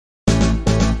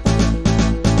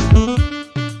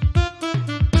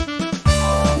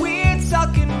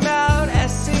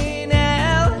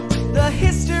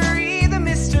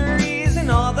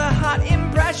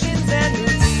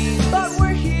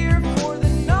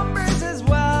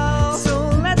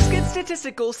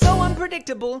fantastical, so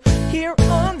unpredictable, here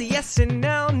on the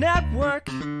SNL network.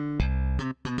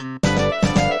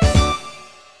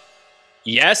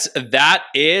 Yes, that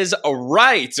is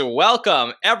right.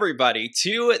 Welcome, everybody,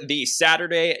 to the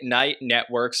Saturday Night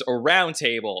Network's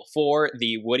Roundtable for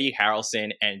the Woody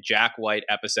Harrelson and Jack White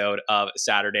episode of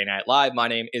Saturday Night Live. My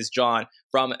name is John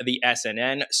from the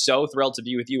SNN. So thrilled to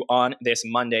be with you on this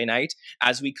Monday night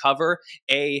as we cover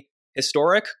a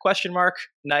historic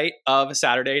night of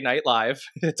Saturday Night Live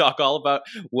to talk all about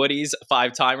Woody's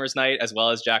Five-Timers night as well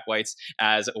as Jack White's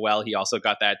as well. He also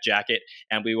got that jacket,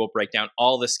 and we will break down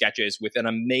all the sketches with an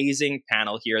amazing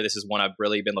panel here. This is one I've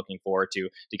really been looking forward to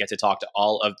get to talk to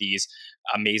all of these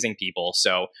amazing people.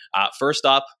 So first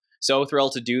up, so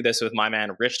thrilled to do this with my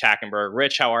man, Rich Tackenberg.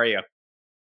 Rich, how are you?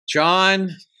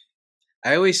 John,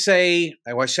 I always say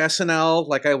I watch SNL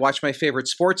like I watch my favorite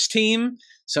sports team.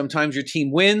 Sometimes your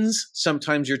team wins,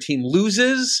 sometimes your team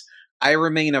loses. I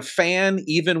remain a fan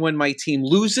even when my team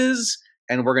loses,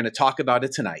 and we're going to talk about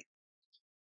it tonight.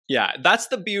 Yeah, that's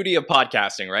the beauty of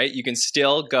podcasting, right? You can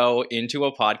still go into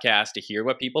a podcast to hear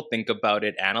what people think about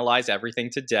it, analyze everything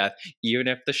to death, even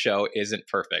if the show isn't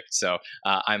perfect. So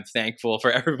I'm thankful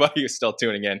for everybody who's still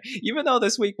tuning in, even though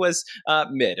this week was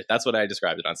mid. That's what I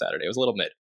described it on Saturday. It was a little mid.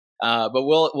 But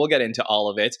we'll get into all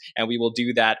of it, and we will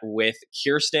do that with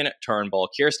Kirsten Turnbull.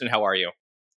 Kirsten, how are you?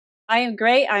 I am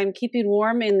great. I'm keeping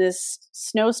warm in this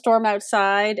snowstorm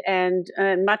outside, and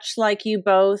much like you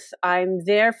both, I'm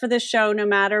there for the show no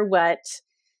matter what,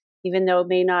 even though it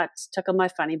may not tickle my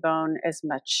funny bone as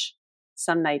much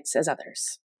some nights as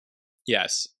others.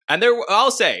 Yes. And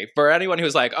I'll say, for anyone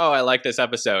who's like, oh, I like this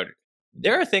episode,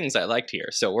 there are things I liked here,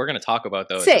 so we're going to talk about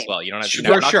those as well. You don't have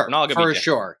to. For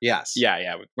sure. Yes.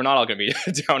 Yeah. We're not all going to be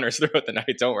downers throughout the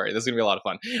night. Don't worry. This is going to be a lot of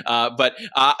fun. But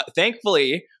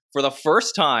thankfully, for the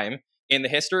first time in the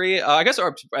history, I guess,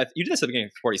 or you did this at the beginning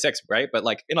of 46, right? But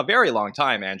like in a very long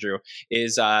time, Andrew,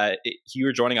 you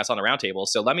were joining us on the roundtable.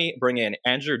 So let me bring in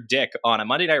Andrew Dick on a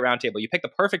Monday night roundtable. You picked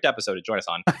the perfect episode to join us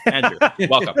on. Andrew,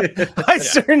 welcome. I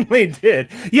certainly did.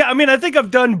 Yeah, I mean, I think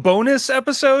I've done bonus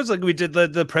episodes, like we did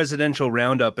the presidential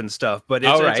roundup and stuff. But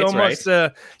it's almost,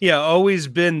 always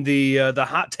been the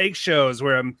hot take shows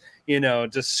where I'm,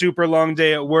 just super long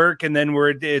day at work, and then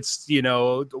it's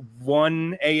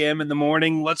 1 a.m. in the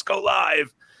morning. Let's go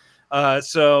live.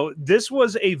 So this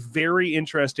was a very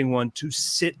interesting one to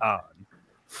sit on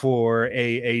for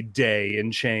a day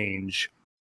and change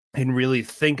and really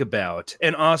think about.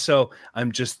 And also,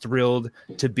 I'm just thrilled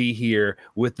to be here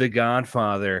with the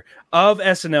godfather of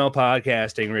SNL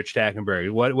podcasting, Rich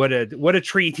Tackenberg. What a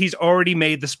treat. He's already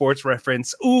made the sports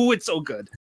reference. Ooh, it's so good.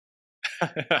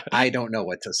 I don't know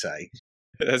what to say.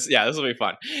 This will be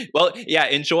fun. Well, yeah,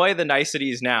 enjoy the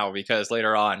niceties now, because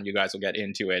later on you guys will get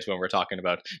into it when we're talking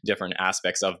about different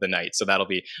aspects of the night. So that'll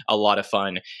be a lot of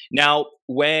fun. Now,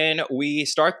 when we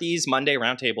start these Monday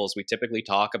roundtables, we typically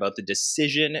talk about the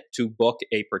decision to book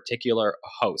a particular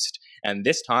host. And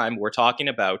this time we're talking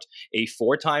about a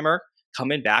four-timer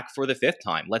coming back for the fifth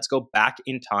time. Let's go back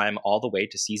in time all the way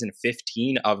to season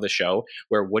 15 of the show,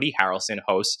 where Woody Harrelson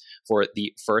hosts for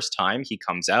the first time. He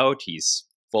comes out, he's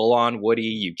full on Woody.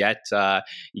 You get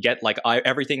like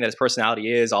everything that his personality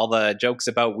is, all the jokes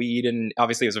about weed, and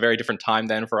obviously it was a very different time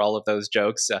then for all of those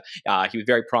jokes. He was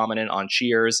very prominent on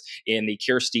Cheers in the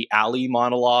Kirstie Alley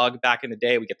monologue back in the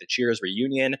day. We get the Cheers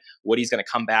reunion. Woody's going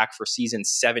to come back for season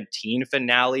 17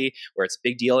 finale, where it's a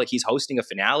big deal. He's hosting a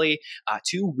finale.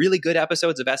 2 really good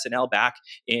episodes of SNL back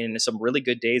in some really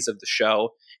good days of the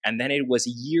show. And then it was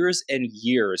years and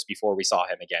years before we saw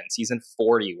him again. Season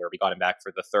 40, where we got him back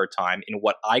for the third time in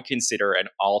what I consider an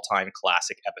all-time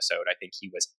classic episode. I think he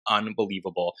was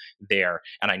unbelievable there.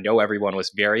 And I know everyone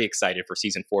was very excited for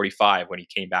season 45 when he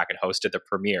came back and hosted the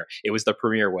premiere. It was the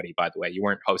premiere, Woody, by the way. You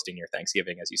weren't hosting your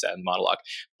Thanksgiving, as you said in the monologue.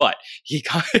 But he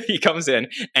comes in,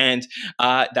 and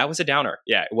that was a downer.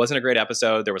 Yeah, it wasn't a great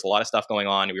episode. There was a lot of stuff going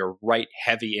on. We were right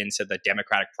heavy into the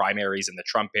Democratic primaries and the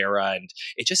Trump era, and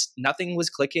it just, nothing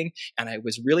was clicking. And I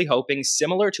was really hoping,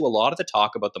 similar to a lot of the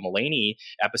talk about the Mulaney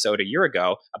episode a year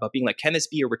ago, about being like, can this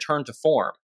be a return to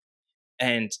form?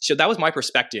 And so that was my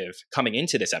perspective coming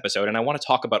into this episode. And I want to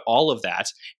talk about all of that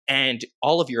and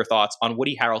all of your thoughts on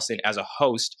Woody Harrelson as a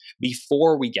host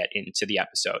before we get into the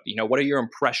episode. What are your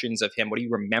impressions of him? What do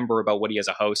you remember about Woody as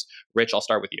a host? Rich, I'll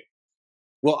start with you.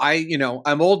 Well,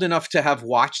 I'm old enough to have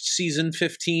watched season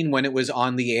 15 when it was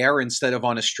on the air instead of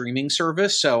on a streaming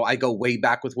service. So I go way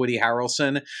back with Woody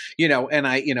Harrelson, and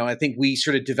I think we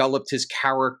sort of developed his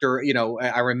character.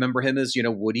 I remember him as,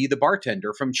 Woody, the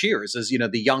bartender from Cheers, as, the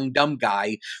young, dumb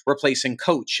guy replacing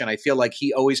Coach. And I feel like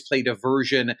he always played a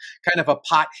version, kind of a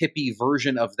pot hippie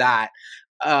version of that.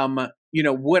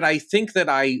 what I think that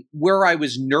where I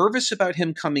was nervous about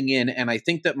him coming in, and I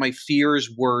think that my fears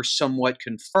were somewhat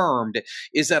confirmed,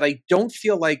 is that I don't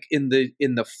feel like in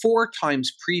the 4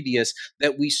 times previous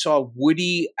that we saw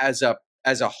Woody as a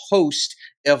host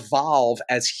evolve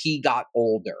as he got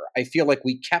older. I feel like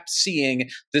we kept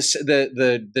seeing this.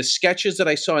 The sketches that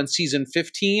I saw in season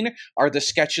 15 are the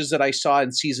sketches that I saw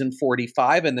in season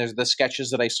 45, and there's the sketches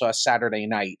that I saw Saturday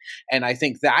night. And I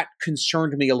think that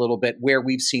concerned me a little bit, where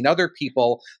we've seen other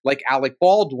people like Alec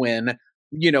Baldwin,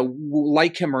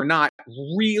 like him or not,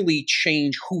 really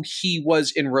change who he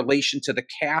was in relation to the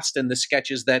cast and the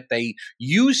sketches that they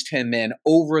used him in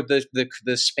over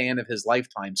the span of his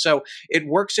lifetime. So it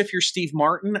works if you're Steve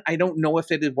Martin. I don't know if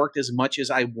it had worked as much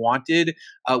as I wanted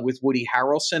with Woody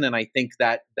Harrelson, and I think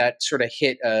that sort of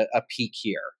hit a peak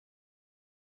here.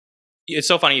 It's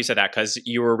so funny you said that, because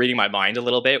you were reading my mind a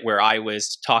little bit, where I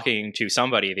was talking to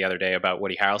somebody the other day about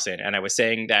Woody Harrelson, and I was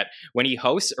saying that when he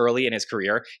hosts early in his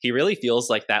career, he really feels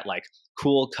like that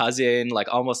cool cousin,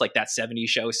 almost like that 70s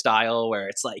show style, where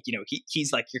it's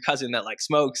he's like your cousin that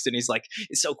smokes, and he's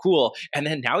it's so cool. And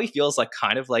then now he feels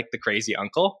kind of like the crazy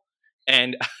uncle.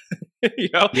 And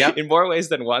yep. In more ways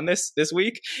than one this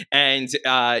week. And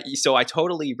so I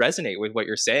totally resonate with what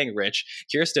you're saying, Rich.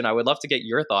 Kirsten, I would love to get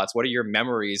your thoughts. What are your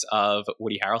memories of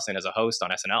Woody Harrelson as a host on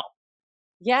SNL?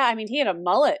 Yeah, I mean, he had a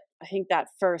mullet, I think, that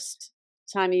first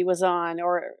time he was on,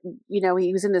 or,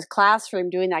 he was in his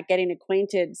classroom doing that Getting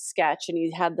Acquainted sketch, and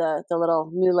he had the little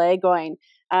mullet going.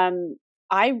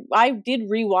 I did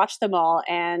rewatch them all,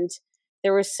 and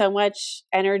there was so much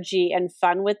energy and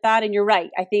fun with that. And you're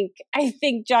right. I think,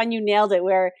 John, you nailed it,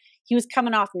 where he was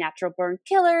coming off Natural Born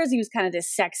Killers. He was kind of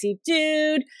this sexy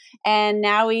dude. And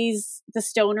now he's the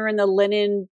stoner in the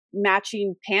linen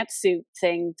matching pantsuit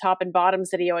thing, top and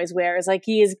bottoms, that he always wears.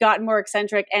 He has gotten more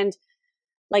eccentric, and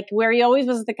where he always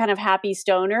was the kind of happy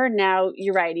stoner. Now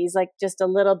you're right. He's just a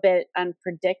little bit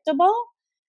unpredictable,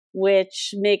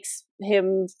 which makes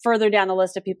him further down the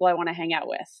list of people I want to hang out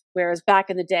with. Whereas back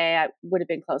in the day, I would have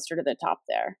been closer to the top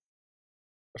there.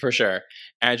 For sure.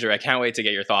 Andrew, I can't wait to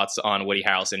get your thoughts on Woody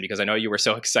Harrelson, because I know you were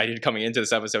so excited coming into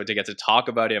this episode to get to talk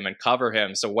about him and cover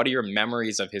him. So what are your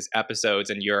memories of his episodes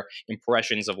and your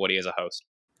impressions of Woody as a host?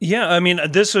 Yeah, I mean,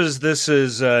 this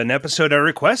is an episode I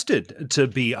requested to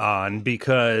be on,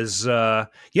 because,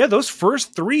 those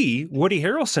first 3 Woody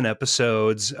Harrelson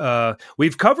episodes,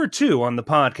 we've covered 2 on the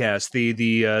podcast,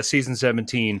 the season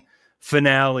 17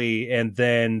 finale, and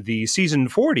then the season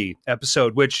 40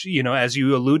 episode, which, as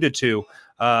you alluded to,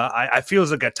 I feel is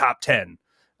like a top 10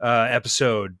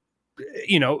 episode,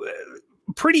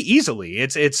 pretty easily.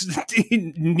 It's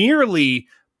nearly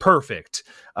perfect.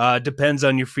 Depends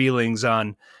on your feelings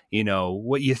on,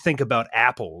 what you think about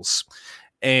apples.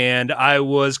 And I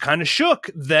was kind of shook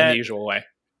that, in the usual way.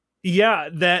 Yeah,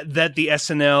 that the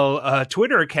SNL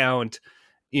Twitter account,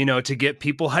 to get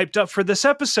people hyped up for this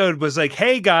episode, was like,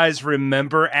 "Hey guys,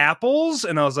 remember apples?"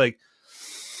 And I was like,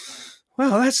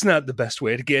 well, that's not the best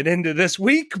way to get into this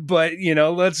week, but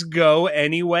let's go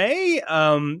anyway.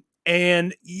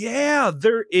 And yeah,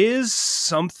 there is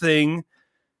something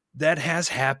that has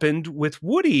happened with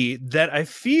Woody that I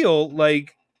feel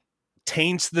like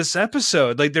taints this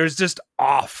episode. There's just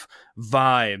off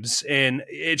vibes, and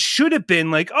it should have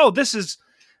been this is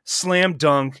slam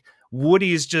dunk.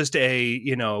 Woody's just a,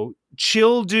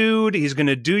 chill dude. He's going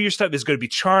to do your stuff. He's going to be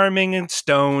charming and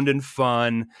stoned and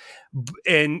fun.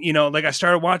 And, I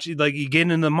started watching, you get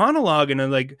into the monologue, and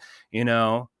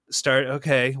I'm start,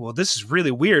 okay, well, this is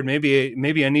really weird.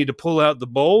 Maybe I need to pull out the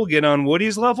bowl, get on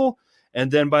Woody's level. And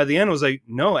then by the end, I was like,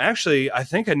 no, actually, I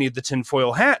think I need the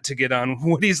tinfoil hat to get on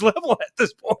Woody's level at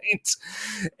this point.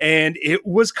 And it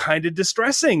was kind of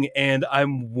distressing. And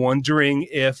I'm wondering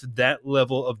if that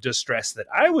level of distress that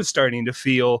I was starting to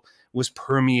feel was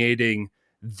permeating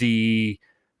the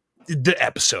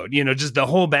episode, just the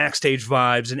whole backstage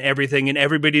vibes and everything. And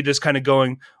everybody just kind of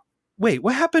going, wait,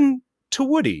 what happened to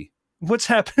Woody? What's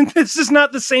happened? This is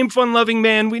not the same fun-loving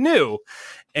man we knew.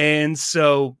 And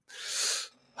so...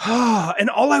 and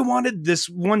all I wanted this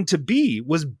one to be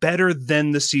was better than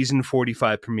the season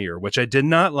 45 premiere, which I did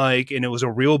not like, and it was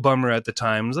a real bummer at the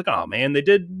time. I was like, oh man, they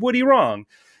did Woody wrong.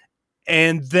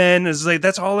 And then it's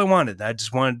that's all I wanted. I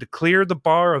just wanted to clear the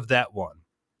bar of that one,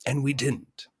 and we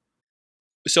didn't.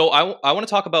 So I want to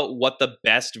talk about what the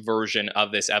best version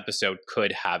of this episode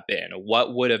could have been.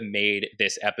 What would have made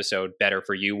this episode better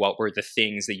for you? What were the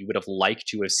things that you would have liked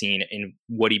to have seen in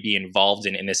Woody be involved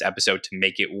in this episode to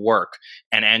make it work?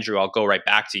 And Andrew, I'll go right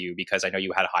back to you, because I know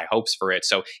you had high hopes for it.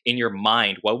 So in your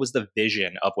mind, what was the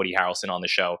vision of Woody Harrelson on the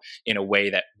show in a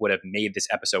way that would have made this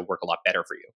episode work a lot better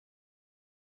for you?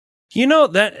 You know,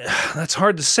 that's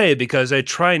hard to say because I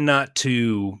try not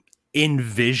to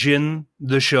envision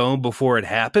the show before it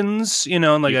happens, you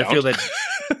know, and like I feel that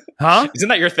huh? Isn't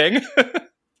that your thing?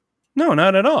 No,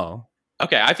 not at all.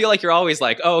 Okay, I feel like you're always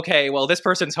like, oh, okay, well, this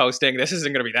person's hosting. This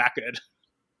isn't going to be that good.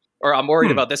 Or I'm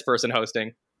worried about this person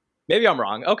hosting. Maybe I'm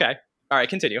wrong. Okay. All right,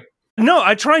 continue. No,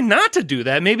 I try not to do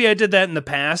that. Maybe I did that in the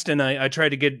past and I try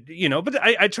to get, you know, but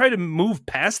I try to move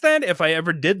past that if I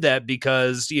ever did that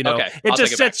because, you know, it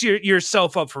just sets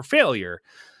yourself up for failure.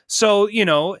 So, you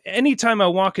know, anytime I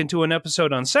walk into an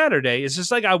episode on Saturday, it's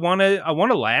just like I want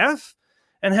to laugh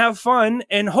and have fun,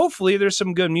 and hopefully there's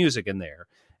some good music in there.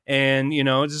 And, you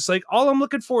know, it's just like all I'm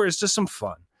looking for is just some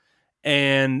fun.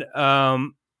 And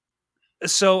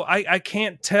so I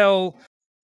can't tell.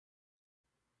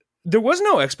 There was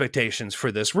no expectations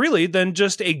for this really than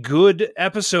just a good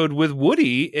episode with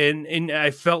Woody. And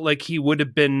I felt like he would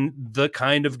have been the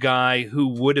kind of guy who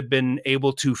would have been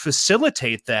able to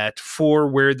facilitate that for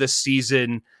where the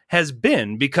season has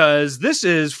been, because this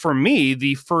is, for me,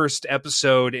 the first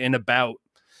episode in about,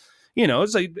 you know,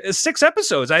 it's like 6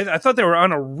 episodes. I thought they were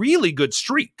on a really good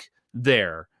streak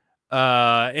there.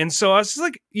 And so I was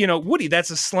like, you know, Woody,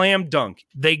 that's a slam dunk.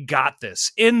 They got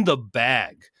this in the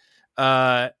bag.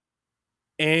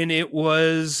 And it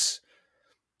wasn't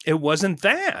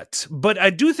that, but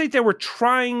I do think they were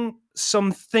trying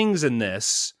some things in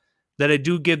this that I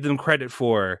do give them credit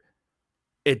for.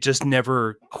 It just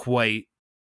never quite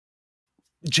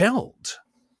gelled.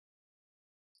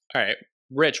 All right.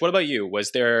 Rich, what about you?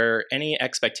 Was there any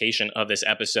expectation of this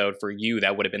episode for you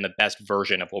that would have been the best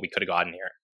version of what we could have gotten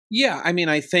here? Yeah, I mean,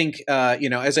 I think, you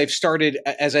know, as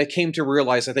I came to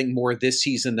realize, I think more this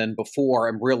season than before,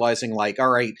 I'm realizing like, all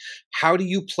right, how do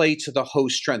you play to the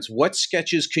host strengths? What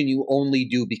sketches can you only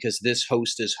do because this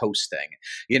host is hosting?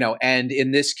 You know, and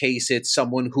in this case, it's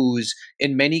someone who's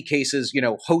in many cases, you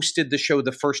know, hosted the show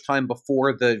the first time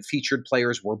before the featured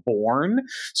players were born.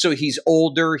 So he's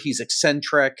older, he's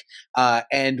eccentric,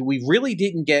 and we really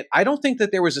didn't get, I don't think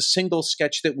that there was a single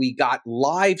sketch that we got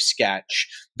live sketch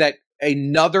that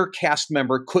another cast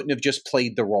member couldn't have just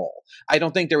played the role. I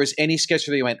don't think there was any sketch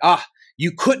where they went,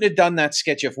 you couldn't have done that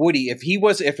sketch if Woody, if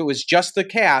it was just the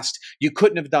cast, you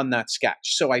couldn't have done that sketch.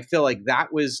 So I feel like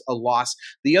that was a loss.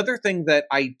 The other thing that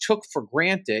I took for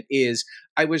granted is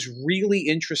I was really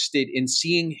interested in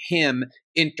seeing him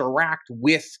interact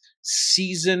with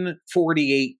season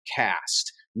 48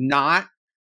 cast, not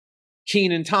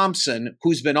Kenan Thompson,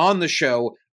 who's been on the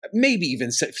show maybe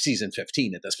even season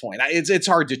 15 at this point. It's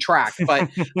hard to track, but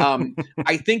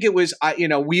I think it was, you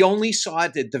know, we only saw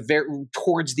it at the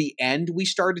towards the end. We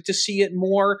started to see it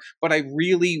more, but I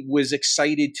really was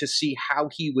excited to see how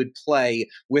he would play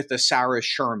with a Sarah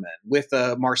Sherman, with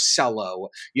a Marcello,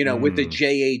 you know, with the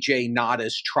JAJ not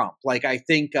as Trump. Like, I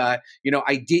think, you know,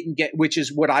 I didn't get, which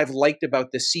is what I've liked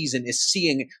about this season, is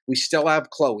seeing we still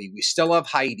have Chloe, we still have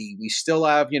Heidi, we still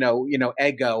have, you know,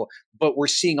 Ego, but we're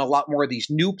seeing a lot more of these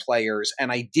new players,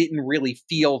 and I didn't really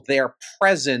feel their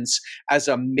presence as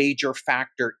a major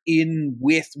factor in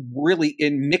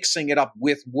mixing it up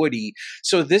with Woody.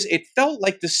 So it felt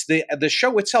like the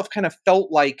show itself kind of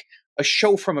felt like a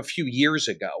show from a few years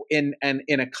ago in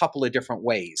a couple of different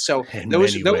ways. So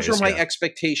those were my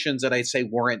expectations that I'd say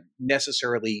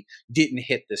didn't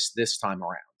hit this time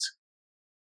around.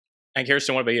 And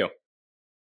Kirsten, what about you?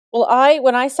 Well,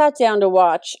 when I sat down to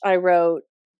watch, I wrote,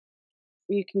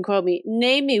 you can quote me,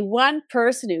 name me one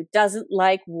person who doesn't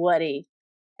like Woody.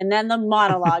 And then the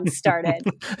monologue started.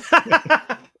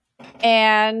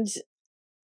 And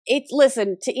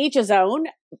listen, to each his own.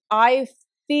 I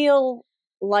feel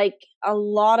like a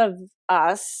lot of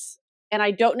us, and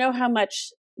I don't know how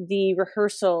much the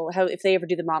rehearsal, if they ever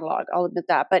do the monologue, I'll admit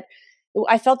that, but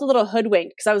I felt a little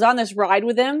hoodwinked because I was on this ride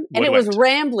with him and it was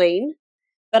rambling.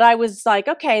 But I was like,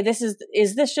 okay,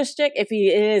 is this just Dick? If he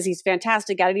is, he's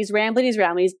fantastic at it. He's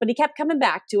rambling, but he kept coming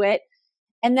back to it.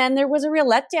 And then there was a real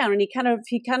letdown, and he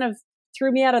kind of threw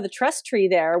me out of the trust tree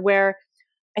there, where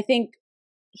I think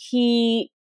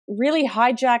he really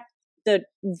hijacked the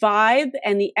vibe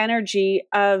and the energy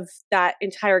of that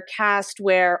entire cast,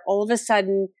 where all of a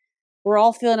sudden we're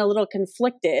all feeling a little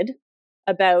conflicted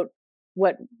about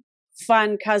what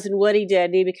fun cousin Woody did.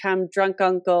 And he became drunk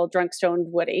uncle, drunk stoned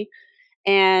Woody.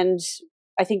 And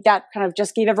I think that kind of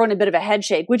just gave everyone a bit of a head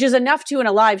shake, which is enough to, in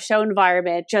a live show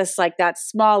environment, just like that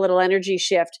small little energy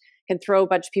shift can throw a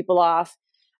bunch of people off,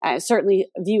 certainly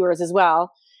viewers as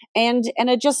well. And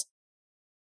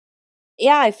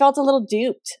yeah, I felt a little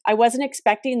duped. I wasn't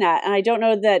expecting that. And I don't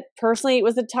know that personally it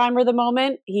was the time or the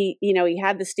moment. He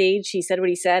had the stage, he said what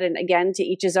he said, and again, to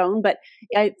each his own. But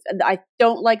I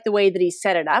don't like the way that he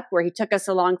set it up, where he took us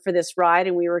along for this ride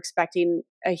and we were expecting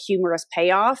a humorous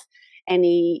payoff. And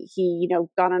he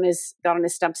got on his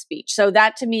stump speech. So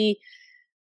that to me,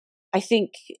 I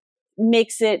think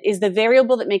is the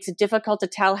variable that makes it difficult to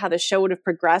tell how the show would have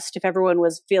progressed if everyone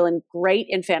was feeling great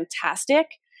and fantastic.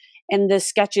 And the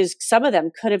sketches, some of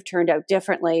them could have turned out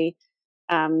differently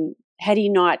had he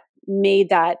not made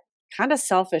that kind of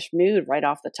selfish mood right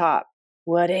off the top.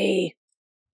 Woody.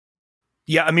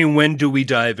 Yeah, I mean, when do we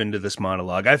dive into this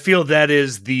monologue? I feel that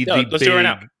is let's big... do it right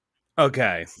now.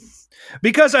 Okay.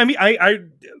 Because I mean, I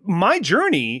my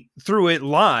journey through it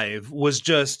live was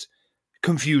just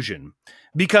confusion,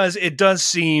 because it does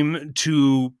seem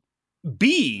to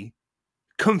be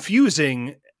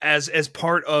confusing as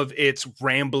part of its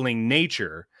rambling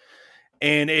nature.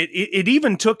 And it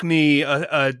even took me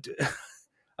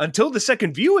until the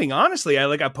second viewing, honestly.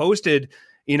 I posted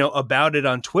about it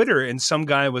on Twitter, and some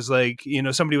guy was like,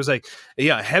 somebody was like,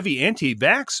 yeah, heavy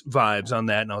anti-vax vibes on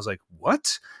that. And I was like,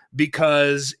 what?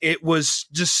 Because it was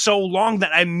just so long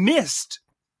that I missed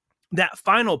that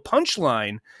final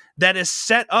punchline that is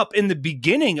set up in the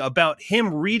beginning about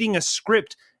him reading a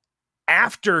script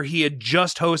after he had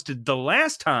just hosted the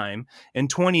last time in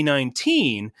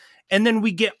 2019. And then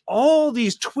we get all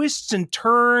these twists and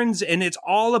turns, and it's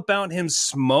all about him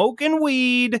smoking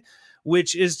weed,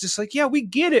 which is just like, yeah, we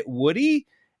get it, Woody.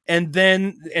 And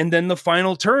then the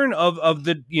final turn of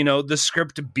the the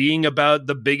script being about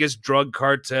the biggest drug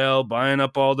cartel buying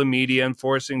up all the media and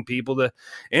forcing people to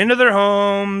into their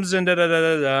homes and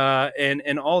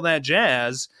and all that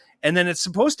jazz. And then it's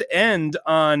supposed to end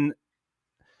on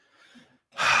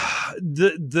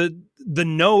the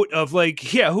note of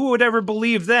like, yeah, who would ever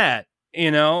believe that,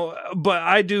 but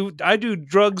I do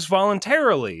drugs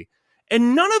voluntarily,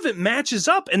 and none of it matches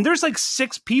up. And there's like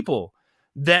 6 people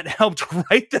that helped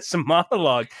write this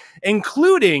monologue,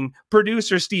 including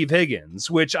producer Steve Higgins,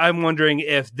 which I'm wondering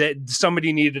if that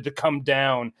somebody needed to come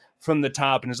down from the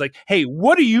top and is like, hey,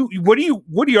 what are you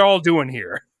all doing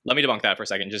here? Let me debunk that for a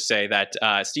second. Just say that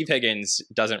Steve Higgins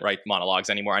doesn't write monologues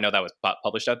anymore. I know that was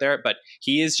published out there, but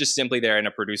he is just simply there in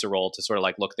a producer role to sort of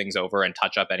like look things over and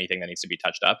touch up anything that needs to be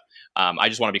touched up. I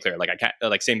just want to be clear. Like I can't,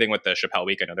 like same thing with the Chappelle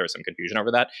Week. I know there was some confusion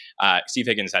over that. Steve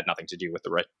Higgins had nothing to do with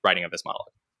the writing of this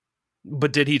monologue.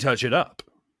 But did he touch it up?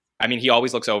 I mean, he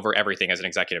always looks over everything as an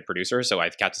executive producer, so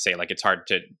I've got to say, like, it's hard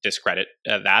to discredit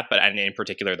that, but and in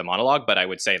particular the monologue. But I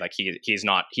would say, like, he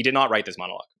did not write this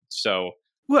monologue. So,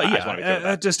 well,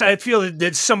 yeah, I feel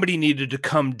that somebody needed to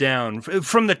come down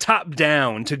from the top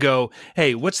down to go,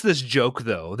 hey, what's this joke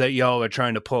though that y'all are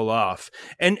trying to pull off?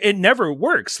 And it never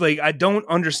works. Like, I don't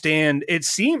understand. It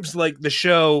seems like the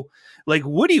show, like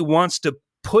Woody wants to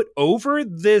put over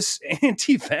this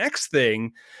anti-vax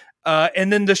thing.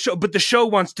 And then the show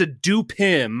wants to dupe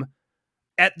him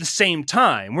at the same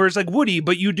time. Whereas like, Woody,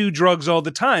 but you do drugs all the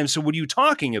time. So what are you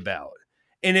talking about?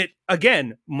 And it,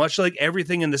 again, much like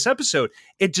everything in this episode,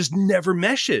 it just never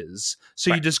meshes.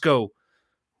 So right. You just go,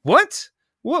 what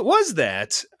was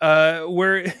that?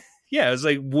 Where, yeah, it was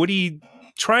like Woody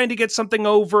trying to get something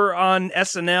over on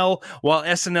SNL while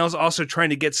SNL's also trying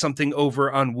to get something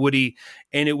over on Woody.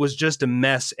 And it was just a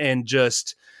mess and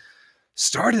just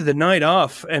started the night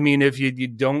off. I mean, if you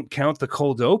don't count the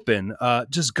cold open,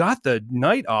 just got the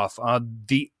night off on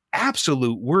the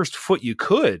absolute worst foot you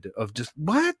could of just,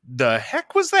 what the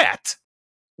heck was that?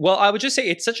 Well, I would just say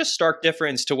it's such a stark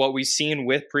difference to what we've seen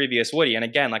with previous Woody. And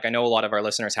again, like I know a lot of our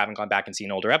listeners haven't gone back and seen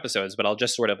older episodes, but I'll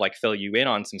just sort of like fill you in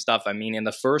on some stuff. I mean, in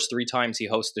the first 3 times he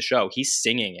hosts the show, he's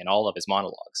singing in all of his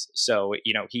monologues. So,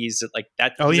 he's like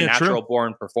that. He's a natural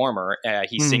born performer.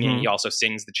 He's singing. He also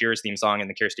sings the Cheers theme song and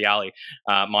the Kirstie Alley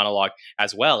monologue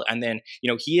as well. And then,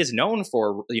 he is known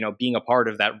for, being a part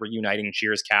of that reuniting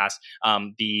Cheers cast,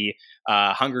 the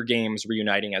Hunger Games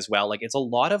reuniting as well. Like it's a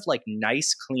lot of like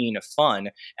nice, clean fun.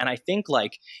 And I think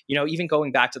like, even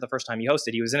going back to the first time he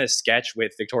hosted, he was in a sketch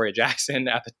with Victoria Jackson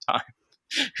at the time,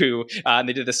 who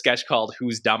they did a sketch called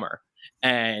Who's Dumber?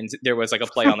 And there was like a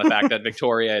play on the fact that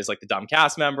Victoria is like the dumb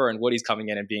cast member and Woody's coming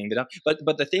in and being the dumb.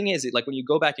 But the thing is, like when you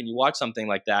go back and you watch something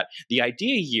like that, the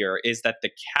idea here is that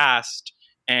the cast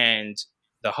and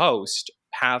the host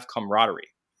have camaraderie.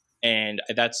 And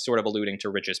that's sort of alluding to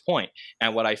Rich's point.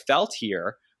 And what I felt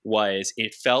here was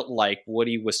it felt like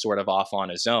Woody was sort of off on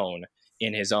his own.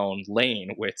 in his own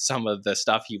lane with some of the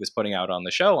stuff he was putting out on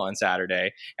the show on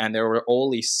Saturday. And there were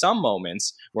only some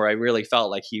moments where I really felt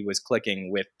like he was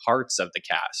clicking with parts of the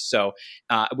cast. So,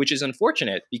 which is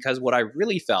unfortunate, because what I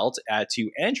really felt, to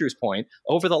Andrew's point,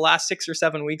 over the last 6 or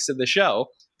 7 weeks of the show,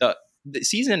 the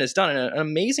season has done an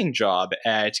amazing job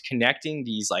at connecting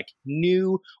these like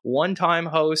new one-time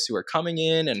hosts who are coming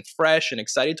in and fresh and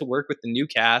excited to work with the new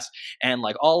cast, and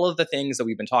like all of the things that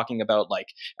we've been talking about, like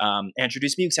Andrew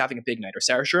Dismukes having a big night or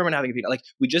Sarah Sherman having a big night. Like,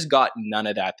 we just got none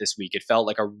of that this week. It felt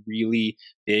like a really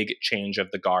big change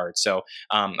of the guard. So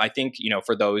I think,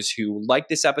 for those who like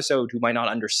this episode, who might not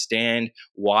understand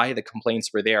why the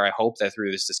complaints were there, I hope that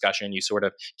through this discussion you sort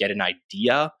of get an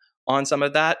idea on some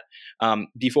of that.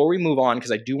 Before we move on,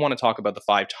 because I do want to talk about the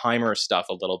 5-timer stuff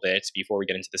a little bit before we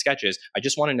get into the sketches, I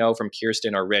just want to know from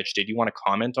Kirsten or Rich, did you want to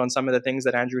comment on some of the things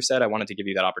that Andrew said? I wanted to give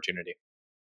you that opportunity.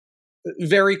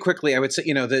 Very quickly, I would say,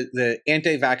 the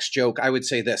anti-vax joke, I would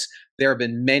say this. There have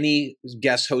been many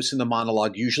guest hosts in the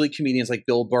monologue, usually comedians like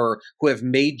Bill Burr, who have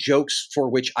made jokes for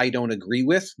which I don't agree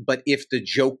with. But if the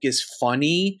joke is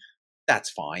funny,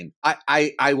 that's fine.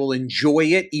 I will enjoy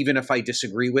it even if I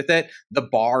disagree with it. The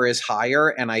bar is higher,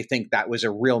 and I think that was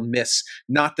a real miss.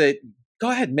 Not that, go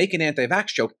ahead, make an anti-vax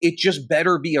joke. It just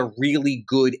better be a really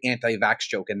good anti-vax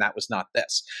joke, and that was not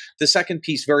this. The second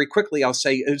piece, very quickly, I'll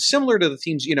say, similar to the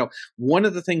themes, one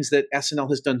of the things that SNL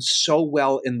has done so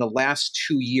well in the last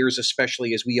 2 years,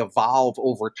 especially as we evolve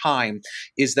over time,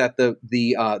 is that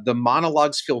the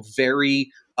monologues feel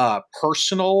very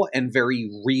personal and very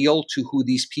real to who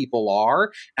these people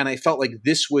are. And I felt like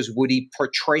this was Woody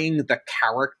portraying the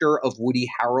character of Woody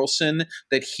Harrelson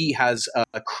that he has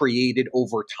created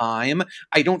over time.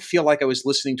 I don't feel like I was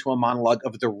listening to a monologue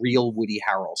of the real Woody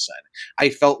Harrelson. I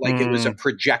felt like it was a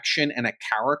projection and a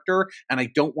character, and I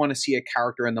don't want to see a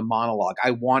character in the monologue.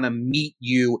 I want to meet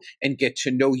you and get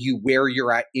to know you where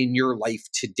you're at in your life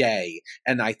today.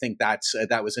 And I think that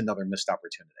was another missed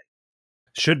opportunity.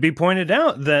 Should be pointed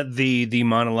out that the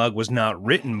monologue was not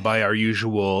written by our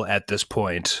usual, at this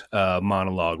point,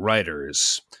 monologue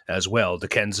writers as well,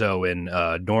 DeKenzo and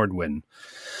Nordwin.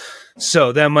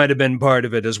 So that might have been part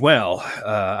of it as well.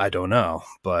 I don't know,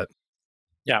 but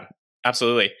yeah,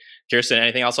 absolutely. Kirsten,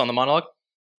 anything else on the monologue?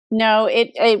 No,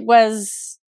 it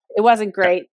wasn't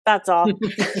great. That's all.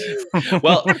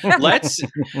 Well, let's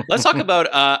talk about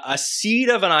a seed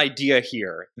of an idea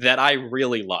here that I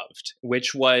really loved,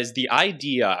 which was the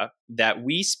idea that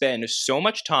we spend so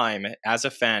much time as a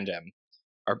fandom.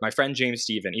 My friend James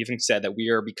Stephen even said that we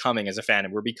are becoming, as a fandom,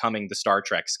 we're becoming the Star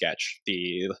Trek sketch,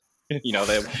 the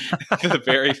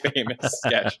very famous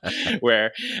sketch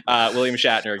where William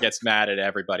Shatner gets mad at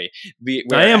everybody.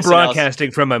 I am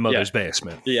broadcasting from my mother's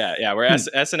basement. Yeah. Where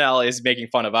SNL is making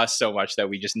fun of us so much that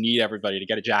we just need everybody to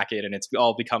get a jacket, and it's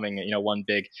all becoming one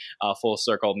big full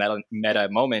circle meta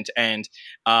moment. And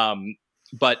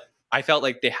but I felt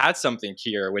like they had something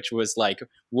here, which was like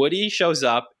Woody shows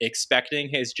up expecting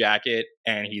his jacket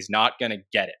and he's not going to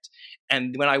get it.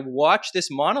 And when I watched this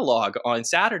monologue on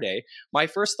Saturday, my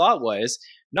first thought was,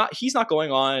 he's not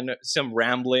going on some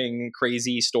rambling,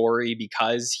 crazy story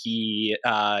because he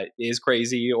is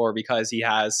crazy or because he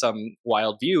has some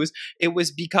wild views. It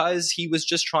was because he was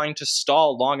just trying to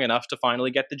stall long enough to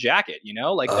finally get the jacket.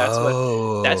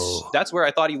 That's where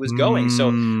I thought he was going. So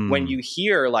when you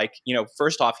hear,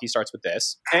 first off, he starts with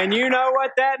this, and you know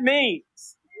what that means.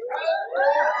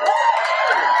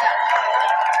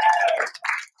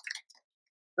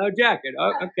 No jacket.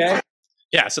 Oh, okay.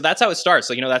 Yeah, so that's how it starts.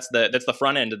 So, that's the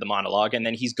front end of the monologue, and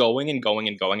then he's going and going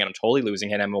and going, and I'm totally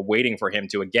losing it. I'm waiting for him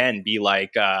to again be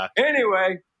like,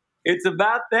 anyway, it's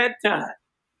about that time.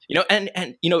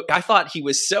 I thought he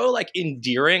was so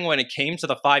endearing when it came to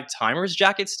the 5-timers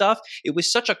jacket stuff. It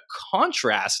was such a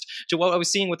contrast to what I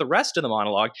was seeing with the rest of the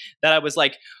monologue that I was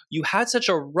like, you had such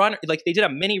a run, they did a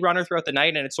mini runner throughout the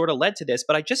night and it sort of led to this.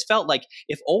 But I just felt like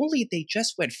if only they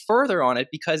just went further on it,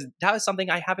 because that was something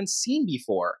I haven't seen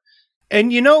before.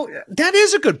 And that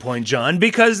is a good point, John,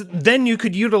 because then you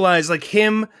could utilize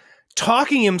him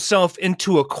talking himself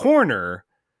into a corner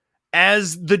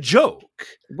as the joke.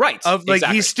 Right. Of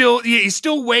exactly. he's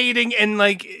still waiting, and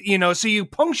so you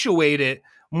punctuate it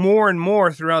more and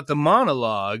more throughout the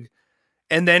monologue,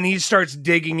 and then he starts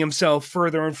digging himself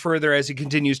further and further as he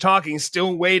continues talking,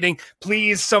 still waiting,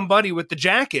 please somebody with the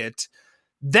jacket.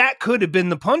 That could have been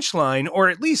the punchline, or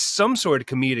at least some sort of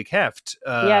comedic heft.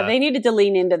 Yeah, they needed to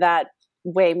lean into that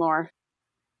way more.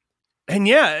 And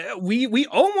yeah, we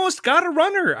almost got a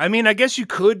runner. I mean, I guess you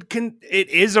could. It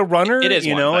is a runner. It is.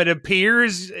 It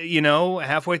appears,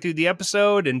 halfway through the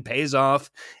episode and pays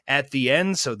off at the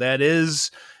end. So that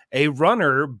is a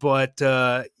runner, but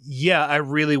I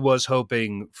really was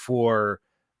hoping for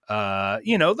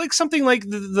like something like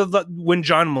the when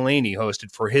John Mulaney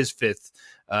hosted for his fifth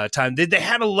time. They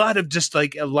had a lot of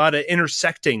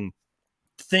intersecting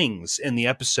things in the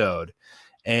episode,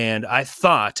 and I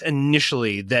thought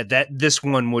initially that this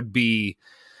one would be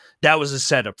that was a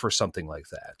setup for something like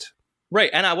that. Right.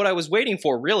 And what I was waiting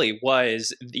for really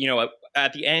was,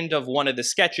 at the end of one of the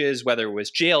sketches, whether it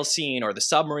was jail scene or the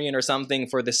submarine or something,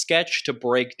 for the sketch to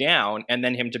break down and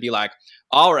then him to be like,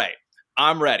 all right,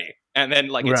 I'm ready. And then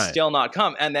it's still not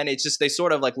come. And then it's just, they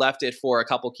sort of left it for a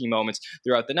couple key moments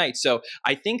throughout the night. So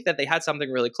I think that they had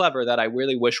something really clever that I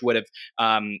really wish they would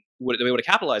have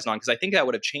capitalized on, because I think that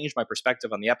would have changed my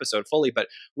perspective on the episode fully. But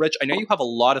Rich, I know you have a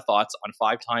lot of thoughts on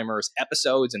Five Timers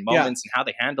episodes and moments and how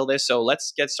they handle this. So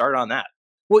let's get started on that.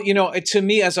 Well, to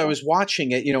me, as I was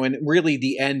watching it, and really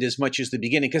the end as much as the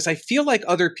beginning, because I feel like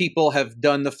other people have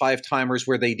done the Five Timers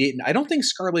where they didn't. I don't think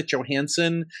Scarlett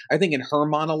Johansson, I think in her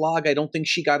monologue, I don't think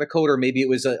she got a code, or maybe it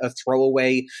was a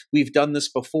throwaway. We've done this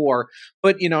before.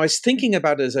 But, I was thinking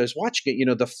about it as I was watching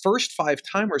it, the first Five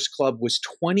Timers Club was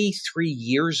 23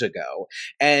 years ago.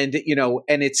 And,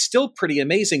 and it's still pretty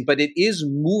amazing, but it is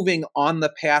moving on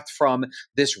the path from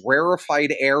this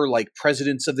rarefied air like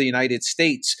presidents of the United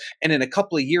States. And in a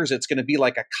couple of years, it's going to be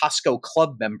like a Costco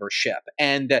club membership.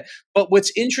 And but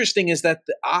what's interesting is that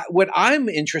what I'm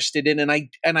interested in, and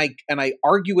I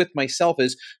argue with myself,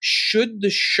 is should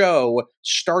the show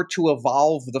start to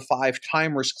evolve the Five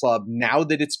Timers Club now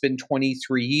that it's been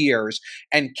 23 years,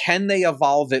 and can they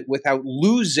evolve it without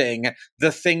losing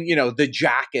the thing, the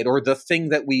jacket or the thing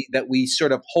that we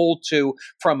sort of hold to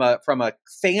from a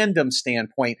fandom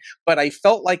standpoint. But I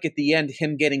felt like at the end,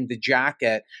 him getting the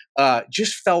jacket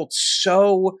just felt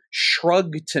so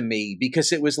shrugged to me,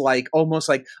 because it was almost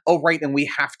like, oh, right, and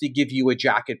we have to give you a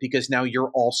jacket because now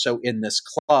you're also in this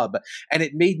club. And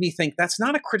it made me think that's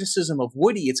not a criticism of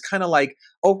Woody. It's kind of like,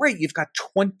 oh, right, you've got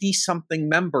 20-something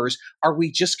members. Are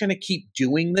we just going to keep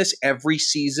doing this every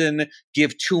season?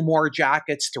 Give 2 more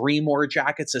jackets, 3 more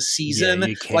jackets a season?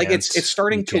 Yeah, it's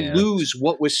starting to lose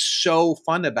what was so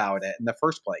fun about it in the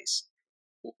first place.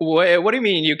 What do you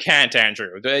mean you can't,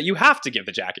 Andrew? You have to give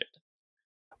the jacket.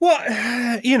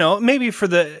 Well, maybe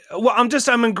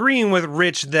I'm agreeing with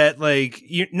Rich that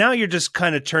now you're just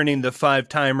kind of turning the Five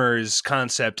Timers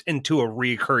concept into a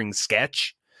recurring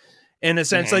sketch. In a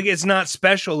sense, it's not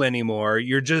special anymore.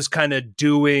 You're just kind of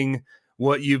doing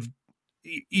what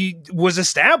was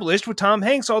established with Tom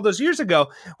Hanks all those years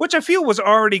ago, which I feel was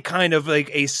already kind of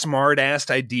like a smart-assed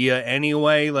idea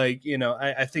anyway.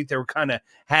 I think they were kind of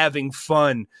having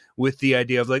fun with the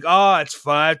idea of it's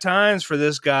 5 times for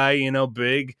this guy,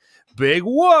 big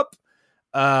whoop.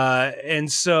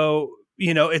 And so,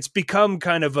 it's become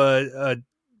kind of a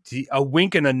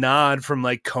wink and a nod from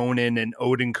Conan and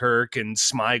Odenkirk and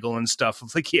Smigel and stuff.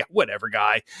 It's yeah, whatever,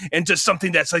 guy. And just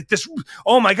something that's this,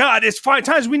 oh my God, it's 5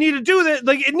 times. We need to do that.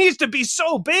 It needs to be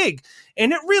so big.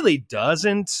 And it really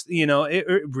doesn't,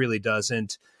 it really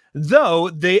doesn't. Though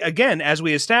they, again, as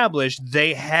we established,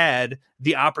 they had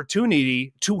the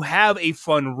opportunity to have a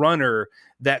fun runner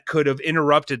that could have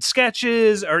interrupted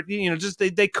sketches, or just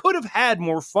they could have had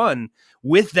more fun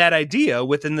with that idea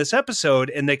within this episode,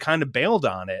 and they kind of bailed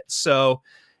on it. So,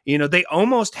 they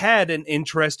almost had an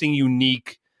interesting,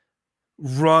 unique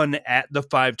run at the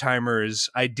Five Timers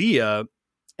idea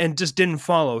and just didn't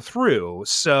follow through.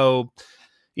 So,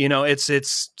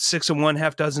 it's 6 of one,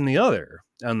 half dozen the other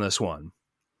on this one.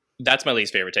 That's my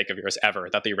least favorite take of yours ever,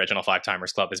 that the original Five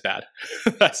Timers Club is bad.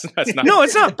 that's not. No,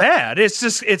 it's not bad. It's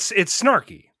just it's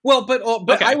snarky. Well, but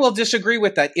okay. I will disagree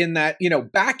with that in that,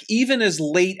 back even as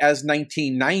late as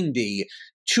 1990,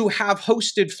 to have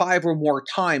hosted 5 or more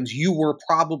times, you were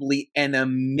probably an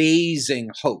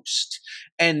amazing host.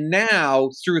 And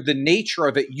now, through the nature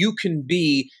of it, you can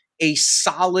be a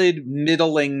solid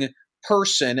middling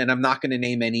person, and I'm not going to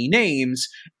name any names,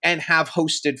 and have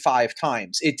hosted 5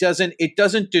 times. It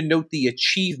doesn't denote the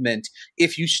achievement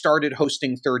if you started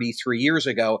hosting 33 years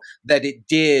ago that it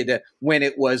did when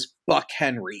it was Buck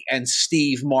Henry and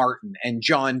Steve Martin and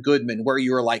John Goodman, where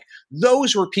you were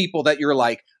those were people that you're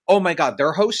oh my God,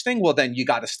 they're hosting? Well, then you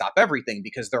got to stop everything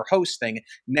because they're hosting.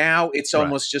 Now it's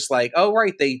almost just oh,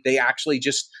 right, they actually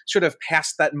just sort of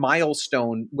passed that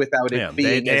milestone without it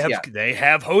being. They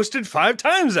have hosted 5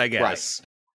 times, I guess.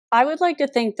 Right. I would like to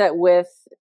think that with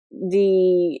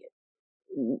the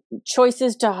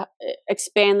choices to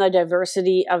expand the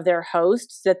diversity of their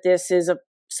hosts, that this is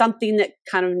something that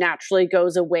kind of naturally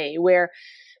goes away, where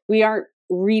we aren't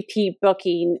repeat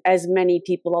booking as many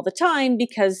people all the time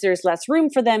because there's less room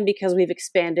for them because we've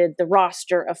expanded the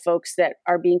roster of folks that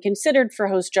are being considered for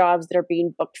host jobs that are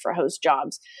being booked for host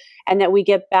jobs. And that we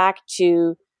get back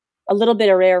to a little bit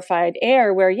of rarefied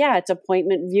air where, it's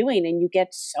appointment viewing and you get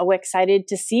so excited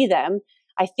to see them.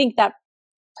 I think that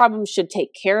problem should take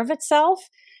care of itself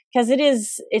because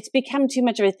it's become too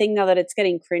much of a thing now that it's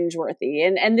getting cringeworthy.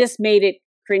 And this made it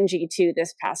cringy too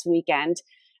this past weekend.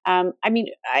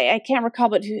 I can't recall,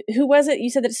 but who was it?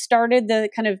 You said that started the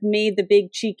kind of made the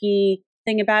big cheeky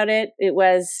thing about it. It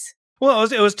was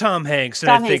it was Tom Hanks, and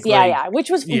Tom I Hanks, think which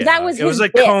was that was it was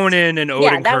like bit. Conan and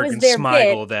Odenkirk and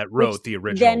Smigel bit, that wrote the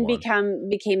original. Then one.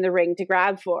 became the ring to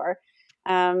grab for.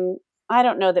 I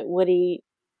don't know that Woody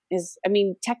is. I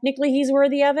mean, technically he's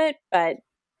worthy of it, but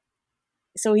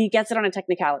so he gets it on a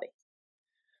technicality.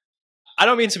 I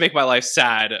don't mean to make my life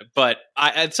sad, but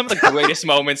some of the greatest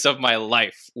moments of my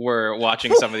life were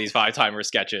watching some of these five-timer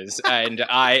sketches. And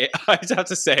I just have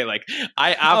to say, like,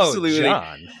 I absolutely...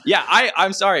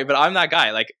 I'm sorry, but I'm that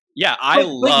guy. Like, I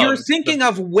love... But you're thinking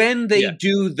of when they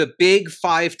do the big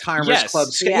five-timers club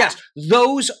sketch. Yes,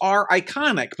 those are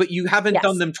iconic, but you haven't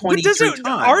done them 23 times.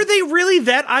 Are they really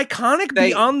that iconic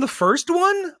beyond the first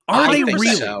one? Are they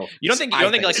really? So. You don't think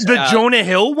like the Jonah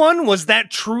Hill one, was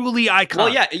that truly iconic?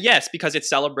 Well, yes, because it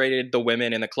celebrated the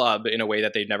women in the club in a way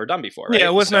that they'd never done before. Right? Yeah,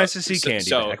 it was nice to see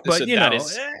Candy back, but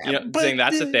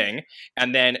that's the thing.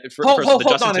 And then for the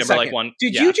Justin Timberlake one,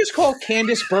 did you just call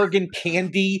Candice Bergen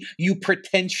Candy? You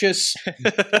pretentious.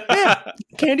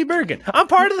 Candy Bergen. I'm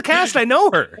part of the cast. I know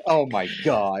her. Oh my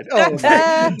god!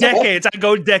 Decades. I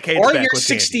go decades. Or back you're with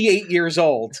 68 Candy. years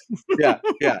old. Yeah.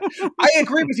 I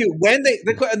agree with you. When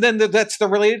that's the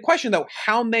related question though.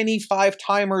 How many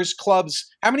five-timers clubs?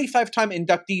 How many five-time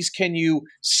inductees can you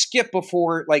skip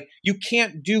before? Like, you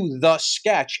can't do the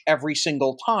sketch every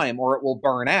single time, or it will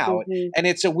burn out. Mm-hmm. And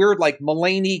it's a weird, like,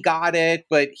 Mulaney got it,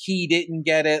 but he didn't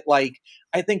get it. Like,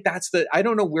 I think I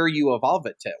don't know where you evolve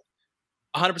it to.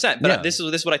 100%. But this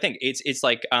is what I think. It's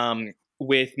like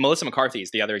with Melissa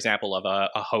McCarthy's the other example of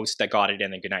a host that got it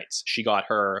in the Goodnights. She got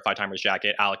her five-timers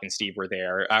jacket. Alec and Steve were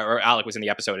there, or Alec was in the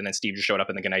episode, and then Steve just showed up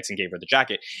in the Goodnights and gave her the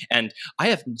jacket. And I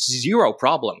have zero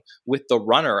problem with the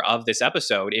runner of this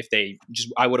episode. If they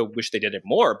I would have wished they did it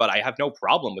more, but I have no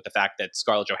problem with the fact that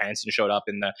Scarlett Johansson showed up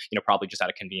in the, probably just out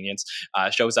of convenience,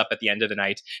 shows up at the end of the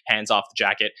night, hands off the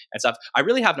jacket and stuff. I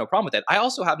really have no problem with it. I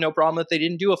also have no problem that they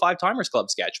didn't do a Five-Timers Club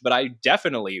sketch, but I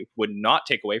definitely would not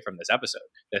take away from this episode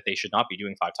that they should not be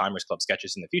doing Five-Timers Club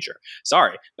sketches in the future.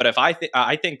 Sorry, but if I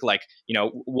think like,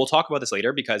 we'll talk about this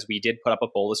later because we did put up a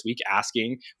poll this week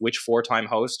asking which four-time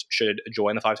host should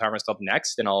join the Five-Timers Club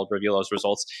next, and I'll reveal those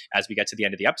results as we get to the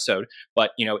end of the episode.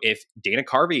 But, if Dana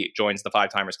Carvey joins the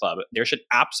Five-Timers Club, there should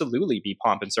absolutely be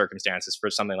pomp and circumstances for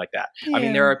something like that. Yeah. I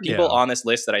mean, there are people on this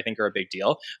list that I think are a big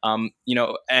deal,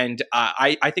 and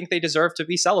I think they deserve to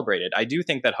be celebrated. I do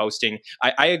think that hosting,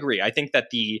 I agree. I think that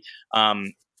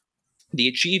the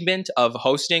achievement of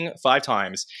hosting 5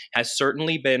 times has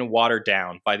certainly been watered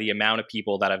down by the amount of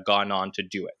people that have gone on to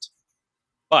do it.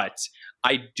 But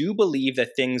I do believe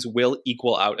that things will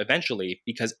equal out eventually,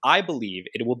 because I believe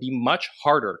it will be much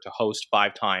harder to host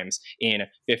 5 times in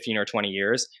 15 or 20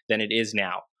 years than it is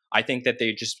now. I think that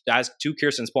they just, as to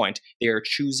Kirsten's point, they are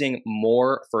choosing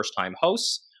more first-time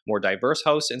hosts, more diverse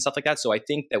hosts and stuff like that. So I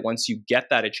think that once you get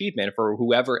that achievement for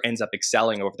whoever ends up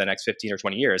excelling over the next 15 or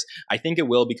 20 years, I think it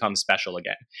will become special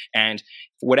again. And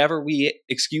whatever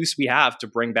excuse we have to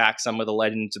bring back some of the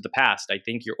legends of the past, I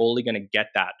think you're only going to get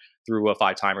that through a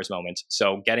 5-timers moment.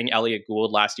 So getting Elliot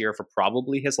Gould last year for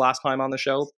probably his last time on the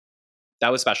show,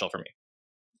 that was special for me.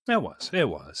 It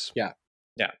was. Yeah.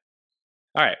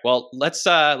 All right. Well, let's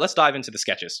dive into the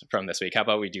sketches from this week. How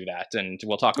about we do that? And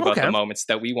we'll talk about the moments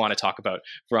that we want to talk about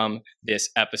from this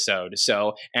episode.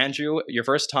 So, Andrew, your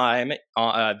first time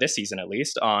this season, at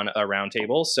least, on a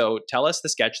Roundtable. So tell us the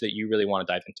sketch that you really want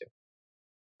to dive into.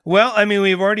 Well, I mean,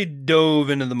 we've already dove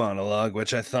into the monologue,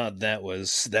 which I thought that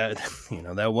was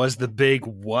the big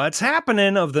what's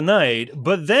happening of the night.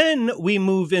 But then we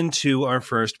move into our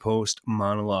first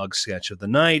post-monologue sketch of the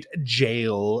night,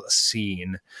 Jail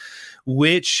Scene,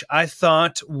 which I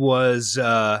thought was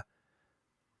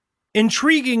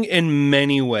intriguing in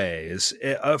many ways.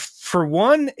 For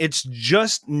one, it's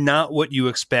just not what you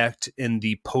expect in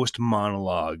the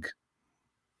post-monologue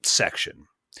section.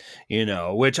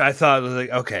 Which I thought was like,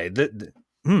 okay,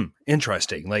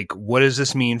 interesting. Like, what does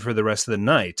this mean for the rest of the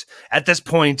night? At this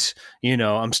point,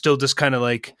 I'm still just kind of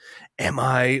like, am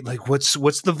I like, what's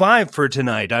the vibe for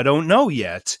tonight? I don't know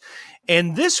yet.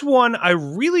 And this one I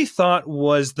really thought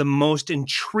was the most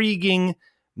intriguing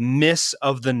miss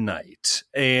of the night.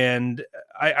 And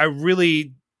I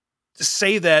really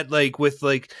say that like with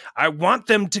like, I want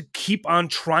them to keep on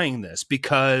trying this,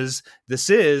 because this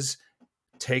is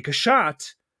take a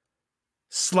shot,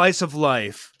 slice of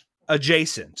life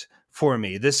adjacent for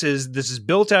me. This is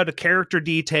built out of character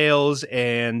details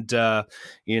and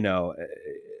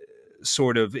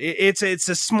sort of it's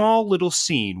a small little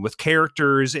scene with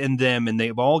characters in them, and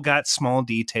they've all got small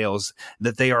details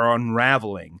that they are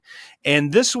unraveling.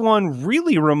 And this one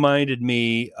really reminded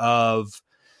me of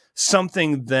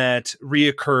something that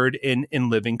reoccurred in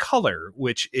Living Color,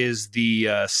 which is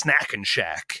the Snack and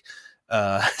Shack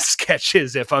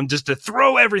sketches. If I'm just to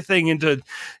throw everything into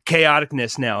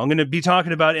chaoticness now, I'm going to be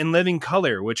talking about In Living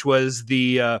Color, which was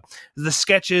the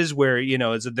sketches where,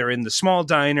 they're in the small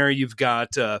diner. You've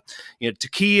got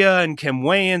Takia and Kim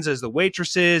Wayans as the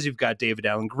waitresses. You've got David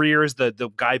Alan Greer as the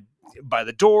guy by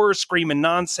the door screaming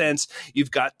nonsense.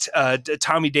 You've got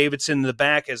Tommy Davidson in the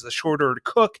back as the short order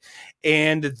cook,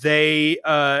 and they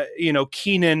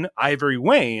Keenan Ivory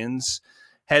Wayans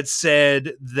had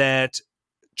said that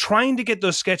trying to get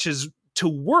those sketches to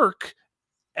work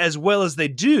as well as they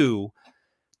do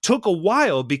took a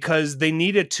while, because they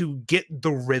needed to get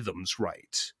the rhythms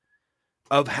right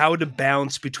of how to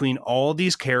bounce between all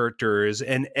these characters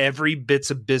and every bits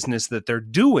of business that they're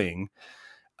doing.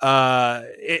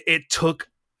 It took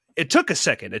a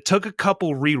second. It took a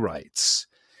couple rewrites,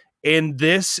 and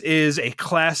this is a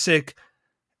classic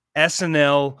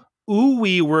SNL.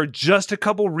 We were just a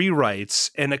couple rewrites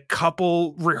and a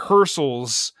couple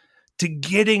rehearsals to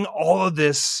getting all of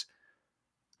this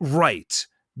right,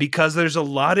 because there's a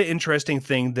lot of interesting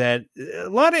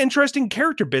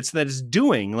character bits that is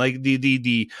doing, like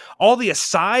the all the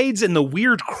asides and the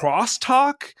weird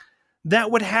crosstalk that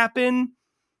would happen.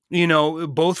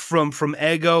 Both from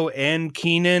Ego and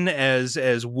Keenan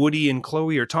as Woody and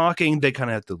Chloe are talking, they kind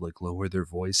of have to like lower their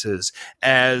voices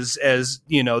as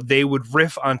they would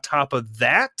riff on top of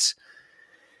that.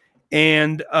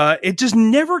 And it just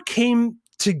never came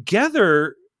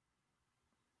together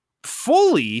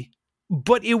fully,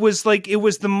 but it was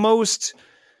the most,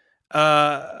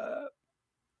 it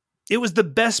was the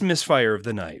best misfire of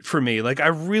the night for me. Like, I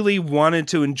really wanted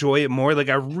to enjoy it more. Like,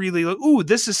 I really,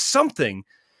 this is something.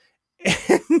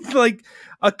 And like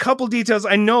a couple details,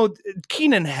 I know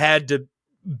Keenan had to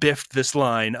biff this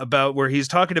line about where he's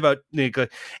talking about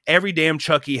every damn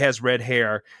Chucky has red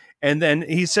hair, and then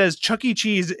he says Chuck E.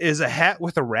 Cheese is a hat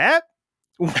with a rat,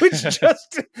 which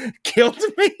just killed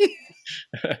me.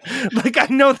 Like, I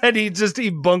know that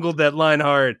he bungled that line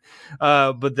hard,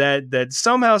 but that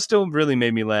somehow still really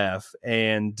made me laugh.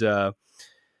 And I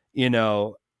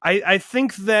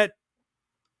think that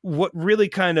what really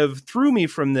kind of threw me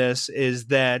from this is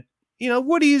that,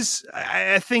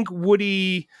 I think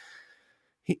Woody,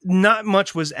 not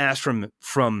much was asked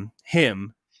from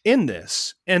him in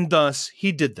this, and thus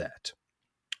he did that.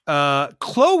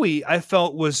 Chloe, I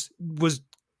felt was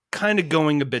kind of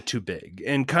going a bit too big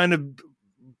and kind of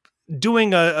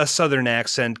doing a Southern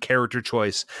accent character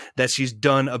choice that she's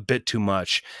done a bit too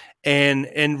much,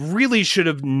 and really should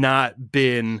have not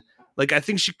been. Like, I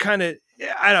think she kind of,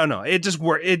 I don't know. It just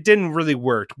worked. It didn't really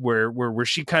work where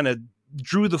she kind of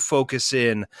drew the focus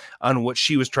in on what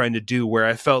she was trying to do, where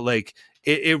I felt like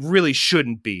it really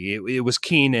shouldn't be. It was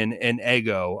Keenan and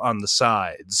Ego on the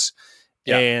sides.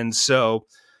 Yeah. And so,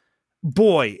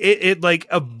 boy, it like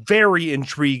a very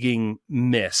intriguing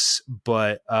miss,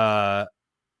 but okay.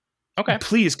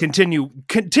 Please continue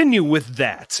with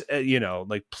that,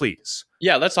 please.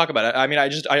 Yeah, let's talk about it. I mean,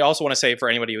 I also want to say, for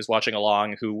anybody who's watching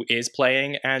along who is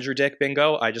playing Andrew Dick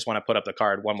Bingo, I just want to put up the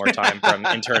card one more time from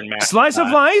intern Matt. Slice of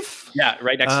life? Yeah,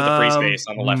 right next to the free space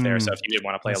on the left there. So if you did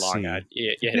want to play along,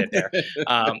 you hit it there.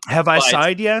 Have I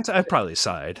sighed yet? I've probably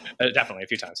sighed. Definitely a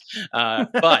few times.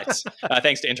 But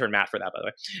thanks to intern Matt for that, by the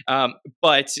way.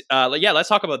 Yeah, let's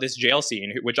talk about this jail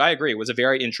scene, which I agree was a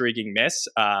very intriguing miss.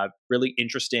 Really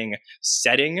interesting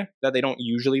setting that they don't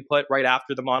usually put right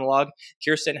after the monologue.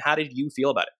 Kirsten, how did you feel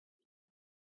about it?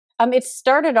 It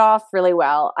started off really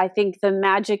well. I think the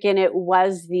magic in it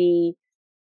was the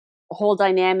whole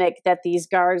dynamic that these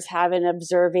guards have in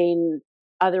observing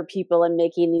other people and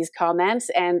making these comments.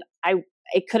 And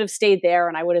it could have stayed there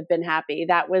and I would have been happy.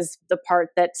 That was the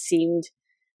part that seemed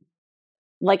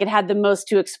like it had the most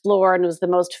to explore and was the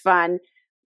most fun.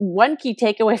 One key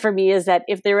takeaway for me is that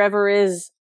if there ever is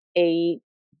a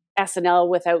SNL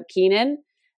without Keenan,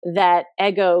 that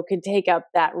Ego could take up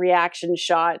that reaction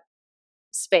shot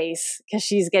space, because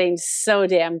she's getting so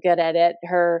damn good at it.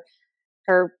 Her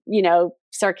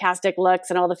sarcastic looks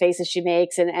and all the faces she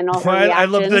makes and all her reactions. I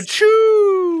love the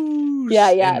choo. news.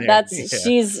 Yeah.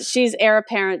 She's heir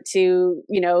apparent to,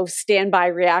 standby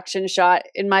reaction shot,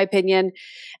 in my opinion.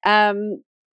 The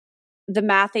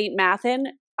math ain't mathin'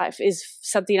 is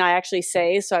something I actually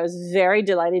say. So I was very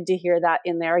delighted to hear that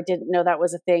in there. I didn't know that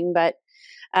was a thing, but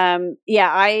I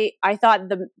thought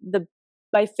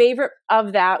my favorite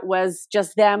of that was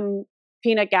just them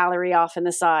peanut gallery off in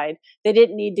the side. They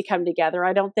didn't need to come together.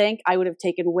 I don't think. I would have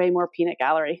taken way more peanut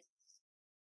gallery.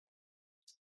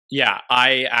 Yeah,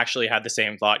 I actually had the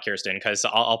same thought, Kirsten, because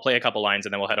I'll play a couple lines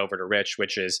and then we'll head over to Rich,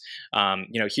 which is,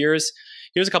 here's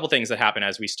a couple things that happen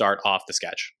as we start off the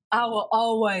sketch. I will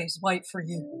always wait for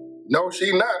you. No,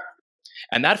 she not.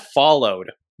 And that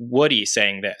followed Woody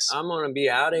saying this. I'm going to be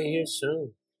out of here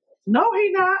soon. No,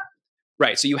 he not.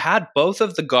 Right. So you had both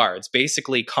of the guards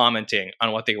basically commenting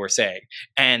on what they were saying.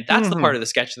 And that's the part of the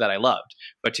sketch that I loved.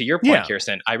 But to your point,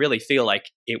 Kirsten, I really feel like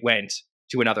it went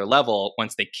to another level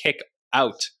once they kick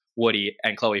out Woody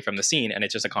and Chloe from the scene, and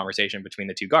it's just a conversation between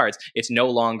the two guards. It's no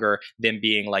longer them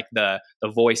being like the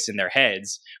voice in their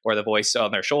heads or the voice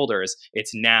on their shoulders.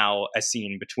 It's now a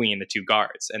scene between the two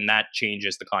guards, and that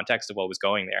changes the context of what was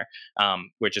going there,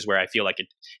 which is where I feel like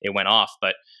it went off.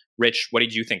 But Rich, what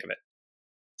did you think of it?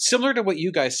 Similar to what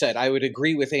you guys said, I would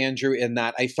agree with Andrew in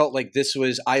that I felt like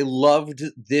I loved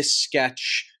this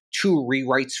sketch 2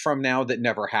 rewrites from now that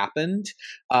never happened.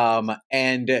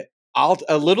 And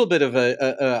a little bit of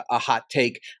a hot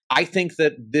take. I think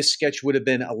that this sketch would have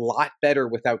been a lot better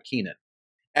without Keenan.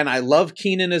 And I love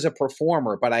Keenan as a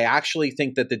performer, but I actually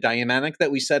think that the dynamic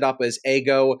that we set up as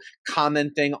Ego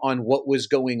commenting on what was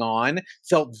going on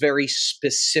felt very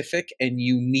specific and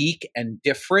unique and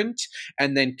different.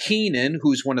 And then Keenan,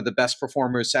 who's one of the best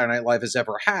performers Saturday Night Live has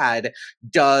ever had,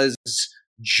 does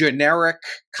generic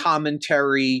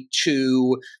commentary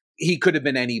to he could have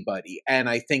been anybody. And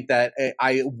I think that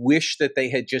I wish that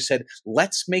they had just said,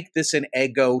 let's make this an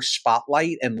Ego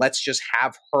spotlight and let's just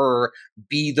have her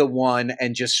be the one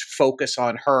and just focus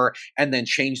on her and then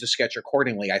change the sketch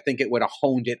accordingly. I think it would have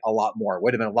honed it a lot more. It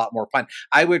would have been a lot more fun.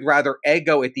 I would rather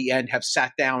Ego at the end have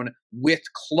sat down with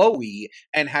Chloe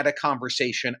and had a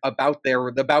conversation about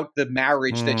the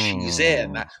marriage that she's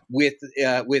in with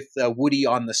Woody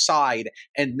on the side,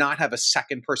 and not have a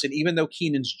second person. Even though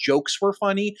Keenan's jokes were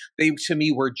funny, they to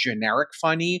me were generic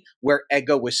funny, where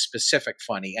Ego was specific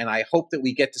funny. And I hope that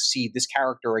we get to see this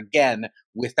character again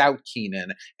without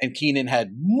Keenan. And Keenan had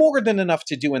more than enough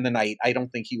to do in the night. I don't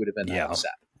think he would have been that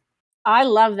upset. I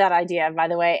love that idea, by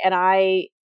the way, and I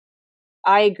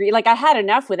agree. Like, I had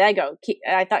enough with Ego.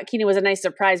 I thought Keenan was a nice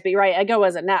surprise, but you're right, Ego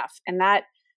was enough. And that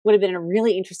would have been a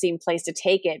really interesting place to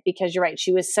take it, because you're right,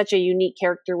 she was such a unique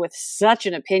character with such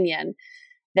an opinion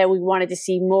that we wanted to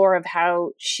see more of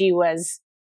how she was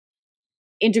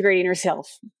integrating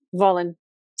herself,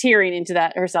 volunteering into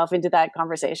that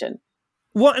conversation.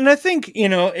 Well, and I think,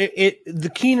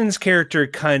 the Keenan's character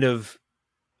kind of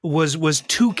was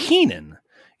too Keenan.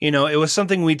 It was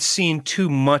something we'd seen too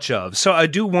much of. So I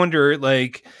do wonder,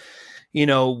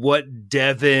 what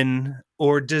Devin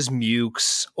or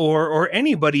Desmukes or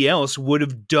anybody else would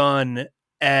have done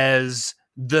as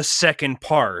the second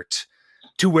part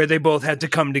to where they both had to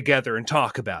come together and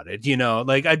talk about it.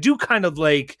 I do kind of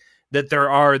like that there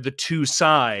are the two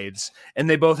sides and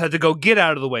they both had to go, get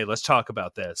out of the way. Let's talk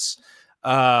about this.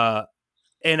 And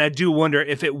I do wonder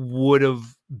if it would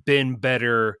have been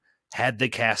better had they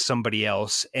cast somebody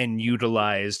else and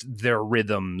utilized their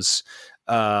rhythms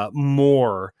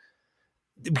more,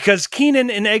 because Keenan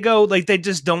and Ego, they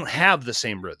just don't have the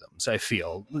same rhythms, I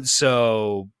feel.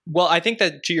 So, well, I think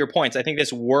that, to your points, I think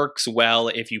this works well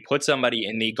if you put somebody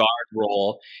in the guard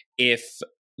role, if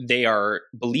they are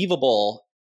believable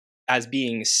as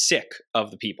being sick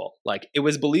of the people. It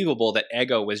was believable that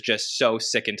Ego was just so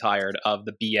sick and tired of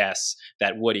the BS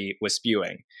that Woody was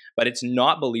spewing. But it's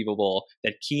not believable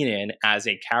that Keenan, as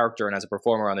a character and as a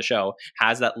performer on the show,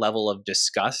 has that level of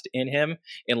disgust in him,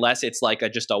 unless it's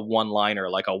just a one-liner,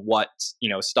 like a what,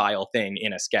 style thing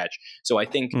in a sketch. So I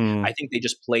think they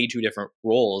just play two different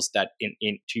roles that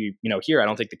here, I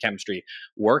don't think the chemistry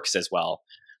works as well.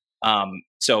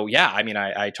 So yeah,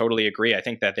 I totally agree. I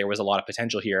think that there was a lot of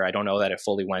potential here. I don't know that it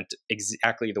fully went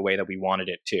exactly the way that we wanted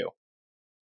it to.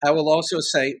 I will also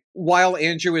say, while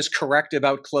Andrew is correct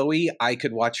about Chloe, I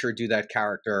could watch her do that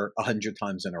character 100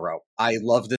 times in a row. I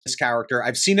love this character.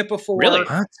 I've seen it before. Really?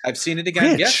 What? I've seen it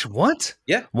again. Rich, Yeah. What?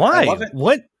 Yeah. Why? I love it.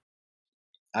 What?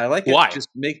 I like it. Why?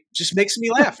 Just makes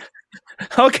me laugh.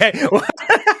 Okay.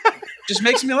 just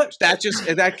makes me laugh.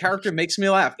 That character makes me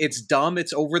laugh. It's dumb.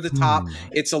 It's over the top.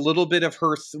 It's a little bit of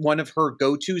one of her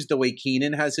go-tos, the way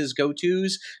Keenan has his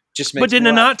go-tos. Just makes but did me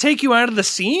it laugh. not take you out of the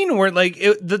scene where like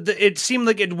it seemed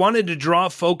like it wanted to draw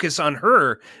focus on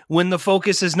her when the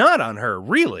focus is not on her,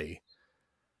 really?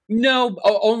 No,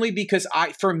 only because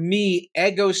for me,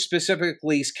 Ego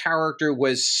specifically's character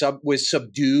was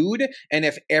subdued, and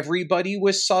if everybody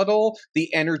was subtle,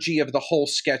 the energy of the whole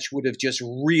sketch would have just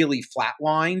really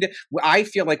flatlined. I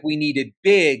feel like we needed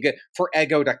Big for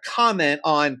Ego to comment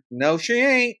on, no, she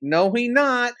ain't, no, he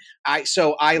not.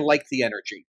 So I like the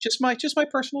energy. Just my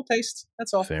personal taste.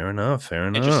 That's all. Fair enough.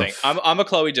 Interesting. I'm a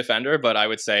Chloe defender, but I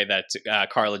would say that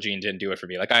Carla Jean didn't do it for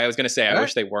me. Like I was going to say, I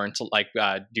wish they weren't like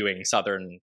doing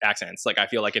Southern accents. Like I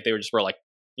feel like if they were like,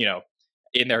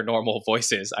 in their normal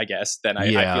voices, I guess, then I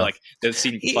feel like the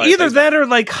scene either that or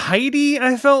like Heidi,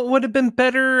 I felt would have been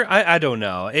better. I don't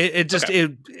know.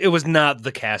 It was not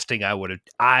the casting I would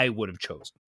have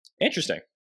chosen. Interesting.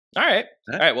 All right.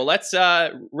 Well, let's,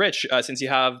 Rich, since you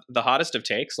have the hottest of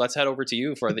takes, let's head over to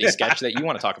you for the sketch that you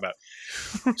want to talk about.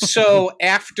 So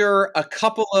after a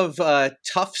couple of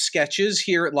tough sketches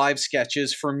here at Live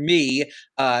Sketches, for me,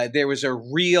 there was a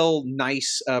real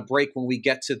nice break when we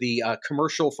get to the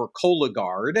commercial for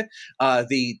Cologuard,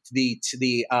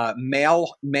 the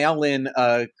mail-in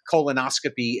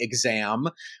colonoscopy exam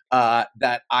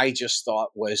that I just thought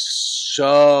was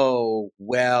so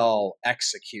well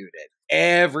executed.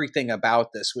 Everything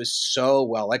about this was so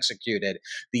well executed.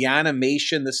 The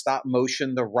animation, the stop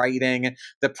motion, the writing,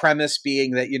 the premise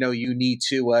being that, you need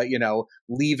to,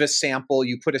 leave a sample,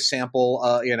 you put a sample,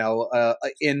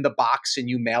 in the box and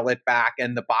you mail it back.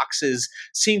 And the boxes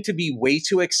seem to be way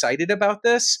too excited about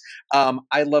this.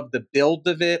 I love the build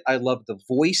of it. I love the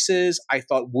voices. I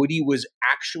thought Woody was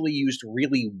actually used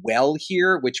really well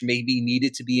here, which maybe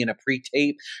needed to be in a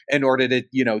pre-tape in order to,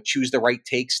 choose the right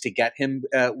takes to get him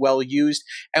well used.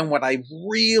 And what I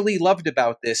really loved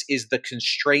about this is the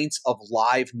constraints of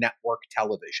live network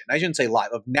television. I shouldn't say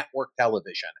live, of network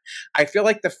television. I feel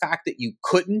like the fact that you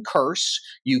couldn't curse,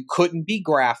 you couldn't be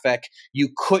graphic, you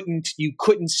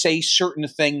couldn't say certain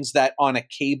things that on a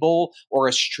cable or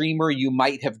a streamer you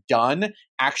might have done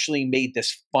actually made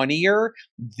this funnier.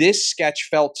 This sketch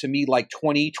felt to me like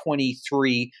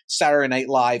 2023 Saturday Night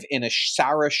Live in a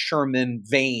Sarah Sherman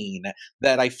vein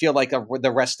that I feel like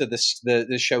the rest of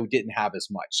the show didn't have as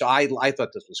much. So I thought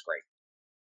this was great.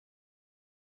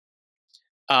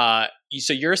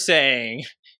 So you're saying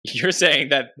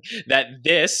that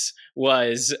this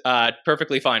was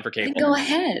perfectly fine for cable. Go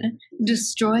ahead,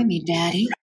 destroy me, Daddy.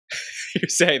 You're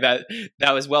saying that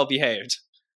was well behaved.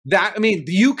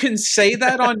 You can say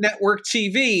that on network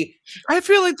TV. I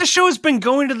feel like the show has been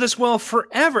going to this well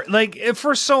forever, like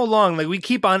for so long. Like we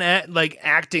keep on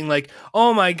acting like,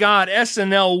 oh my God,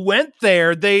 SNL went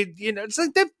there. It's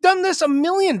like they've done this a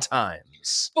million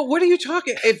times. But what are you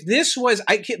talking? If this was,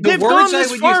 they've gone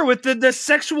this far with the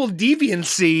sexual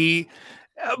deviancy,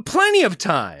 plenty of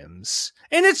times,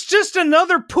 and it's just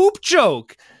another poop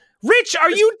joke. Rich, are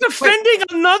you defending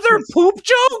another poop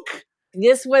joke?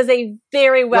 This was a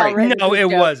very well written. No, it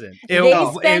wasn't. They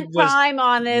spent time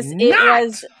on this. It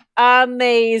was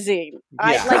amazing.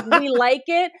 Yeah. We like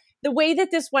it. The way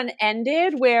that this one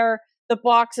ended, where the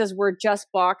boxes were just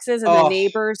boxes, and the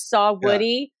neighbors saw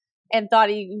Woody and thought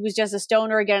he was just a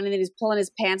stoner again, and then he's pulling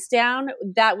his pants down.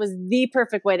 That was the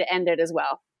perfect way to end it as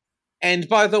well. And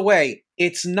by the way,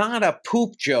 it's not a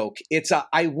poop joke. It's a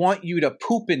I want you to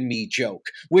poop in me joke,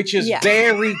 which is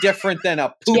very different than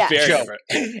a poop joke.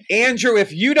 Andrew,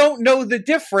 if you don't know the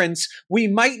difference, we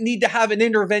might need to have an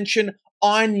intervention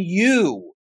on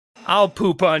you. I'll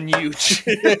poop on you. So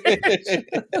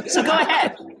go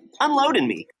ahead. Unload in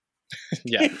me.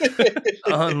 Yeah.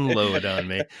 Unload on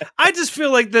me. I just feel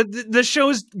like the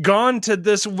show's gone to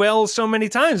this well so many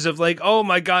times of like, oh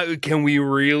my God, can we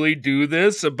really do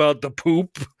this about the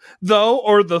poop though,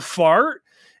 or the fart?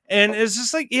 And it's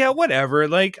just like, yeah, whatever.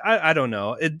 Like, I don't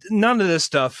know. None of this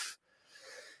stuff.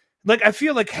 Like, I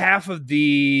feel like half of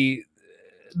the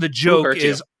joke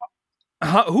is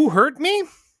who hurt me?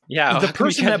 Yeah, the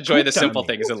person that enjoy the simple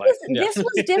things in life. This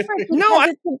was different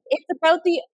because it's about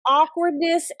the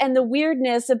awkwardness and the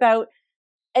weirdness about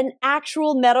an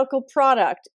actual medical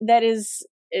product that is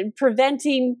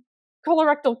preventing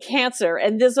colorectal cancer.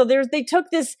 And they took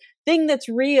this thing that's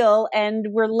real and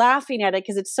we're laughing at it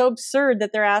because it's so absurd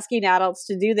that they're asking adults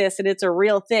to do this and it's a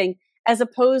real thing, as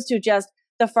opposed to just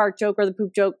the fart joke or the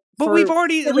poop joke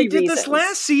But we did this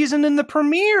last season in the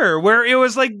premiere where it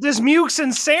was like this Mukes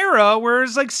and Sarah, where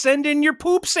it's like send in your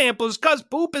poop samples because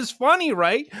poop is funny,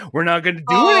 right? We're not going to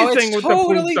do anything with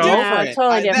totally the poop. Yeah,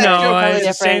 totally different. No, totally it's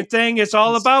the same thing. It's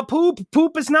all about poop.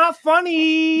 Poop is not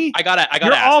funny. I gotta.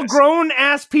 You're all this. grown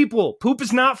ass people. Poop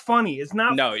is not funny. It's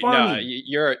not funny. No,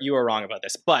 you are wrong about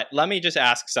this. But let me just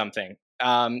ask something.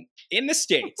 In the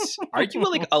States, are you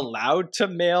like allowed to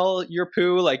mail your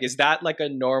poo? Like, is that like a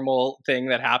normal thing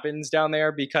that happens down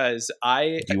there? Because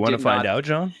do you want to find out,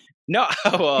 John? No,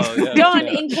 well, yeah, John,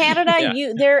 in Canada,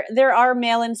 there are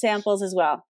mail-in samples as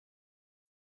well.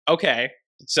 Okay,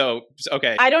 so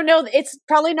okay, I don't know. It's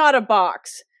probably not a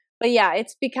box, but yeah,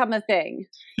 it's become a thing.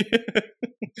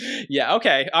 Yeah.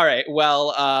 Okay. All right.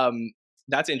 Well,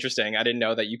 that's interesting. I didn't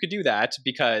know that you could do that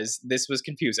because this was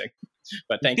confusing.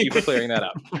 But thank you for clearing that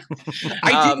up.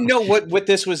 I didn't know what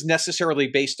this was necessarily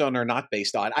based on or not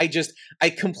based on. I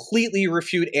completely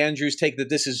refute Andrew's take that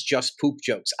this is just poop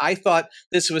jokes. I thought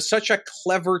this was such a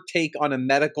clever take on a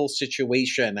medical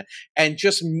situation and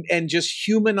just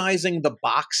humanizing the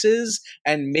boxes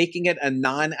and making it a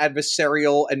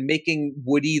non-adversarial and making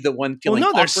Woody the one feeling they're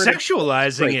awkward.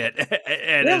 sexualizing it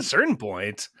at a certain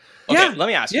point. Okay, let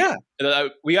me ask you.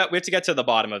 We have to get to the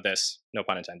bottom of this, no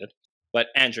pun intended. But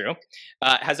Andrew,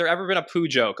 has there ever been a poo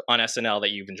joke on SNL that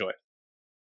you've enjoyed?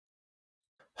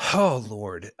 Oh,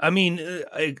 Lord. I mean,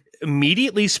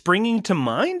 immediately springing to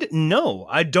mind? No,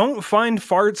 I don't find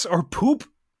farts or poop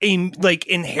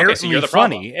inherently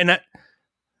funny. And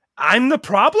I'm the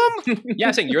problem? Yeah,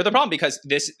 I'm saying you're the problem because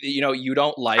this, you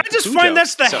don't like. I just find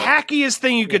that's the hackiest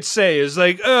thing you could say is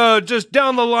like, just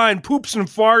down the line, poops and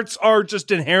farts are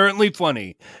just inherently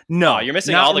funny. No, you're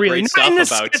missing all the great stuff in the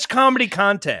about sketch comedy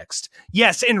context.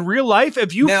 Yes, in real life,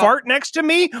 if you fart next to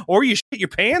me or you shit your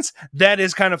pants, that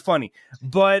is kind of funny.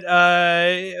 But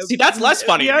see, that's less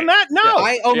funny. Yeah,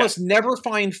 I almost never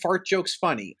find fart jokes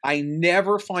funny. I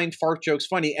never find fart jokes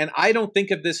funny, and I don't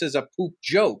think of this as a poop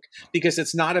joke because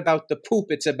it's not about the poop,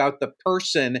 it's about the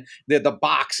person, the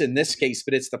box in this case,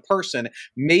 but it's the person.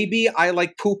 Maybe I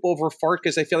like poop over fart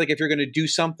because I feel like if you're going to do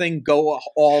something, go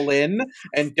all in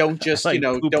and don't just, like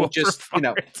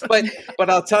but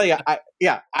I'll tell you,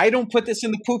 I don't put this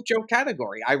in the poop joke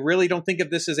category. I really don't think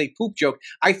of this as a poop joke.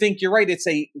 I think you're right. It's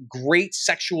a great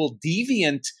sexual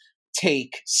deviant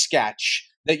take sketch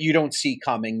that you don't see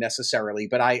coming necessarily,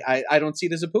 but I don't see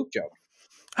it as a poop joke.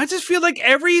 I just feel like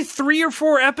every 3 or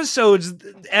 4 episodes,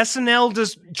 SNL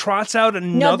just trots out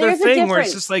another thing where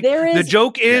it's just like the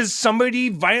joke is somebody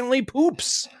violently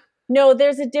poops. No,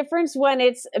 there's a difference when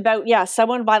it's about,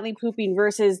 someone violently pooping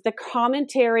versus the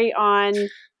commentary on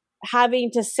having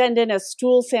to send in a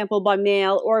stool sample by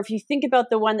mail. Or if you think about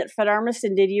the one that Fred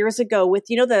Armisen did years ago with,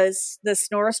 the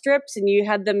snore strips and you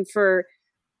had them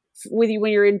with you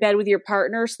when you're in bed with your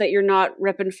partner so that you're not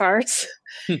ripping farts.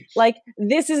 Like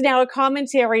this is now a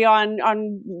commentary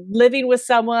on living with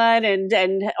someone and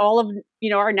all of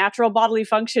our natural bodily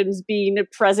functions being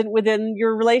present within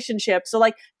your relationship. So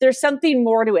like there's something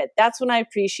more to it. That's when I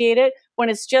appreciate it. When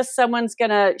it's just someone's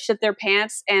gonna shit their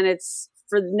pants and it's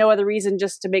for no other reason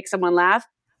just to make someone laugh,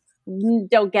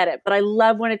 don't get it. But I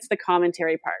love when it's the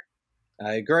commentary part.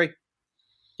 I agree.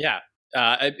 Yeah.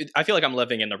 I feel like I'm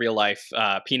living in the real life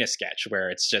penis sketch where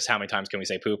it's just how many times can we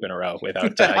say poop in a row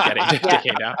without getting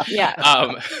taken down. Yeah.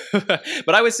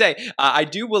 But I would say I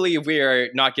do believe we are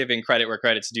not giving credit where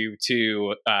credit's due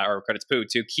to or credit's due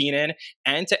to Keenan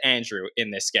and to Andrew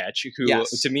in this sketch, who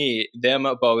to me, them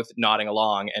both nodding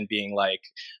along and being like,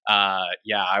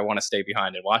 I want to stay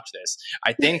behind and watch this.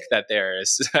 I think that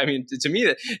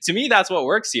to me that's what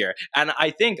works here. And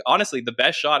I think honestly the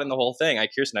best shot in the whole thing,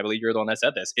 Kirsten, I believe you're the one that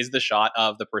said this, is the shot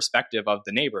of the perspective of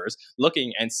the neighbors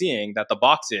looking and seeing that the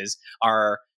boxes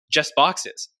are just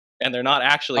boxes and they're not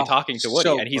actually talking to Woody,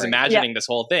 and he's imagining this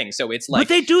whole thing. So it's like, but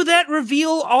they do that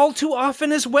reveal all too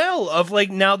often as well of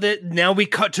like, now we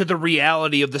cut to the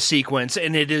reality of the sequence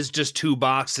and it is just 2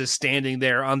 boxes standing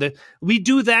there we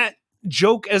do that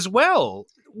joke as well.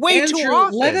 Andrew, too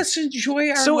often. Let us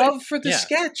enjoy our love for the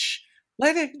sketch.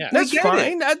 Let it. Yeah. That's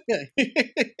fine.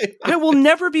 I will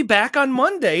never be back on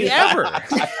Monday ever.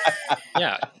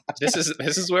 Yeah, this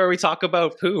is where we talk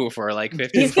about poo for like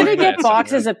 15. He's gonna get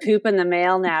boxes of poop in the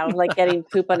mail now, like getting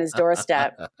poop on his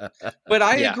doorstep. But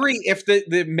I agree. If the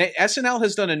SNL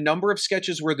has done a number of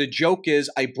sketches where the joke is,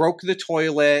 I broke the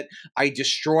toilet, I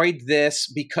destroyed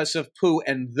this because of poo,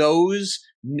 and those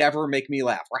never make me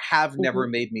laugh or have never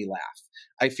made me laugh.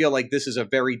 I feel like this is a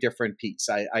very different piece.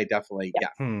 I definitely,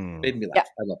 made me laugh. Yeah.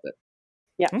 I loved it.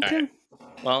 Yeah. Okay. Right.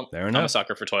 Well, fair enough. I'm a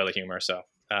sucker for toilet humor, so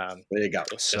there you go.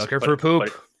 Sucker for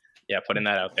poop. Putting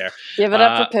that out there. Give it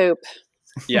up for poop.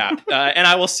 Yeah, and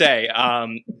I will say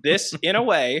this in a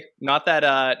way, not that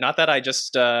I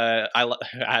just as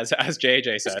JJ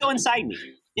said, Just go inside me.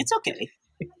 It's okay.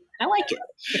 I like it.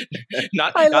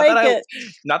 not I not like that it.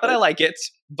 not that I like it,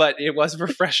 but it was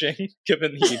refreshing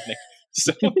given the evening.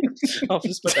 So I'll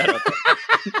just put that up there.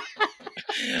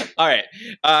 All right,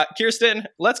 Kirsten,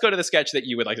 let's go to the sketch that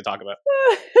you would like to talk about.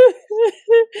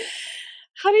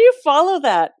 How do you follow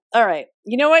that? All right,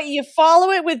 you know what? You follow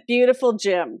it with Beautiful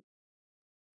Jim.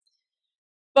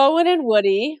 Bowen and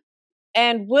Woody,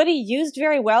 and Woody used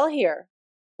very well here.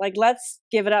 Like, let's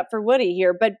give it up for Woody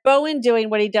here. But Bowen doing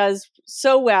what he does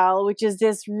so well, which is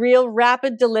this real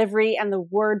rapid delivery and the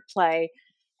wordplay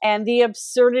and the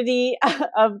absurdity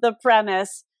of the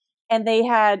premise. And they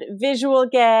had visual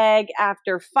gag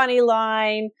after funny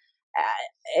line.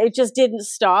 It just didn't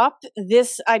stop.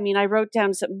 This, I mean, I wrote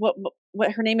down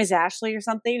what her name is, Ashley or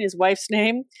something, his wife's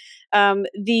name.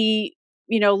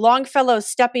 Longfellow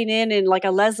stepping in like a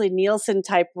Leslie Nielsen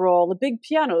type role, the big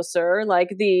piano, sir, like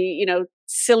the,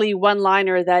 silly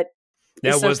one-liner that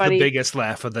was so the biggest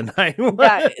laugh of the night.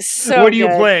 Yeah, so what are you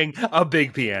good. playing? A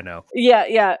big piano.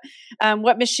 Yeah.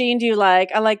 What machine do you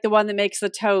like? I like the one that makes the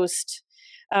toast.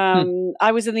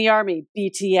 I was in the army,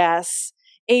 BTS.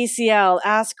 ACL,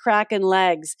 ass crack and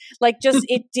legs. Like, just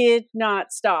it did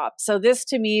not stop. So this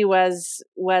to me was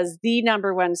the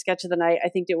number one sketch of the night. I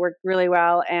think it worked really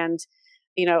well, and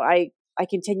I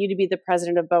continue to be the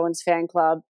president of Bowen's fan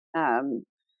club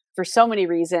for so many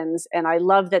reasons, and I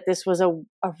love that this was a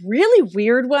really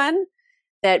weird one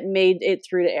that made it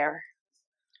through to air.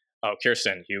 Oh,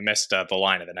 Kirsten, you missed the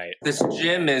line of the night. This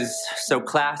gym is so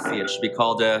classy; it should be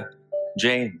called a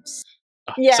James.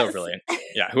 Oh, yes. So brilliant.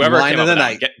 Yeah, whoever Line came of up the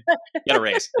with that, night. get a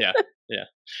raise. Yeah.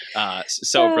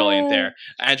 So brilliant there.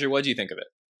 Andrew, what do you think of it?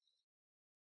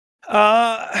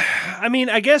 I mean,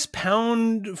 I guess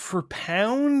pound for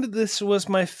pound, this was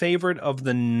my favorite of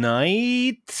the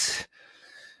night.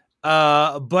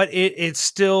 But it's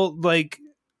still like,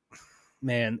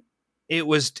 man, it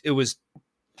was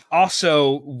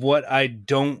also what I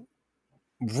don't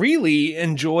really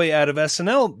enjoy out of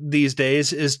SNL these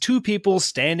days is two people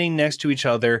standing next to each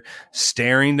other,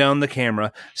 staring down the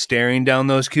camera, staring down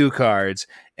those cue cards,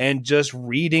 and just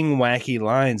reading wacky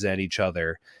lines at each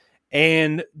other.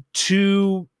 And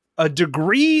to a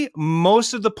degree,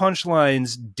 most of the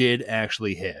punchlines did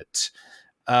actually hit.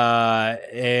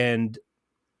 And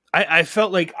I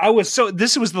felt like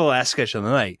this was the last sketch of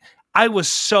the night. I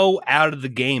was so out of the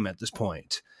game at this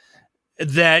point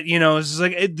that, it's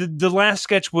like the last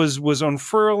sketch was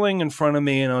unfurling in front of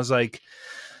me, and I was like,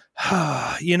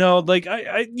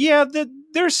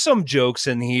 there's some jokes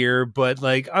in here, but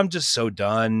like, I'm just so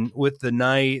done with the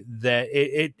night that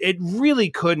it really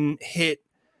couldn't hit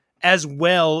as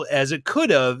well as it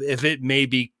could have if it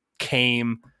maybe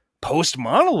came post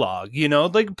monologue,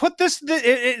 like put this,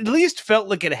 it at least felt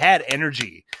like it had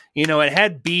energy, it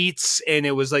had beats, and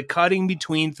it was like cutting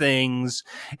between things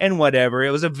and whatever.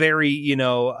 It was a very,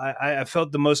 I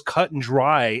felt the most cut and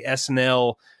dry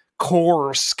SNL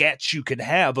core sketch you could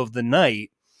have of the night,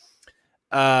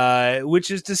 which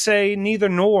is to say neither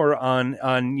nor on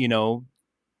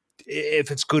if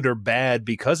it's good or bad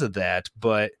because of that.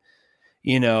 But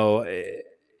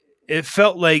it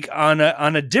felt like on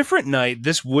a different night,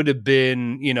 this would have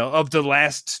been, of the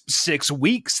last 6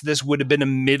 weeks, this would have been a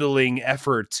middling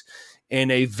effort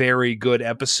in a very good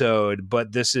episode.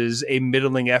 But this is a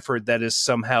middling effort that is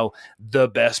somehow the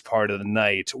best part of the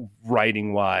night,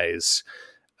 writing wise.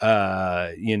 So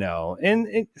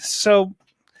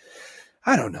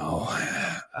I don't know.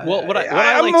 Well,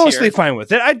 I'm mostly fine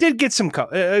with it. I did get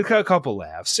a couple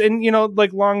laughs, and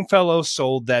like Longfellow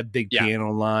sold that big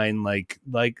piano line like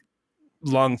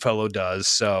Longfellow does.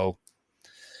 So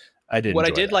I did. What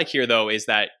I did like here, though, is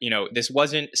that this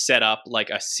wasn't set up like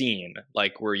a scene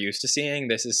like we're used to seeing.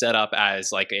 This is set up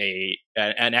as like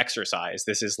an exercise.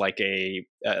 This is like a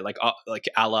a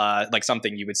la like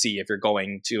something you would see if you're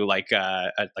going to like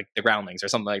the Groundlings or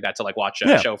something like that to like watch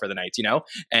a show for the night,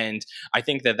 And I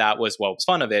think that was what was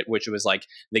fun of it, which was like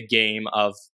the game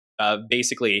of.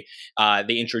 Basically,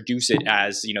 they introduce it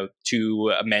as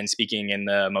two men speaking in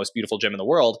the most beautiful gym in the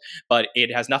world, but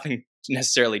it has nothing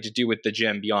necessarily to do with the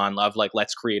gym beyond love. Like,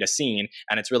 let's create a scene,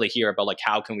 and it's really here about like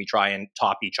how can we try and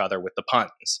top each other with the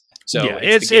puns. So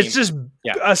it's just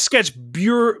a sketch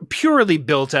purely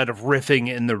built out of riffing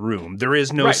in the room. There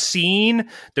is no scene.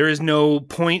 There is no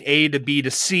point A to B to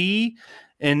C,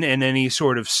 in any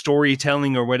sort of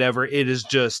storytelling or whatever. It is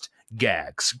just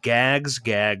gags.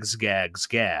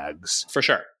 For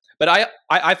sure. But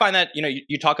I find that,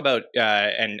 you talk about,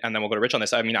 and then we'll go to Rich on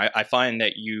this. I mean, I find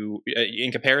that you,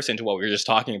 in comparison to what we were just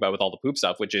talking about with all the poop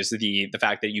stuff, which is the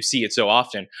fact that you see it so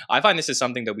often, I find this is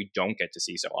something that we don't get to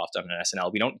see so often in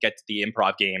SNL. We don't get the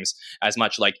improv games as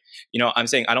much. Like, I'm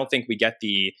saying I don't think we get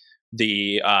the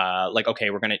like, okay,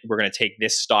 we're gonna take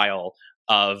this style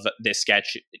of this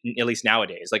sketch, at least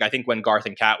nowadays. Like, I think when Garth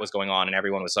and Kat was going on and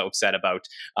everyone was so upset about,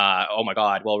 oh my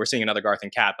God, well, we're seeing another Garth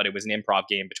and Kat, but it was an improv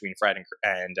game between Fred and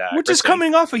which Kristen. is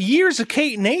coming off of years of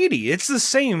Kate and 80. It's the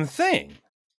same thing.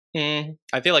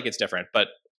 I feel like it's different, but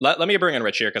let me bring in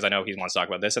Rich here because I know he wants to talk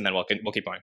about this, and then we'll keep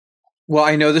going. Well,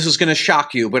 I know this is going to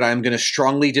shock you, but I'm going to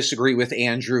strongly disagree with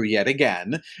Andrew yet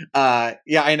again. Yeah,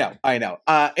 I know.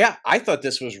 Yeah, I thought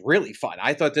this was really fun.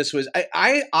 I thought this was,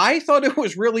 I thought it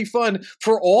was really fun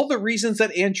for all the reasons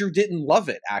that Andrew didn't love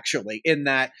it, actually, in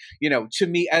that, to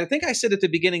me, I think I said at the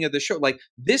beginning of the show, like,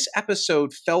 this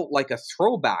episode felt like a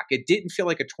throwback. It didn't feel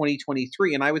like a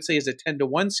 2023. And I would say as a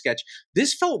 10-to-1 sketch,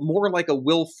 this felt more like a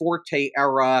Will Forte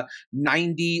era,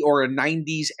 90 or a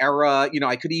 90s era.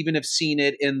 I could even have seen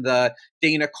it in the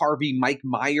Dana Carvey, Mike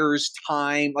Myers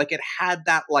time. Like, it had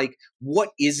that, like, what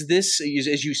is this?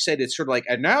 As you said, it's sort of like,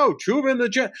 and now Tube in the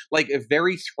Jet, like, a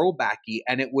very throwbacky,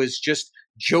 and it was just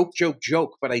joke.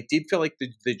 But I did feel like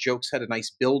the jokes had a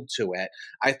nice build to it.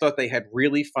 I thought they had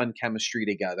really fun chemistry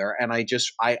together, and I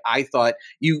thought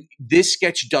this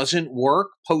sketch doesn't work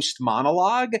post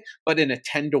monologue, but in a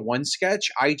 10-to-1 sketch,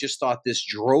 I just thought this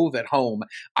drove it home.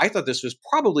 I thought this was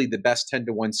probably the best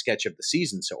 10-to-1 sketch of the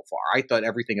season so far. I thought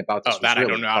everything about this was that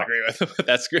really I do not fun. agree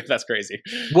with. That's crazy.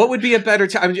 What would be a better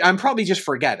time? I'm probably just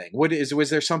forgetting. Was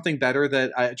there something better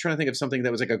that I'm trying to think of something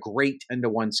that was like a great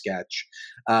 10-to-1 sketch?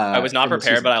 I was not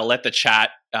prepared, but I'll let the chat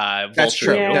That's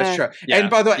true. Yeah. That's true. Yeah. And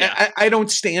by the way, I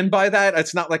don't stand by that.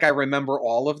 It's not like I remember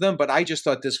all of them, but I just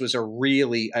thought this was a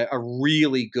really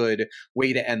good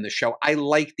way to end the show. I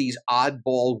like these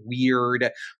oddball weird,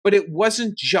 but it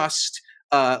wasn't just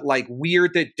like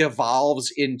weird that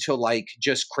devolves into like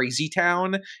just crazy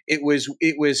town. It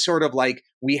was sort of like,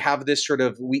 we have this sort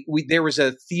of there was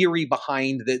a theory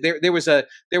behind there was a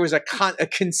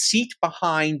conceit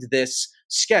behind this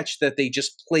sketch that they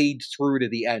just played through to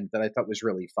the end that I thought was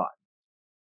really fun.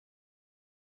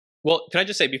 Well, can I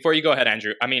just say, before you go ahead,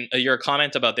 Andrew, I mean, your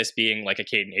comment about this being like a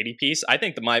Kate and 80 piece, I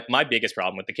think my biggest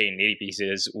problem with the Kate and 80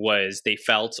 pieces was they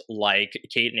felt like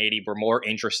Kate and 80 were more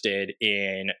interested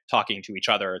in talking to each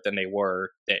other than they were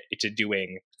to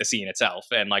doing the scene itself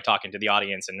and like talking to the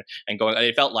audience and going.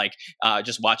 It felt like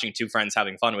just watching two friends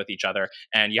having fun with each other,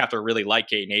 and you have to really like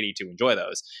Kate and 80 to enjoy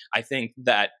those. I think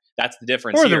that's the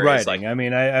difference. Or here the writing. Like, I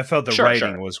mean, I felt the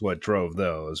writing was what drove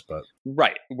those, but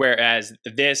right. Whereas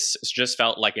this just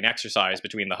felt like an exercise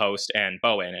between the host and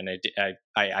Bowen, and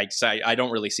I don't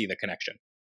really see the connection.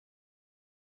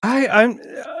 I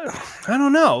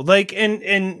don't know. Like,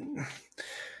 and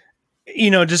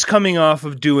just coming off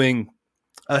of doing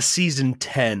a season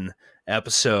 10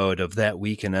 episode of That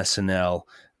Week in SNL.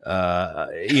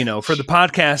 For the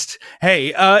podcast,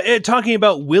 hey, talking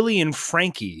about Willie and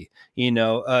Frankie,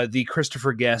 the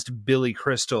Christopher Guest, Billy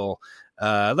Crystal,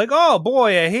 like, oh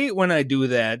boy, I hate when I do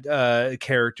that,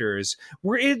 characters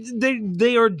where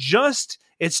they are just,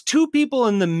 it's two people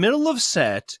in the middle of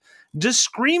set just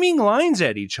screaming lines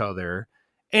at each other.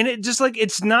 And it just like,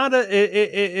 it's not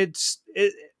okay.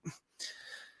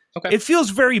 It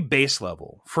feels very base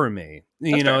level for me.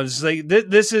 It's like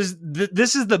this is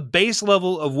the base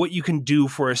level of what you can do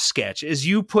for a sketch is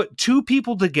you put two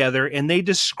people together and they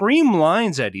just scream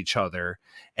lines at each other.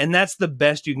 And that's the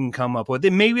best you can come up with.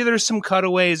 And maybe there's some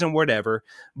cutaways and whatever,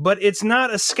 but it's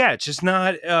not a sketch. It's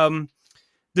not,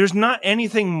 there's not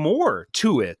anything more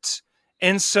to it.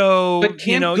 And so,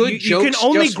 you can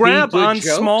only grab on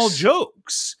jokes? Small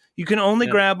jokes. You can only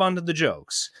grab onto the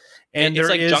jokes. And it's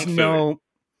there like is junk food. no...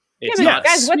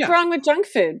 Guys, what's wrong with junk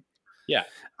food? Yeah.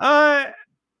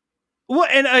 Well,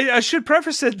 and I should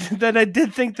preface it that I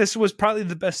did think this was probably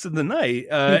the best of the night.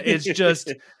 It's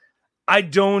just, I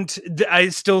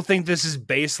still think this is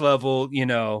base level,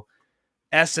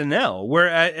 SNL,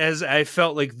 whereas I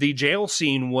felt like the jail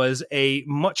scene was a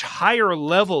much higher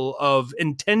level of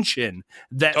intention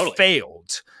that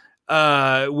failed.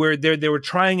 Where they were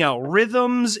trying out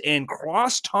rhythms and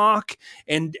crosstalk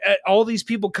and all these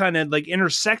people kind of like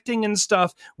intersecting and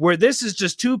stuff, where this is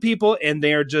just two people and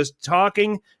they're just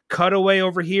talking, cutaway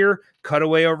over here,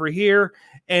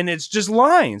 and it's just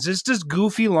lines. It's just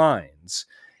goofy lines.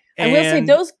 And I will say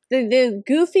those the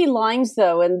goofy lines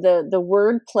though, and the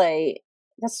wordplay,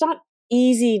 that's not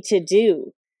easy to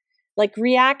do. Like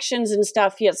reactions and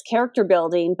stuff, yes, character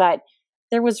building, but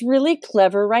there was really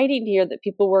clever writing here that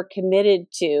people were committed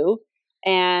to.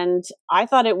 And I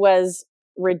thought it was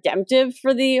redemptive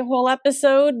for the whole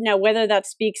episode. Now, whether that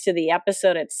speaks to the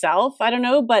episode itself, I don't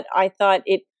know, but I thought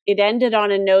it ended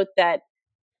on a note that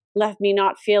left me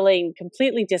not feeling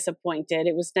completely disappointed.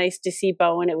 It was nice to see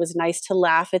Bowen. It was nice to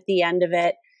laugh at the end of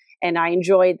it, and I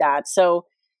enjoyed that. So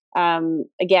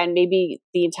again, maybe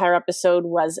the entire episode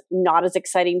was not as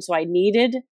exciting, so I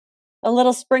needed a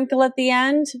little sprinkle at the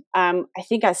end. I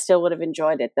think I still would have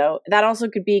enjoyed it, though. That also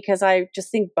could be because I just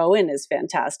think Bowen is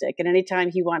fantastic, and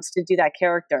anytime he wants to do that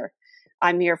character,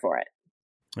 I'm here for it.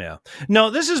 Yeah. No,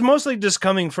 this is mostly just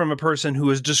coming from a person who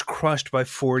was just crushed by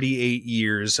 48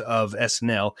 years of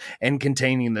SNL and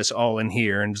containing this all in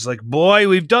here. And just like, boy,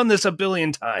 we've done this a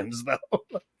billion times, though.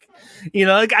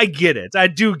 Like, I get it. I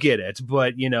do get it.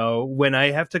 But, when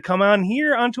I have to come on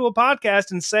here onto a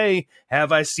podcast and say,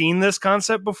 have I seen this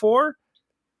concept before?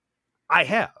 I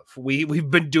have. We've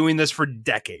been doing this for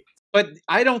decades. But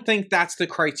I don't think that's the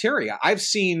criteria. I've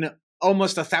seen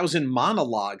almost 1,000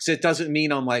 monologues. It doesn't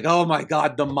mean I'm like, oh my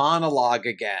God, the monologue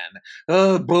again.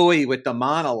 Oh, boy, with the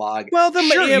monologue. Well,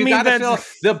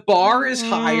 the bar is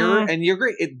higher, and you're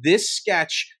great. This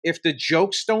sketch, if the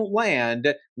jokes don't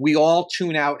land, we all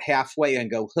tune out halfway and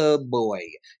go, oh boy.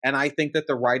 And I think that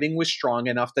the writing was strong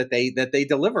enough that they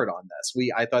delivered on this.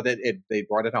 I thought that they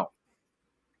brought it home.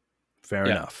 Fair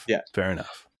enough. Yeah. Fair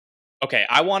enough. Okay,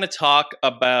 I want to talk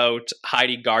about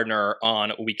Heidi Gardner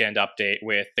on Weekend Update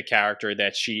with the character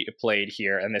that she played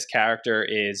here. And this character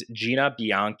is Gina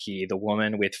Bianchi, the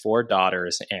woman with 4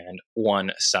 daughters and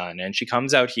 1 son. And she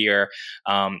comes out here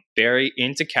very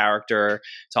into character,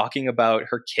 talking about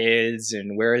her kids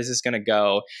and where is this going to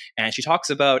go. And she talks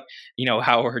about,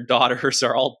 how her daughters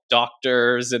are all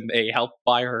doctors and they help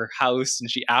buy her house.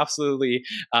 And she absolutely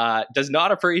does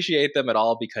not appreciate them at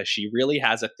all because she really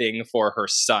has a thing for her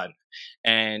son.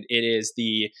 And it is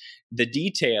the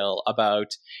detail about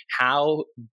how,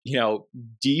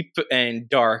 deep and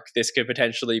dark this could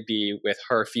potentially be with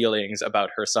her feelings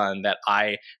about her son that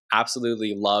I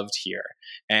absolutely loved here.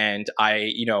 And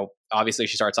obviously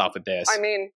she starts off with this. I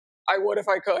mean, I would if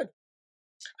I could.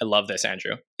 I love this,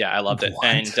 Andrew. Yeah, I loved it. What?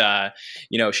 And,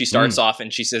 she starts off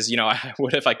and she says, I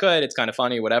would if I could. It's kind of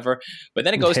funny, whatever. But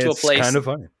then it goes to a place. It's kind of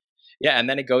funny. Yeah, and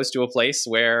then it goes to a place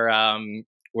where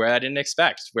I didn't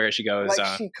expect, where she goes.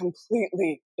 Like she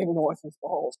completely ignores his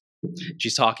balls.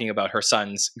 She's talking about her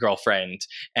son's girlfriend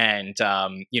and,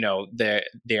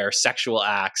 their sexual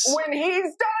acts. When he's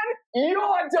done,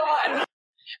 you're done.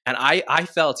 And I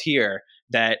felt here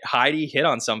that Heidi hit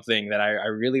on something that I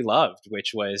really loved,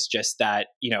 which was just that,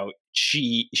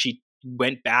 she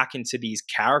went back into these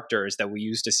characters that we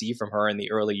used to see from her in the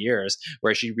early years,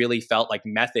 where she really felt like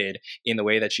method in the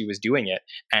way that she was doing it.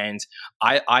 And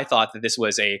I thought that this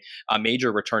was a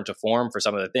major return to form for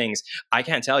some of the things. I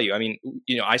can't tell you. I mean,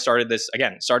 I started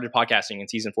podcasting in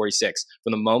season 46.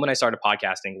 From the moment I started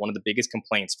podcasting, one of the biggest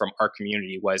complaints from our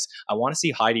community was, I want to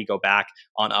see Heidi go back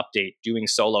on Update doing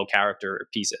solo character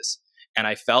pieces. And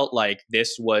I felt like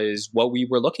this was what we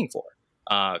were looking for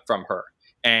from her.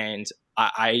 And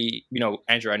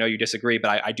Andrew, I know you disagree,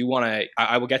 but I do want to,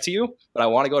 I will get to you, but I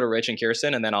want to go to Rich and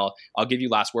Kirsten, and then I'll give you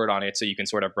last word on it so you can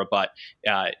sort of rebut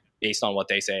based on what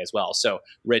they say as well. So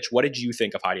Rich, what did you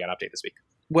think of Heidi on Update this week?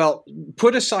 Well,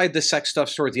 put aside the sex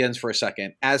stuff toward the ends for a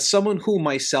second. As someone who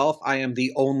myself, I am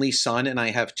the only son and I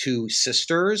have 2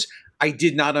 sisters, I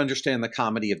did not understand the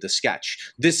comedy of the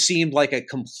sketch. This seemed like a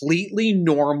completely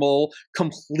normal,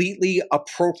 completely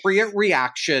appropriate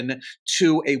reaction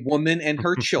to a woman and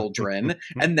her children,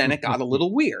 and then it got a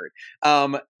little weird.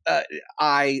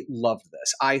 I loved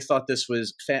this. I thought this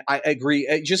was. I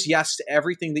agree. Just yes to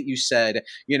everything that you said.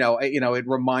 It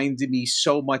reminded me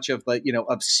so much of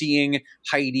of seeing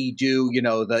Heidi do.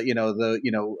 The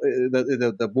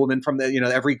woman from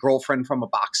every girlfriend from a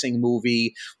boxing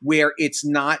movie, where it's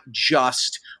not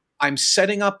just, I'm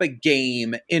setting up a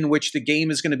game in which the game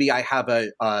is going to be, I have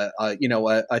a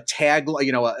tag,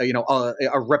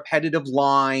 a repetitive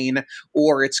line,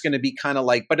 or it's going to be kind of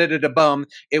like,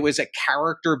 it was a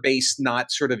character based,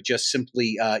 not sort of just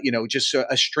simply, just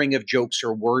a string of jokes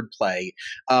or wordplay.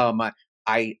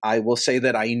 I will say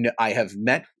that I have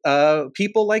met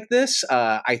people like this.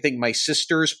 I think my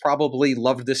sisters probably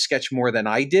loved this sketch more than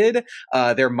I did.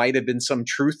 There might have been some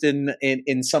truth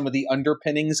in some of the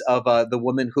underpinnings of the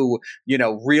woman who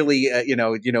really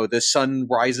the sun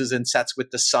rises and sets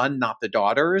with the sun, not the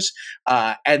daughters.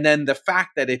 And then the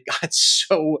fact that it got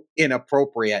so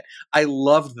inappropriate, I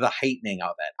loved the heightening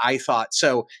of it. I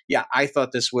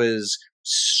thought this was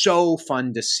so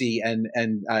fun to see, and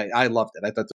I loved it.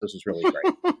 I thought this was really great.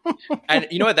 And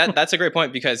you know what? That's a great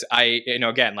point, because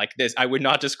again, like this, I would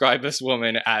not describe this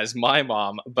woman as my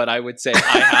mom, but I would say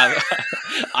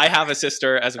I have a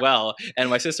sister as well, and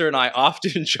my sister and I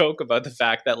often joke about the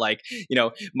fact that, like,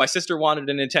 my sister wanted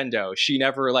a Nintendo. She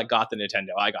never got the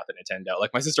Nintendo. I got the Nintendo.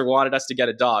 Like, my sister wanted us to get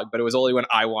a dog, but it was only when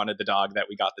I wanted the dog that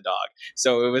we got the dog.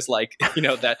 So it was like,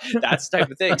 that's the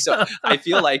type of thing. So I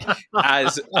feel like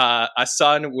as a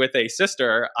son with a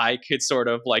sister, I could sort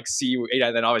of like see,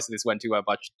 and then obviously this went to a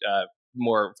much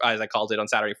more, as I called it on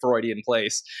Saturday, Freudian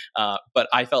place. But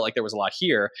I felt like there was a lot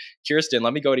here. Kirsten,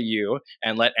 let me go to you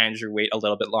and let Andrew wait a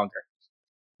little bit longer.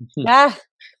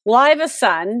 Well, I have a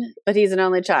son, but he's an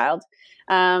only child.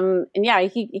 And yeah,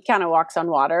 he kind of walks on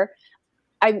water.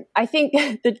 I think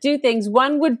the two things,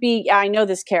 one would be, I know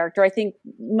this character. I think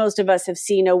most of us have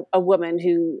seen a woman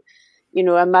who,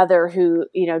 a mother who,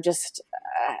 just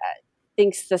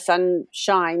thinks the sun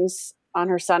shines on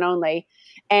her son only.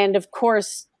 And of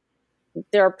course,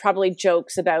 there are probably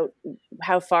jokes about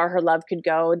how far her love could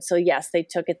go. And so, yes, they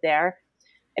took it there.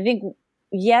 I think,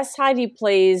 yes, Heidi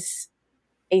plays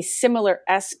a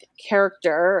similar-esque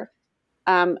character.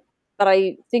 But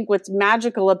I think what's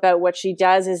magical about what she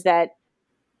does is that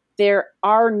there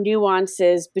are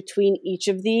nuances between each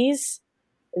of these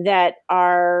that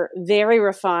are very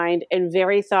refined and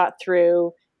very thought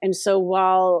through. And so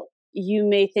while you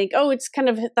may think, oh, it's kind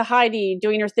of the Heidi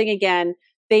doing her thing again,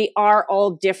 they are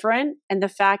all different. And the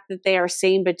fact that they are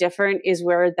same but different is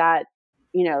where that,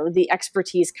 the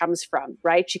expertise comes from,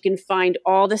 right? You can find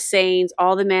all the sayings,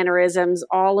 all the mannerisms,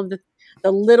 all of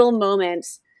the little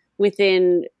moments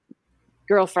within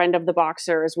Girlfriend of the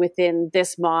Boxers, within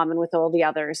this mom, and with all the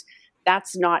others.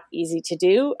 That's not easy to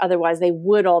do. Otherwise, they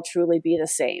would all truly be the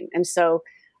same. And so,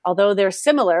 although they're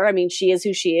similar, I mean, she is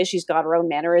who she is. She's got her own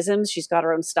mannerisms. She's got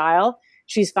her own style.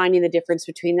 She's finding the difference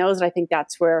between those. And I think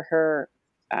that's where her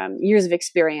years of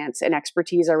experience and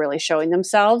expertise are really showing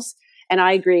themselves. And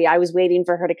I agree. I was waiting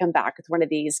for her to come back with one of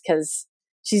these because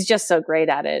she's just so great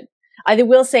at it. I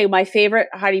will say my favorite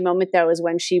Heidi moment, though, is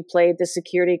when she played the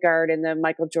security guard in the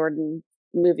Michael Jordan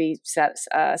movie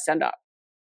Send Up.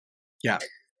 Yeah,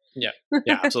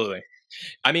 absolutely.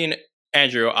 I mean,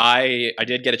 Andrew, I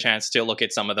did get a chance to look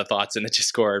at some of the thoughts in the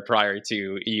Discord prior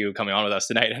to you coming on with us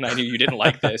tonight, and I knew you didn't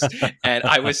like this, and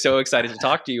I was so excited to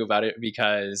talk to you about it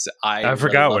because I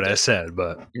forgot really what I said,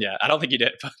 but yeah, I don't think you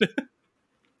did.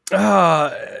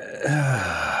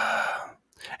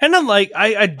 And I'm like,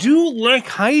 I do like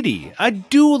Heidi. I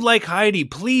do like Heidi.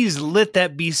 Please let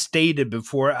that be stated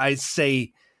before I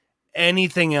say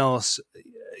anything else.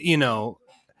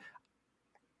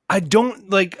 I don't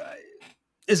like.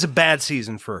 It's a bad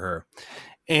season for her,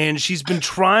 and she's been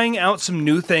trying out some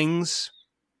new things,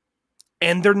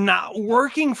 and they're not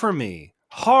working for me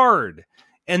hard.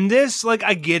 And this,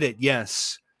 I get it.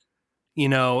 Yes,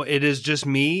 it is just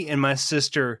me and my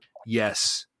sister.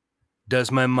 Yes.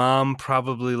 Does my mom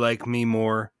probably like me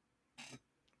more?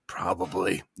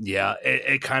 Probably. Yeah,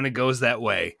 it kind of goes that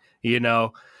way,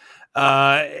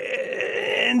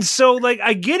 and so,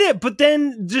 I get it, but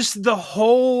then just the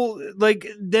whole,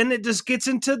 then it just gets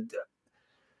into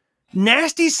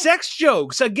nasty sex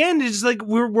jokes. Again, it's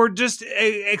we're just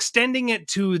extending it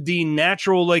to the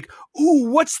natural,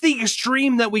 ooh, what's the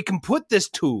extreme that we can put this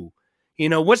to?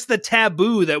 What's the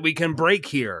taboo that we can break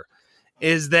here?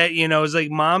 Is that, it's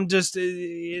like mom just,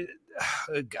 I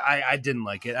didn't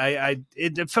like it.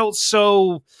 It felt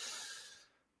so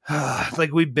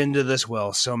like we've been to this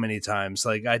well so many times.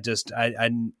 No,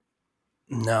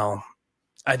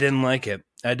 I didn't like it.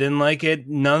 I didn't like it.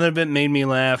 None of it made me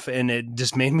laugh, and it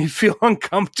just made me feel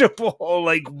uncomfortable.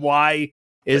 Why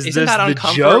isn't that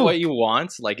uncomfort joke? What you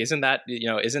want? Isn't that,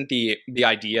 isn't the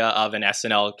idea of an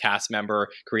SNL cast member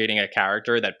creating a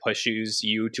character that pushes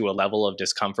you to a level of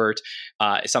discomfort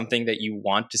something that you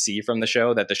want to see from the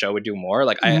show, that the show would do more?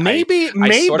 Maybe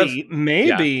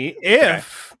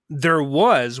if there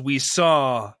was, we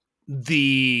saw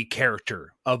the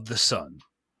character of the son.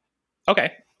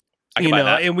 Okay.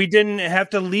 And we didn't have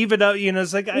to leave it out,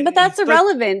 it's but that's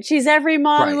irrelevant. She's every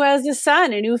mom who has a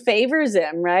son and who favors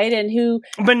him, right? And who.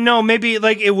 But no, maybe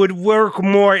it would work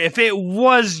more if it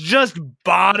was just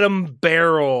bottom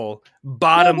barrel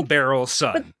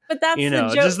son. But that's the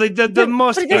joke. Just the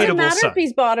most hateable son. But it doesn't matter if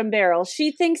he's bottom barrel.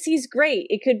 She thinks he's great.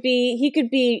 He could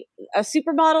be a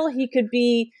supermodel. He could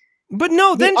be. But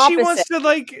no, then she wants to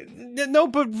no,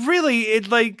 but really it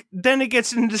then it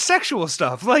gets into sexual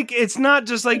stuff. It's not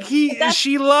just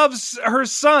she loves her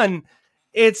son.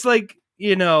 It's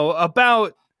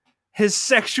about his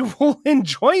sexual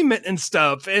enjoyment and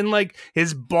stuff, and like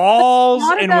his balls,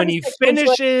 and when he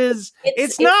finishes,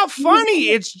 it's not funny.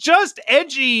 It's just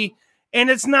edgy, and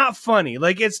it's not funny.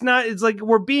 Like it's like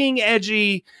we're being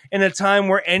edgy in a time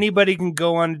where anybody can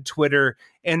go on Twitter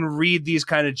and read these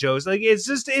kind of jokes. Like it's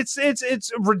just it's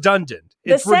redundant.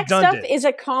 It's the sex redundant. stuff is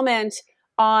a comment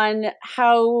on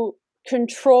how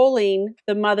controlling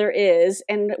the mother is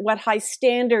and what high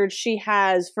standards she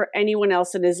has for anyone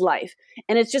else in his life.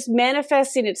 And it's just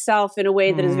manifesting itself in a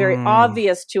way that is very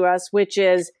obvious to us, which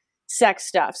is sex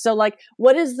stuff. So like,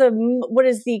 what is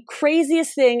the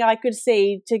craziest thing I could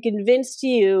say to convince to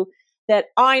you that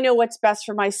I know what's best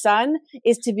for my son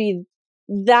is to be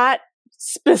that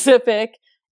specific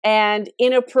and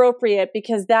inappropriate,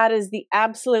 because that is the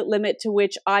absolute limit to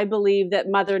which I believe that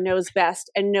mother knows best,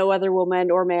 and no other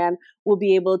woman or man will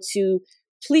be able to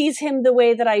please him the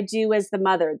way that I do as the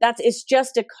mother. It's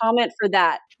just a comment for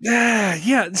that.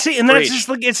 Yeah. See, and that's just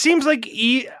like, it seems like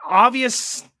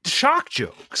obvious shock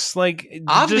jokes. Like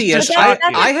obvious.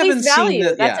 I haven't seen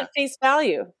that. That's at face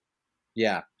value.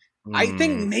 Yeah. I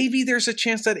think maybe there's a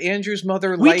chance that Andrew's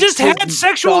mother we just had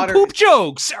sexual poop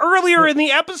jokes earlier in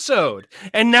the episode,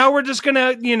 and now we're just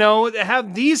gonna,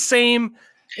 have these same,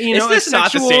 this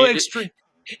not the same?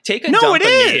 Take a dump on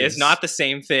me is not the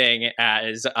same thing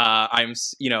as I'm,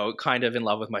 kind of in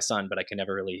love with my son, but I can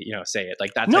never really, say it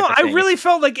like that. No, I really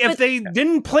felt like if they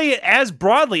didn't play it as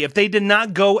broadly, if they did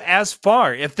not go as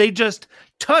far, if they just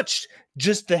touched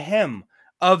just the hem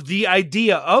of the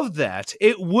idea of that,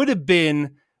 it would have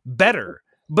been better.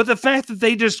 But the fact that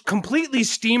they just completely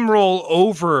steamroll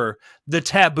over the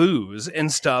taboos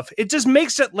and stuff, it just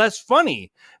makes it less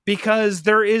funny because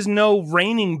there is no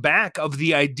reining back of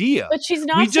the idea. But she's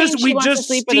not saying she wants to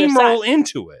sleep with her son. Steamroll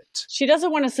into it. She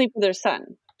doesn't want to sleep with her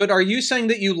son. But are you saying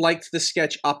that you liked the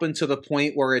sketch up until the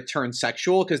point where it turned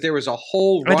sexual? Because there was a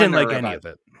whole I didn't like any of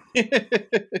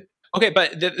it. Okay,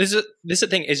 but this is the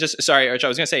thing is just, sorry, Arch, I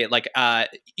was going to say, like,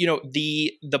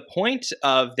 the point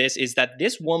of this is that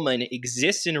this woman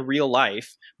exists in real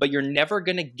life, but you're never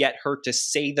going to get her to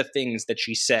say the things that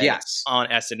she says on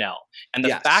SNL. And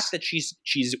the fact that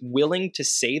she's willing to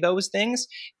say those things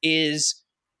is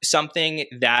something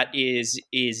that is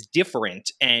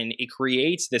different, and it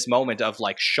creates this moment of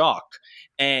like shock.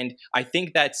 And I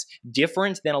think that's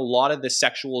different than a lot of the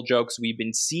sexual jokes we've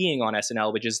been seeing on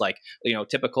SNL, which is like,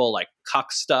 typical like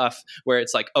cuck stuff where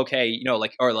it's like, okay,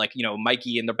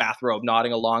 Mikey in the bathrobe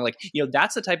nodding along. Like,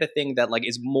 that's the type of thing that like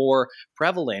is more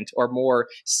prevalent or more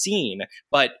seen.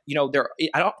 But,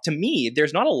 to me,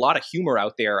 there's not a lot of humor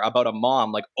out there about a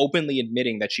mom like openly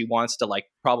admitting that she wants to like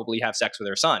probably have sex with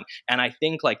her son. And I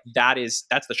think like that's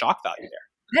the shock value there.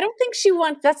 I don't think she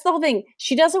wants. That's the whole thing.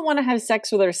 She doesn't want to have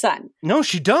sex with her son. No,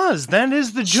 she does. That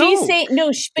is the joke. She's saying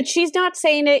but she's not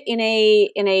saying it in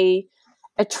a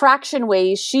attraction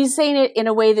way. She's saying it in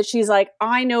a way that she's like,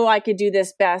 I know I could do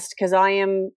this best because I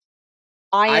am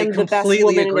the best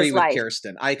woman in his life. I completely agree with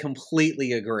Kirsten. I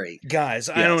completely agree. Guys,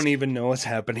 I don't even know what's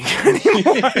happening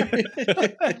anymore.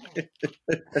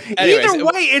 Either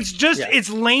way, it's just it's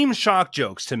lame shock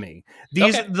jokes to me.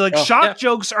 These shock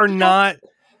jokes are not,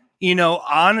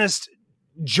 honest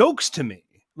jokes to me.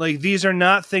 Like, these are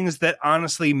not things that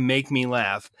honestly make me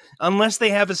laugh unless they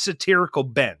have a satirical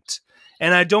bent.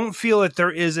 And I don't feel that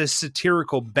there is a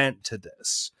satirical bent to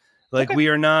this. Like, we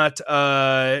are not,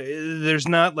 there's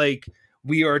not like,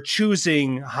 we are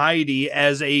choosing Heidi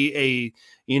as a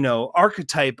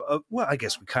archetype of, well, I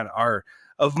guess we kind of are,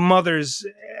 of mothers.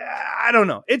 I don't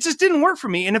know. It just didn't work for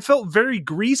me. And it felt very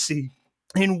greasy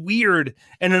and weird,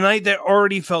 and a night that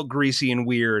already felt greasy and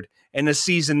weird, and a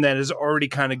season that has already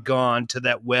kind of gone to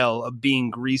that well of being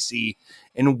greasy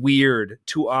and weird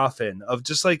too often, of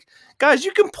just like, guys,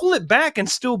 you can pull it back and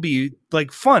still be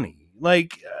like funny.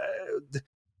 Like,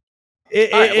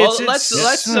 let's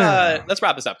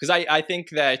wrap this up, because I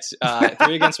think that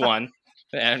 3 against 1.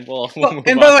 And we'll move and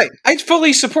on. by the way, I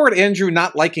fully support Andrew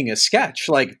not liking a sketch.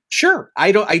 Like, sure,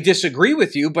 I disagree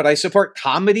with you, but I support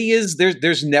comedy.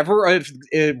 There's never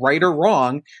a right or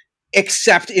wrong,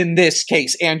 except in this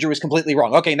case, Andrew is completely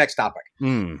wrong. Okay, next topic.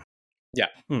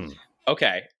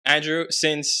 Okay, Andrew,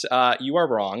 since you are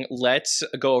wrong, let's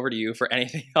go over to you for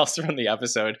anything else from the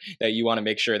episode that you want to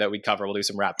make sure that we cover. We'll do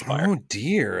some rapid fire. Oh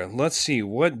dear, let's see,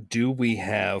 what do we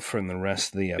have from the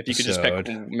rest of the episode? If you could just pick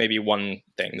maybe one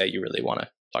thing that you really want to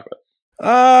talk about.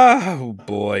 Oh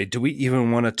boy, do we even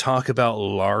want to talk about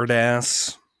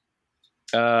Lardass?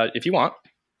 If you want.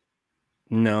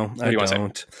 No, I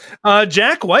don't.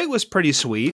 Jack White was pretty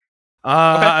sweet.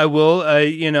 I will,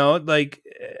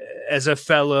 as a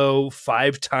fellow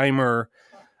 5-timer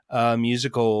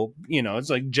musical. It's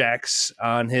like Jack's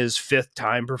on his 5th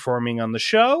time performing on the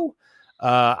show.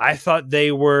 I thought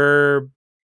they were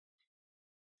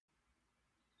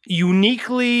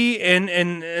uniquely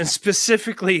and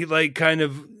specifically like kind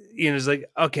of, it's like,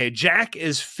 okay, Jack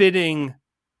is fitting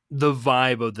the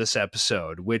vibe of this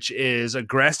episode, which is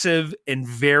aggressive and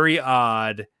very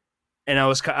odd. And I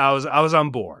was on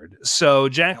board. So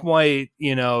Jack White,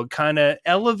 kind of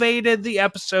elevated the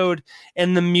episode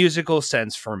in the musical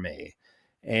sense for me.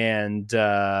 And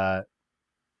that's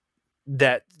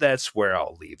where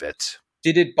I'll leave it.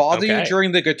 Did it bother you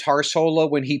during the guitar solo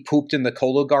when he pooped in the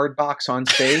Cologuard box on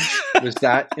stage? Was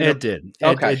that? It did.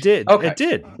 Okay. It did. Okay. It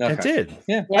did. Okay. It did.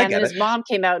 Yeah, Yeah, and then his mom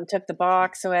came out and took the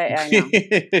box away. I know.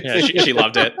 Yeah, she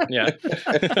loved it. Yeah.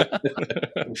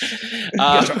 You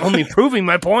guys are only proving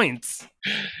my points.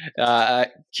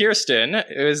 Kirsten,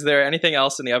 is there anything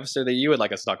else in the episode that you would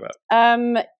like us to talk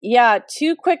about? Yeah,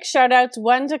 2 quick shout outs.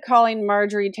 One to calling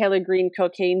Marjorie Taylor Greene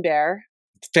Cocaine Bear.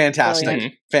 Fantastic.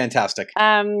 Brilliant. Fantastic.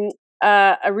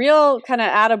 A real kind of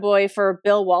attaboy for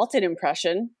Bill Walton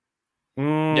impression.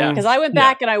 Yeah. Because I went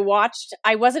back and I watched,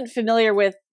 I wasn't familiar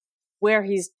with where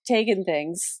he's taken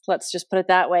things. Let's just put it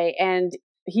that way. And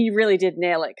he really did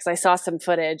nail it because I saw some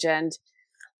footage and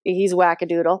he's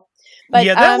wackadoodle. But,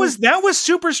 yeah, that was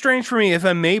super strange for me, if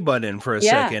I may butt in for a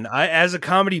second. As a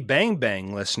Comedy Bang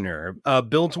Bang listener,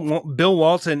 Bill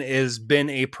Walton has been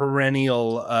a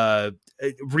perennial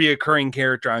reoccurring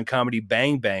character on Comedy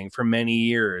Bang Bang for many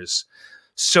years.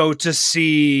 So to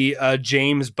see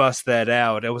James bust that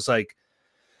out, I was like,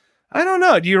 I don't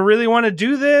know. Do you really want to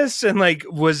do this? And like,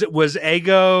 was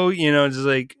Ego, just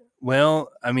like, well,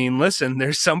 I mean, listen,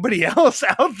 there's somebody else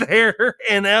out there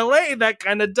in LA that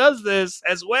kind of does this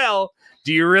as well.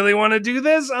 Do you really want to do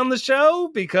this on the show?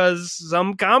 Because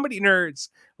some comedy nerds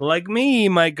like me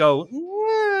might go,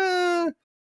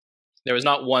 There was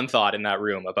not one thought in that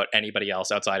room about anybody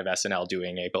else outside of SNL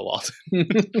doing a Bill Walton.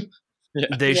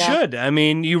 They should. I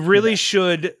mean, you really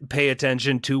should pay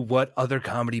attention to what other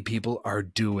comedy people are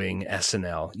doing,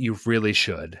 SNL. You really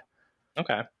should.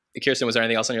 Okay. Kirsten, was there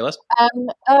anything else on your list?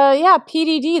 Yeah,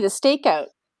 PDD, the stakeout.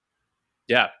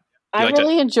 Yeah. I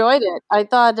really enjoyed it. I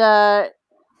thought,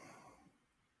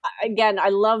 again, I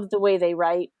love the way they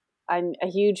write. I'm a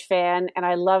huge fan, and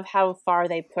I love how far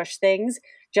they push things.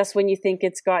 Just when you think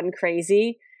it's gotten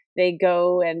crazy, they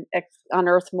go and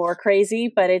unearth more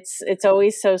crazy. But it's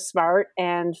always so smart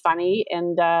and funny,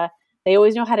 and they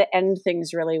always know how to end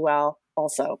things really well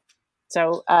also.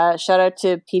 So shout out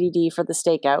to PDD for the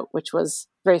stakeout, which was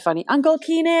very funny. Uncle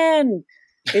Keenan,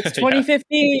 it's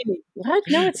 2015. What?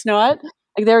 No, it's not.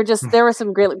 Like there were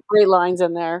some great lines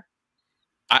in there.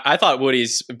 I thought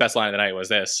Woody's best line of the night was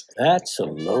this. That's a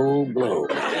low blow,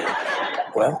 man.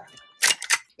 Well,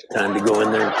 time to go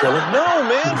in there and kill it. No,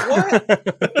 man, what?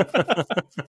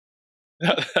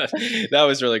 That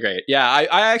was really great. Yeah,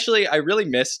 I really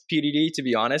missed PDD, to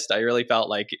be honest. I really felt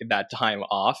like that time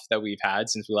off that we've had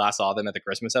since we last saw them at the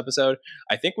Christmas episode,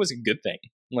 I think was a good thing.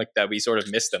 Like that we sort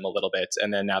of missed them a little bit,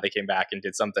 and then now they came back and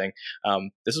did something.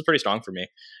 This was pretty strong for me.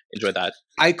 Enjoyed that.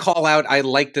 I call out, I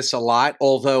like this a lot,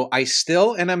 although I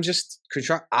still, and I'm just,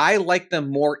 I like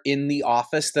them more in the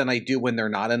office than I do when they're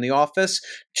not in the office,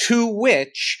 to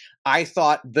which I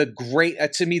thought the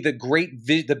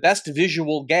best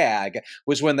visual gag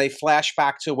was when they flash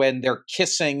back to when they're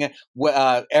kissing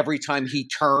every time he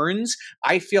turns.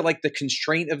 I feel like the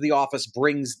constraint of The Office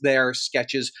brings their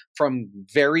sketches from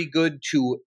very good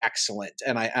to excellent.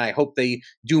 And I hope they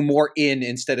do more in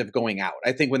instead of going out.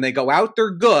 I think when they go out,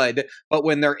 they're good, but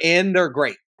when they're in, they're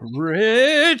great.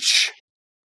 Rich.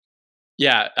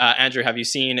 Yeah, Andrew, have you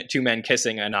seen two men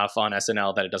kissing enough on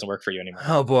SNL that it doesn't work for you anymore?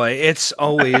 Oh boy, it's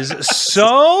always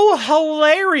so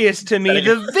hilarious to me,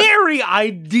 the very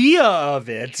idea of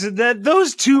it, that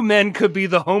those two men could be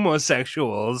the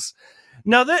homosexuals.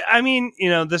 Now,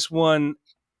 this one,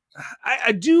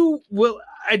 I do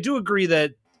agree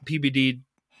that PBD,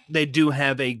 they do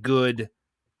have a good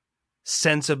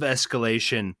sense of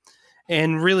escalation,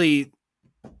 and really,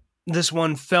 this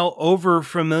one felt over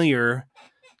familiar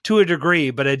to a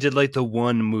degree, but I did like the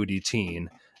one moody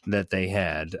teen that they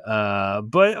had.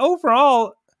 But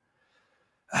overall,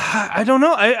 I don't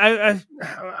know.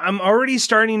 I'm already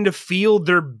starting to feel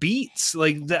their beats.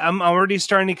 I'm already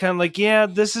starting to kind of like, yeah,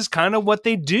 this is kind of what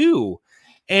they do.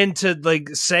 And to like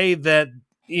say that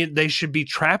they should be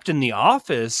trapped in the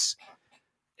office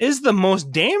is the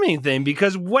most damning thing,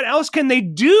 because what else can they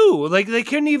do? Like, they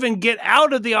couldn't even get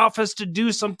out of the office to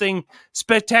do something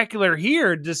spectacular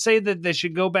here. To say that they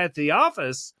should go back to the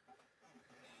office,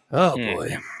 oh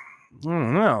boy, I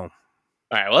don't know.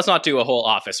 All right, well, let's not do a whole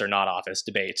office or not office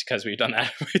debate because we've done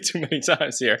that way too many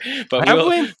times here. But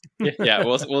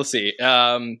we'll see.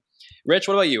 Rich,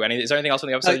 what about you? Is there anything else on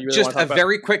the episode you really want to talk about? Just a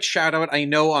very quick shout out. I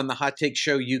know on the Hot Take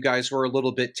Show, you guys were a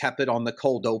little bit tepid on the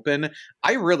cold open.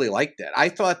 I really liked it. I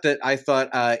thought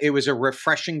it was a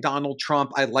refreshing Donald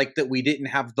Trump. I liked that we didn't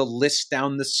have the list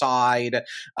down the side.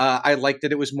 I liked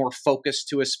that it was more focused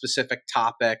to a specific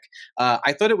topic.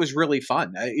 I thought it was really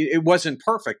fun. It wasn't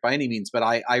perfect by any means, but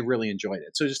I really enjoyed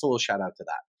it. So just a little shout out to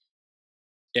that.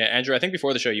 Yeah, Andrew, I think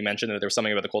before the show you mentioned that there was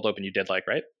something about the cold open you did like,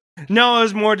 right? No, I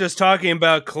was more just talking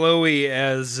about Chloe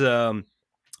as,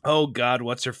 oh God,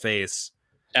 what's her face?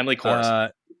 Emily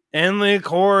Kors. Emily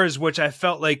Kors, which I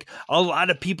felt like a lot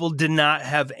of people did not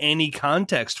have any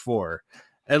context for.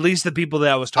 At least the people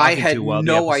that I was talking to. I had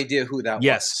no idea who that was.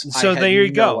 Yes, so there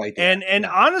you go. Idea. And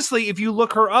honestly, if you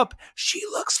look her up, she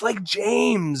looks like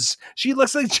James. She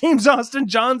looks like James Austin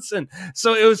Johnson.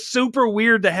 So it was super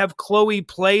weird to have Chloe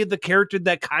play the character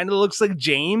that kind of looks like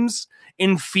James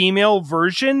in female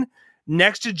version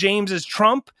next to James as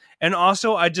Trump. And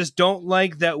also, I just don't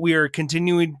like that we are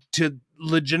continuing to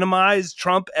legitimize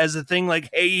Trump as a thing like,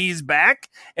 hey, he's back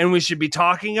and we should be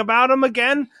talking about him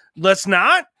again. Let's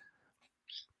not.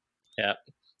 Yeah.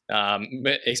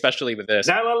 Especially with this.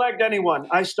 I'll elect anyone.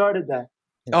 I started that.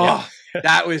 Oh,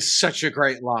 that was such a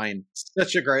great line.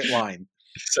 Such a great line.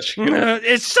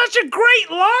 It's such a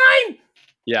great line.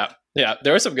 Yeah. Yeah.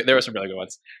 There were some really good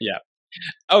ones. Yeah.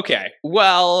 Okay.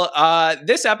 Well,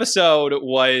 this episode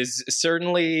was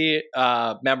certainly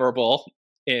memorable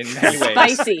in many ways.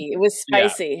 Spicy. It was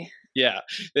spicy. Yeah,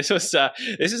 this is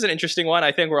an interesting one.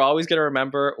 I think we're always going to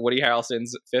remember Woody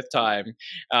Harrelson's fifth time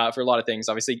for a lot of things.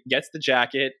 Obviously, gets the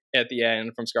jacket at the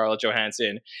end from Scarlett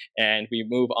Johansson, and we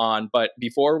move on. But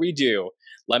before we do,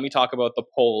 let me talk about the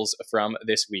polls from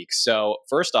this week. So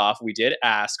first off, we did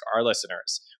ask our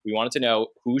listeners. We wanted to know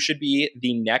who should be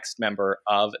the next member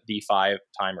of the Five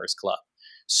Timers Club.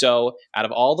 So out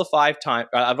of all the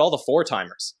four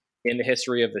timers in the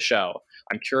history of the show,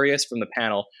 I'm curious from the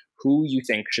panel who you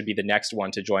think should be the next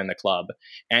one to join the club.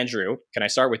 Andrew, can I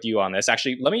start with you on this?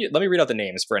 Actually, let me read out the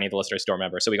names for any of the listeners who don't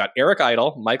remember. So we got Eric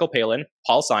Idle, Michael Palin,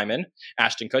 Paul Simon,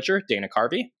 Ashton Kutcher, Dana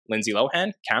Carvey, Lindsay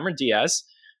Lohan, Cameron Diaz,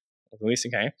 Louis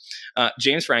C.K.,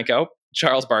 James Franco,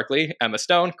 Charles Barkley, Emma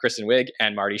Stone, Kristen Wiig,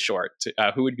 and Marty Short.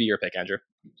 Who would be your pick, Andrew?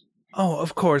 Oh,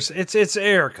 of course. It's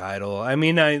Eric Idle. I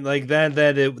mean, I like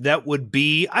that would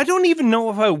be, I don't even know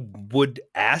if I would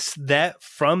ask that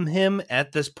from him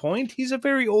at this point. He's a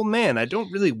very old man. I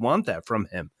don't really want that from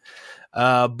him.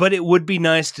 But it would be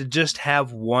nice to just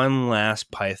have one last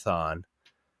Python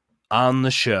on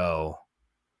the show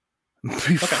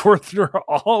before they're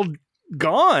all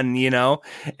gone, you know?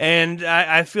 And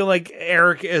I feel like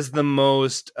Eric is the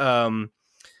most,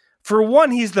 for one,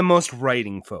 he's the most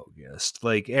writing focused.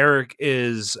 Like Eric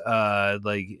is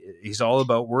he's all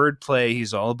about wordplay.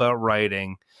 He's all about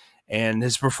writing, and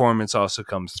his performance also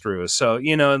comes through. So,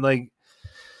 you know, like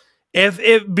if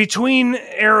between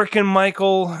Eric and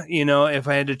Michael, you know, if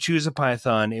I had to choose a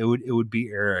Python, it would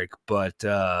be Eric, but,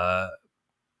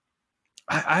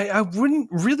 I wouldn't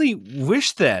really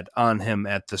wish that on him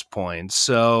at this point.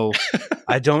 So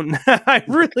I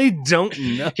really don't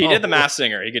know. He did The Masked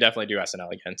Singer. He could definitely do SNL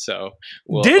again. So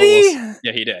did he?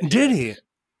 Yeah, he did. Did he?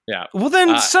 Yeah. Well,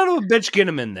 then son of a bitch, get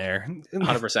him in there.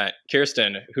 100%.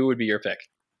 Kirsten, who would be your pick?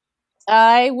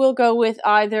 I will go with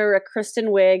either a Kristen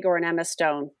Wiig or an Emma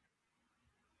Stone.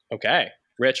 Okay.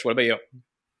 Rich, what about you?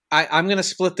 I'm going to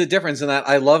split the difference in that.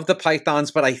 I love the Pythons,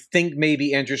 but I think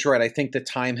maybe Andrew's right. I think the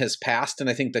time has passed, and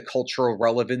I think the cultural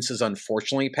relevance is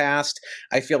unfortunately past.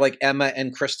 I feel like Emma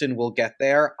and Kristen will get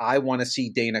there. I want to see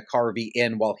Dana Carvey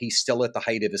in while he's still at the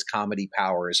height of his comedy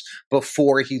powers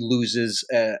before he loses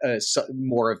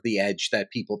more of the edge that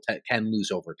people can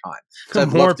lose over time. So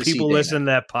more people listen to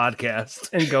that podcast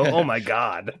and go, oh my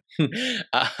God.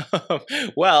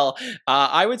 Well,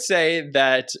 I would say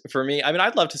that for me, I mean,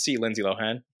 I'd love to see Lindsay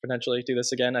Lohan potentially do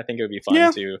this again. I think it would be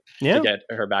fun to get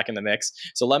her back in the mix.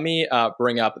 So let me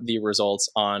bring up the results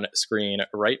on screen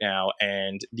right now.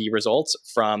 And the results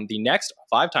from the next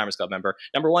Five Timers Club member.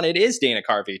 Number one, it is Dana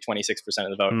Carvey. 26%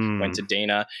 of the vote went to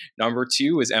Dana. Number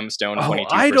two is Emma Stone. 22%.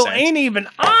 Idol ain't even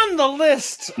on the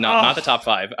list. Not the top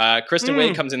five. Kristen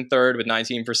Wiig comes in third with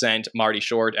 19%. Marty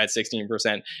Short at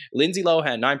 16%. Lindsay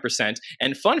Lohan 9%.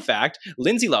 And fun fact,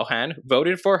 Lindsay Lohan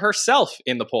voted for herself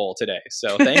in the poll today.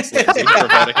 So thanks, Lindsay, for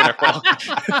voting voting in her poll.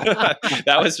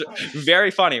 That was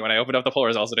very funny when I opened up the poll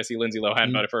results and I see Lindsay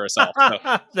Lohan voted for herself.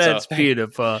 That's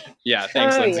beautiful. Yeah,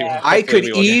 thanks, Lindsay. Yeah. I could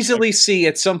easily see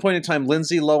at some point in time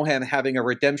Lindsay Lohan having a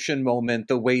redemption moment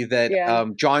the way that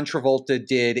John Travolta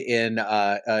did in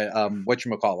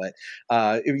whatchamacallit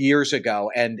years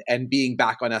ago and being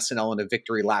back on SNL in a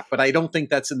victory lap. But I don't think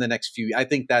that's in the next few. I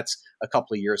think that's a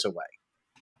couple of years away.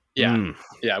 Yeah.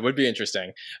 Yeah, it would be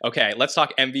interesting. Okay, let's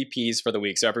talk MVPs for the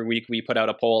week. So every week we put out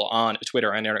a poll on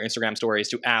Twitter and our Instagram stories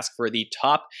to ask for the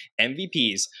top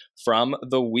MVPs from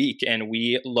the week. And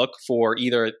we look for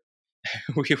either,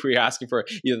 we're asking for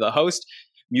either the host,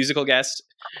 musical guest,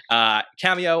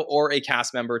 cameo, or a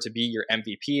cast member to be your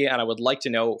MVP. And I would like to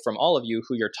know from all of you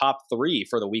who your top 3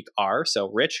 for the week are. So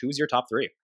Rich, who's your top 3?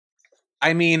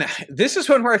 I mean, this is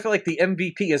one where I feel like the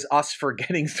MVP is us for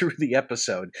getting through the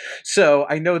episode. So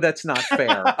I know that's not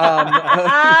fair.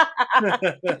 I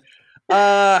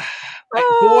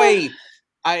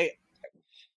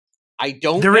don't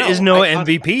know. There is no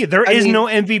MVP. There is no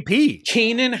MVP.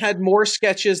 Kanan had more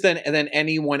sketches than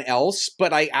anyone else,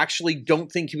 but I actually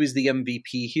don't think he was the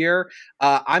MVP here.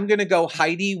 I'm going to go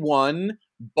Heidi 1,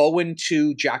 Bowen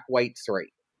 2, Jack White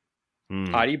 3.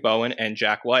 Heidi, Bowen, and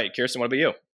Jack White. Kirsten, what about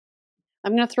you?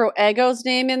 I'm going to throw Ego's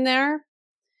name in there.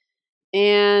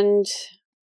 And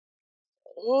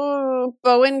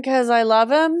Bowen, because I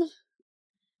love him.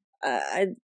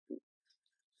 Anybody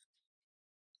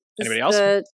else?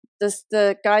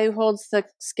 The guy who holds the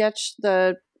sketch,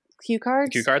 the cue cards.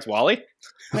 Cue cards, Wally?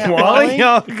 Yeah, Wally?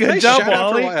 Oh, good job,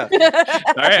 Wally. All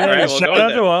right. We'll shout out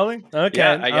to Wally. Okay.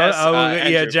 Yeah, I guess.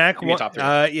 Andrew, Jack.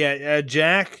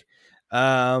 Jack.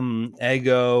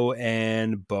 Ego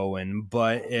and Bowen.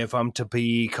 But if I'm to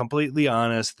be completely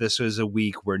honest, this was a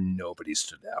week where nobody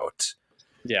stood out.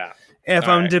 Yeah. If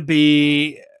I'm to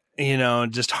be,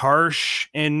 just harsh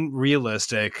and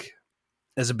realistic,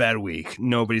 it's a bad week.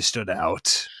 Nobody stood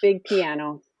out. Big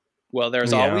piano. Well,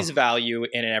 there's always value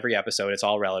in every episode. It's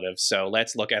all relative. So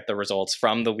let's look at the results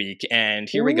from the week. And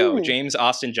here we go. James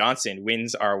Austin Johnson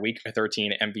wins our Week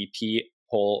 13 MVP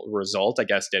poll result. I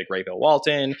guess did a great Bill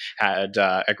Walton, had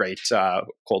a great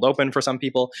cold open for some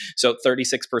people. So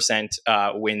 36%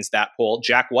 wins that poll.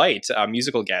 Jack White,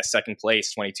 musical guest, second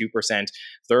place, 22%.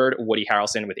 Third, Woody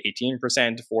Harrelson with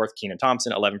 18%. Fourth, Kenan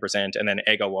Thompson, 11%. And then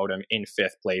Ego Wodum in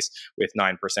fifth place with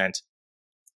 9%.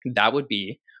 That would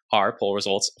be our poll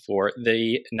results for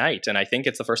the night. And I think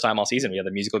it's the first time all season we have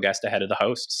the musical guest ahead of the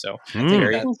host. So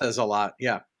that says a lot.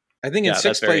 Yeah. I think in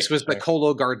sixth place was the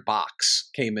Kologard box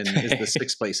came in as the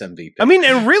sixth place MVP. I mean,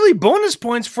 and really bonus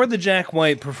points for the Jack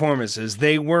White performances.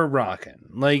 They were rocking.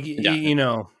 Like,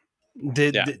 it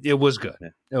was good.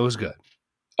 It was good.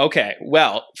 Okay,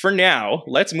 well, for now,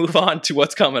 let's move on to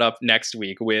what's coming up next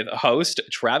week with host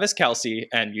Travis Kelce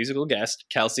and musical guest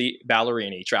Kelsey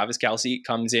Ballerini. Travis Kelce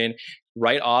comes in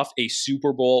right off a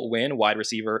Super Bowl win,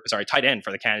 tight end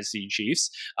for the Kansas City Chiefs,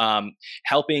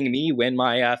 helping me win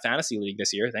my fantasy league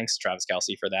this year. Thanks, Travis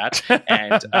Kelce, for that.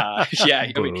 And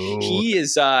he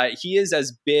is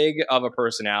as big of a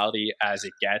personality as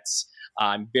it gets.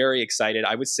 I'm very excited.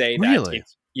 I would say that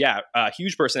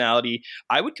huge personality.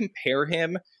 I would compare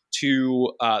him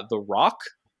to The Rock,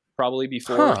 probably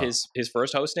before his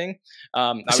first hosting.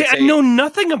 I know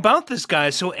nothing about this guy,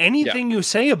 so anything you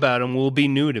say about him will be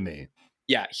new to me.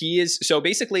 Yeah, he is. So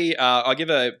basically, I'll give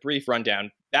a brief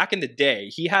rundown. Back in the day,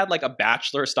 he had like a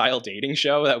Bachelor-style dating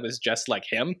show that was just like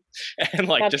him, and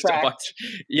like That's just correct. a bunch.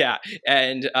 Yeah,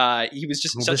 and he was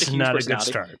just such a huge not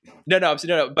personality. A good start.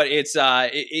 No, but it's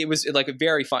it was like a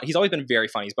very fun. He's always been very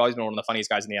funny. He's always been one of the funniest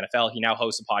guys in the NFL. He now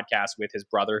hosts a podcast with his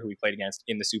brother, who he played against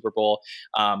in the Super Bowl.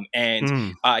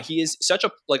 He is such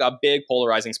a big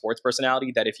polarizing sports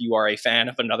personality that if you are a fan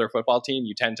of another football team,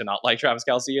 you tend to not like Travis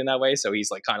Kelce in that way. So he's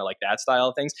like kind of like that style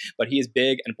of things. But he is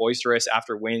big and boisterous.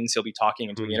 After wins, he'll be talking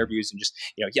and doing interviews and just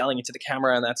yelling into the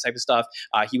camera and that type of stuff.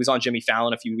 He was on Jimmy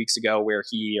Fallon a couple weeks ago where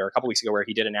he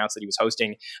did announce that he was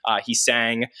hosting. He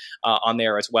sang on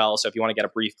there as well. So if you want to get a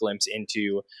brief glimpse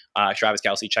into Travis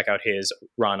Kelce, check out his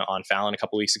run on Fallon a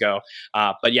couple weeks ago.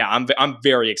 But yeah, I'm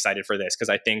very excited for this because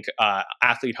I think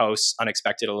athlete hosts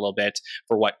unexpected a little bit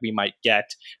for what we might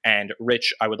get. And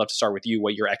Rich, I would love to start with you.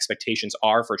 What your expectations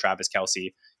are for Travis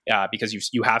Kelce,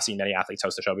 because you have seen many athletes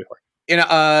host the show before.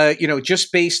 And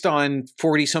just based on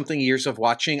 40 something years of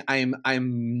watching, I'm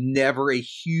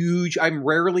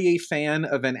rarely a fan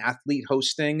of an athlete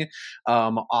hosting.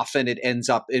 Often it ends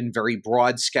up in very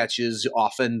broad sketches.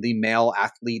 Often the male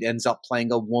athlete ends up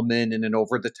playing a woman in an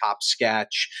over the top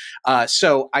sketch.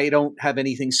 So I don't have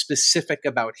anything specific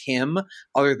about him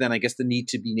other than I guess the need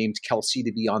to be named Kelsey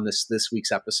to be on this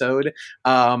week's episode.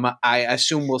 I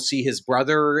assume we'll see his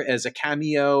brother as a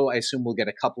cameo. I assume we'll get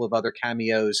a couple of other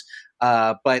cameos.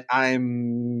 But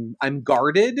I'm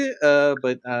guarded,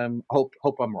 but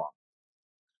hope I'm wrong.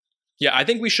 Yeah, I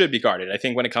think we should be guarded. I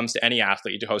think when it comes to any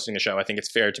athlete hosting a show, I think it's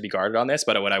fair to be guarded on this.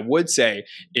 But what I would say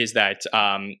is that,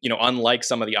 unlike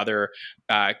some of the other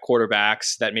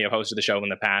quarterbacks that may have hosted the show in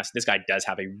the past, this guy does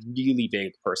have a really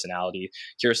big personality.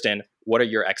 Kirsten, what are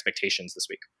your expectations this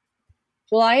week?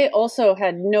 Well, I also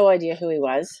had no idea who he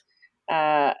was.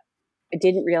 I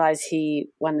didn't realize he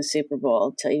won the Super Bowl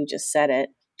until you just said it.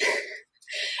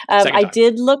 I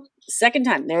did look second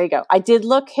time. There you go. I did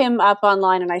look him up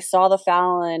online and I saw the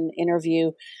Fallon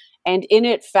interview, and in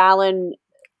it, Fallon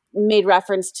made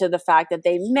reference to the fact that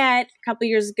they met a couple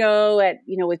years ago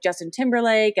with Justin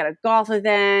Timberlake at a golf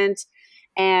event.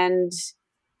 And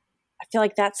I feel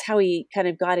like that's how he kind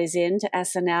of got his in to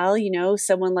SNL.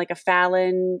 Someone like a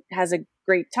Fallon has a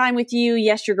great time with you.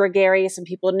 Yes, you're gregarious and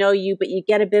people know you, but you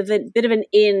get a bit of an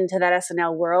in to that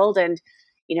SNL world. And,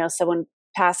 someone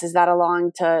passes that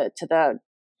along to the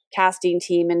casting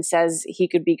team and says he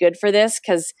could be good for this.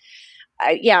 Cause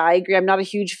I agree. I'm not a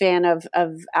huge fan of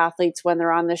athletes when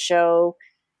they're on the show.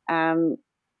 I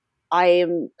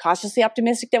am cautiously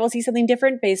optimistic that we'll see something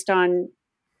different based on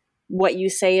what you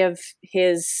say of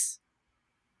his,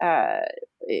 all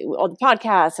the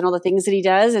podcasts and all the things that he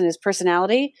does and his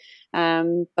personality.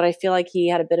 But I feel like he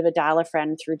had a bit of a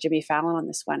dial-a-friend through Jimmy Fallon on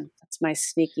this one. That's my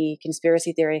sneaky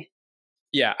conspiracy theory.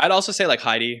 Yeah, I'd also say like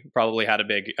Heidi probably had a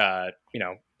big,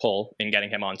 pull in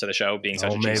getting him onto the show, being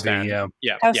such a Chiefs fan.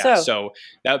 Yeah. So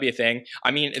that would be a thing.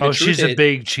 I mean, she's a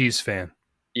big Chiefs fan.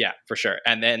 Yeah, for sure.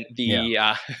 And then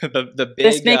the big.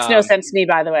 This makes no sense to me,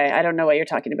 by the way. I don't know what you're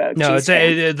talking about. No, it's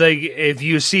like if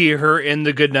you see her in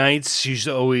the good nights, she's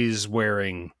always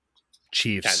wearing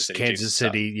Chiefs, Kansas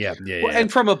City. Yeah. Well, and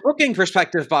from a booking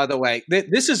perspective, by the way,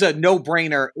 this is a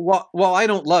no-brainer. Well, I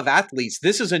don't love athletes.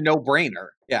 This is a no-brainer.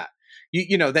 Yeah.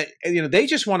 They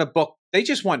just want to book. They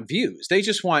just want views. They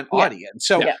just want audience.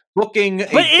 So booking.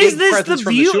 But is this the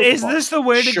view? Is this the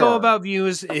way to go about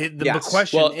views? The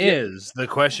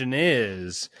question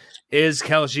is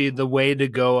Kelsey the way to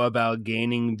go about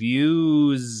gaining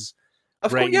views?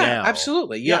 Of course, now?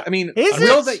 Absolutely. Yeah. I mean,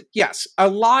 yes, a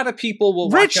lot of people will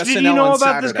watch SNL did you know on about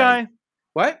Saturday. this guy?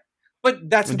 What?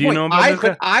 But that's the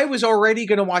point. I was already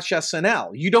going to watch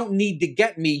SNL. You don't need to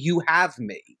get me. You have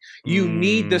me. You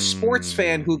need the sports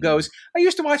fan who goes, I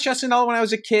used to watch SNL when I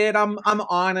was a kid. I'm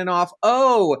on and off.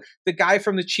 Oh, the guy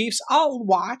from the Chiefs, I'll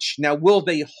watch. Now, will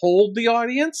they hold the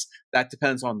audience? That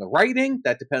depends on the writing.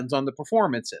 That depends on the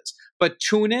performances. But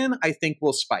tune in, I think,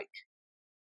 will spike.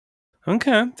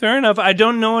 Okay, fair enough. I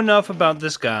don't know enough about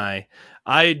this guy.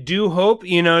 I do hope,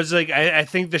 it's like I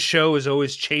think the show is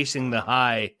always chasing the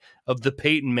high of the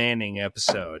Peyton Manning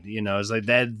episode. It's like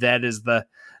that is the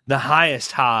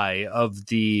highest high of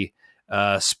the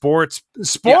sport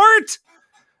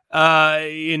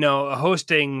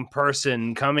hosting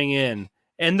person coming in,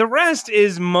 and the rest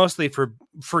is mostly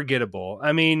forgettable.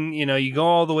 I mean, you go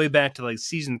all the way back to like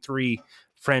season 3,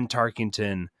 Fran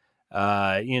Tarkenton.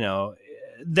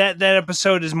 That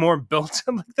episode is more built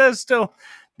on like that's still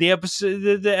the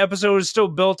episode is still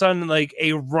built on like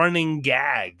a running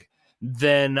gag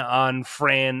than on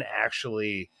Fran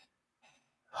actually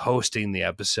hosting the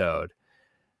episode.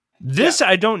 This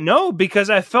I don't know, because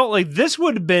I felt like this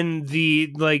would have been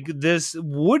this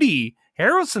Woody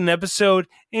Harrelson episode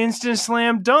instant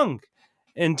slam dunk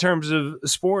in terms of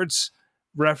sports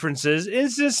references.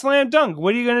 Instant slam dunk.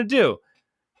 What are you going to do?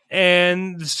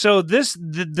 And so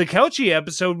the Kelsey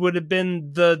episode would have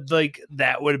been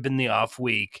that would have been the off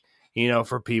week,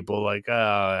 for people like, oh,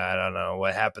 I don't know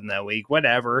what happened that week,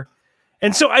 whatever.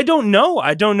 And so I don't know.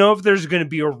 I don't know if there's going to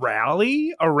be a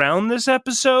rally around this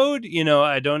episode.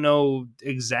 I don't know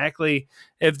exactly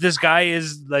if this guy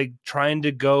is like trying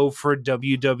to go for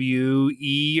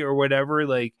WWE or whatever.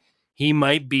 Like he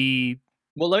might be.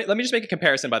 Well, let me just make a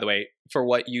comparison, by the way, for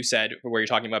what you said, where you're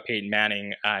talking about Peyton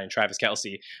Manning and Travis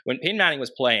Kelce. When Peyton Manning was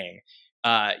playing,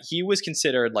 he was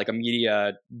considered like a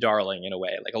media darling in a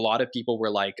way. Like a lot of people were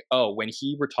like, oh, when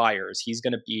he retires, he's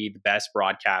going to be the best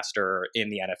broadcaster in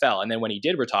the NFL. And then when he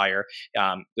did retire,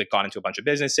 it got into a bunch of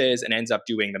businesses and ends up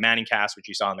doing the Manning cast, which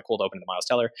you saw in the cold open to Miles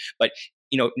Teller. But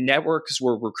networks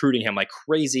were recruiting him like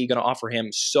crazy, going to offer him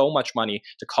so much money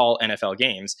to call NFL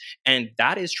games. And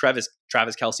that is Travis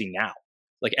Kelce now.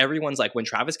 Like everyone's like, when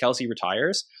Travis Kelce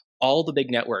retires, all the big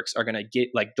networks are going to get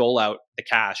like dole out the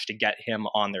cash to get him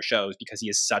on their shows because he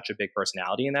is such a big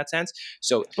personality in that sense.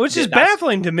 So, which is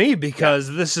baffling to me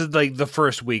because this is like the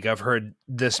first week I've heard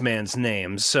this man's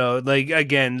name. So like,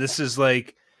 again, this is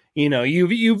like,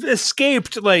 you've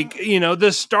escaped like,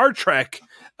 the Star Trek,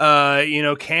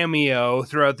 cameo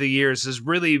throughout the years is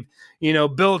really,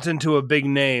 built into a big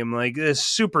name, like this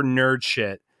super nerd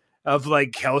shit of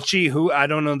like Kelce, who I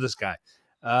don't know this guy.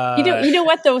 You know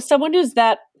what though? Someone who's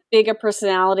that big a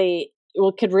personality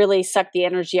could really suck the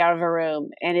energy out of a room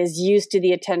and is used to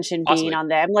the attention being on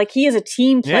them. Like he is a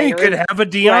team player. Yeah, you could have a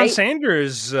Deion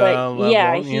Sanders level,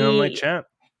 like champ.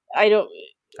 I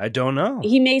don't know.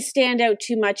 He may stand out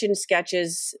too much in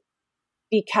sketches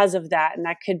because of that, and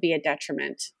that could be a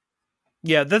detriment.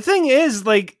 Yeah, the thing is,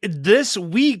 like, this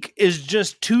week is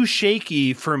just too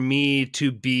shaky for me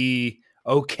to be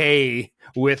okay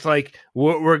with like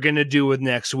what we're gonna do with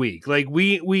next week. Like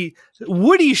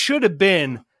Woody should have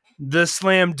been the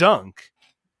slam dunk.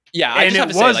 Yeah, I just have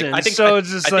to say, like, I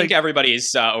think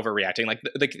everybody's overreacting. Like,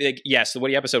 yes, the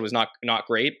Woody episode was not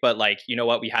great, but like, you know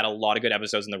what? We had a lot of good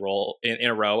episodes in a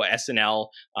row. SNL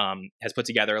has put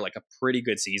together like a pretty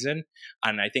good season,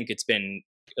 and I think it's been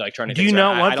like trying to. Do you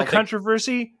not want the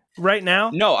controversy right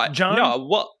now? No, John.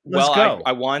 No, Let's go.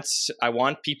 I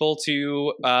want people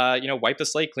to wipe the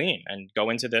slate clean and go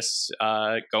into this,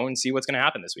 go and see what's going to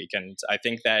happen this week. And I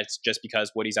think that just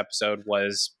because Woody's episode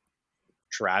was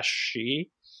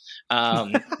trashy,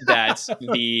 that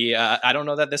I don't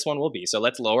know that this one will be. So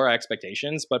let's lower our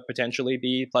expectations, but potentially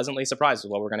be pleasantly surprised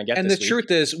with what we're going to get. And this the week.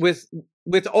 truth is,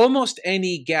 with almost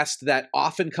any guest that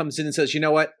often comes in and says, you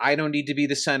know what, I don't need to be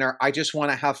the center. I just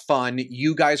want to have fun.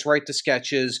 You guys write the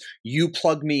sketches. You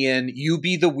plug me in. You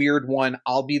be the weird one.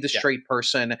 I'll be the straight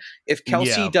person. If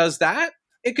Kelce does that,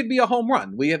 it could be a home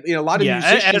run. We have a lot of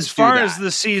musicians. As far as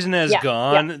the season has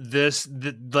gone,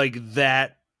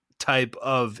 that type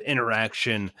of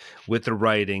interaction with the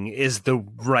writing is the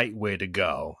right way to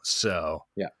go. So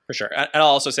yeah, for sure. And I'll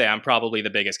also say I'm probably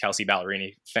the biggest Kelsey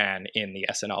Ballerini fan in the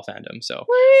SNL fandom. So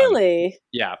really,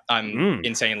 I'm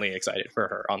insanely excited for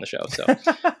her on the show. So,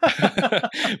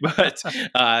 but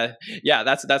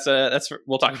that's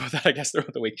we'll talk about that, I guess,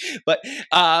 throughout the week. But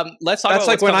let's talk. That's about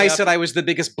like when I said I was the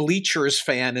biggest Bleachers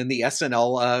fan in the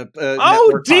SNL.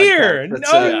 Oh dear!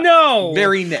 No,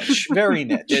 very niche, very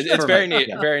niche. It's very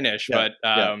niche, very niche. But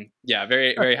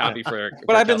very very happy for.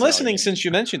 But I've been listening since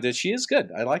you mentioned it. She is good.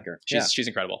 I like her. She's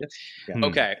incredible. Yeah.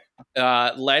 Okay,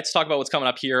 let's talk about what's coming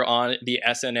up here on the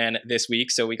SNN this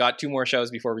week. So we got 2 more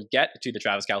shows before we get to the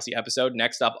Travis Kelce episode.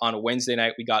 Next up on Wednesday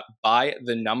night, we got By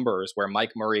the Numbers, where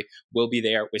Mike Murray will be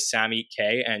there with Sammy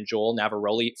Kaye and Joel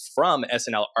Navaroli from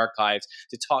SNL Archives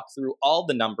to talk through all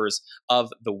the numbers of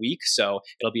the week. So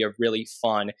it'll be a really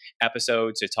fun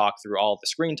episode to talk through all the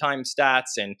screen time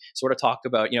stats and sort of talk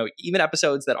about, even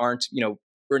episodes that aren't,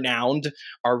 renowned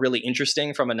are really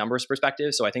interesting from a numbers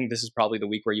perspective. So I think this is probably the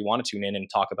week where you want to tune in and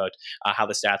talk about how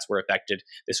the stats were affected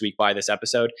this week by this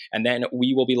episode. And then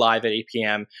we will be live at 8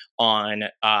 p.m. on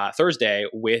Thursday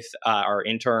with our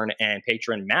intern and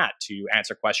patron Matt to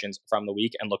answer questions from the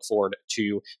week and look forward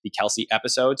to the Kelce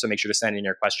episode. So make sure to send in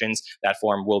your questions. That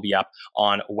form will be up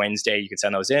on Wednesday. You can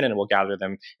send those in and we'll gather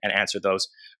them and answer those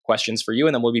questions for you.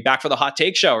 And then we'll be back for the Hot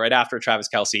Take Show right after Travis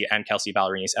Kelce and Kelsey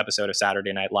Ballerini's episode of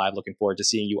Saturday Night Live. Looking forward to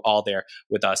seeing you all there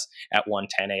with us at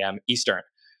 1:10 a.m. Eastern.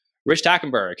 Rich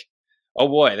Tackenberg. Oh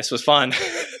boy, this was fun.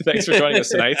 Thanks for joining us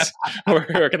tonight.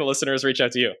 Where can the listeners reach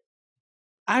out to you?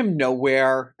 I'm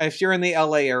nowhere. If you're in the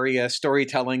LA area,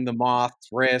 Storytelling, The Moth,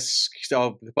 Risk,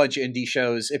 so a bunch of indie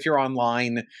shows. If you're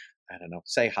online, I don't know,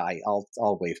 say hi. I'll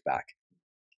wave back.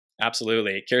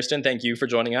 Absolutely. Kirsten, thank you for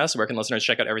joining us. Where can listeners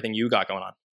check out everything you got going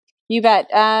on? You bet.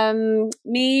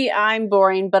 Me, I'm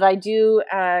boring, but I do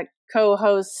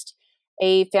co-host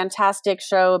a fantastic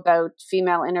show about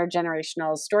female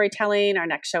intergenerational storytelling. Our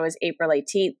next show is April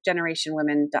 18th,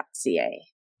 generationwomen.ca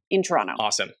in Toronto.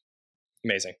 Awesome.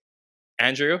 Amazing.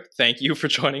 Andrew, thank you for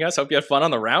joining us. Hope you had fun on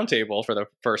the Roundtable for the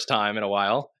first time in a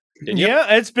while.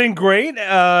 Yeah, it's been great.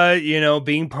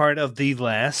 Being part of the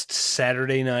last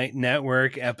Saturday Night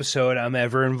Network episode I'm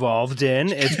ever involved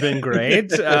in. It's been great.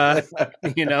 Good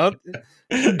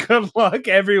luck,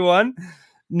 everyone.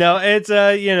 No, it's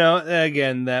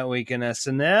again, that week in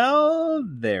SNL,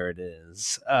 there it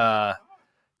is.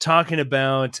 Talking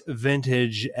about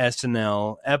vintage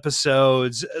SNL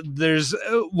episodes. There's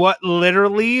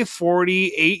literally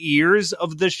 48 years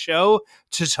of the show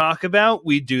to talk about.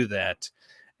 We do that.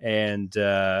 And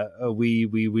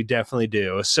we definitely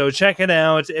do. So check it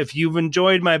out. If you've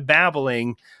enjoyed my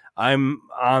babbling, I'm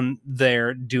on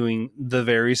there doing the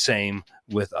very same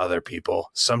with other people.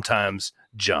 Sometimes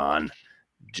John.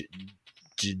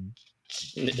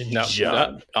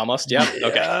 No, almost. Yeah.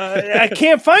 Okay. I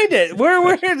can't find it. Where?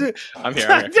 I'm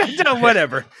here.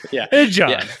 Whatever. Yeah. John.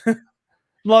 Yeah.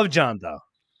 Love John though.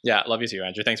 Yeah, love you too,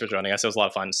 Andrew. Thanks for joining us. It was a lot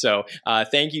of fun. So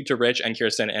thank you to Rich and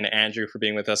Kirsten and Andrew for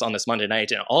being with us on this Monday night,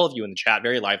 and all of you in the chat.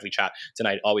 Very lively chat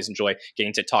tonight. Always enjoy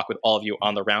getting to talk with all of you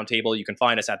on the Roundtable. You can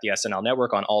find us at the SNL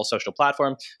Network on all social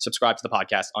platforms. Subscribe to the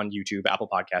podcast on YouTube, Apple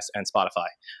Podcasts, and Spotify.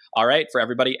 All right, for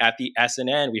everybody at the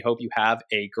SNN, we hope you have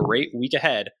a great week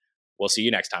ahead. We'll see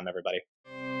you next time, everybody.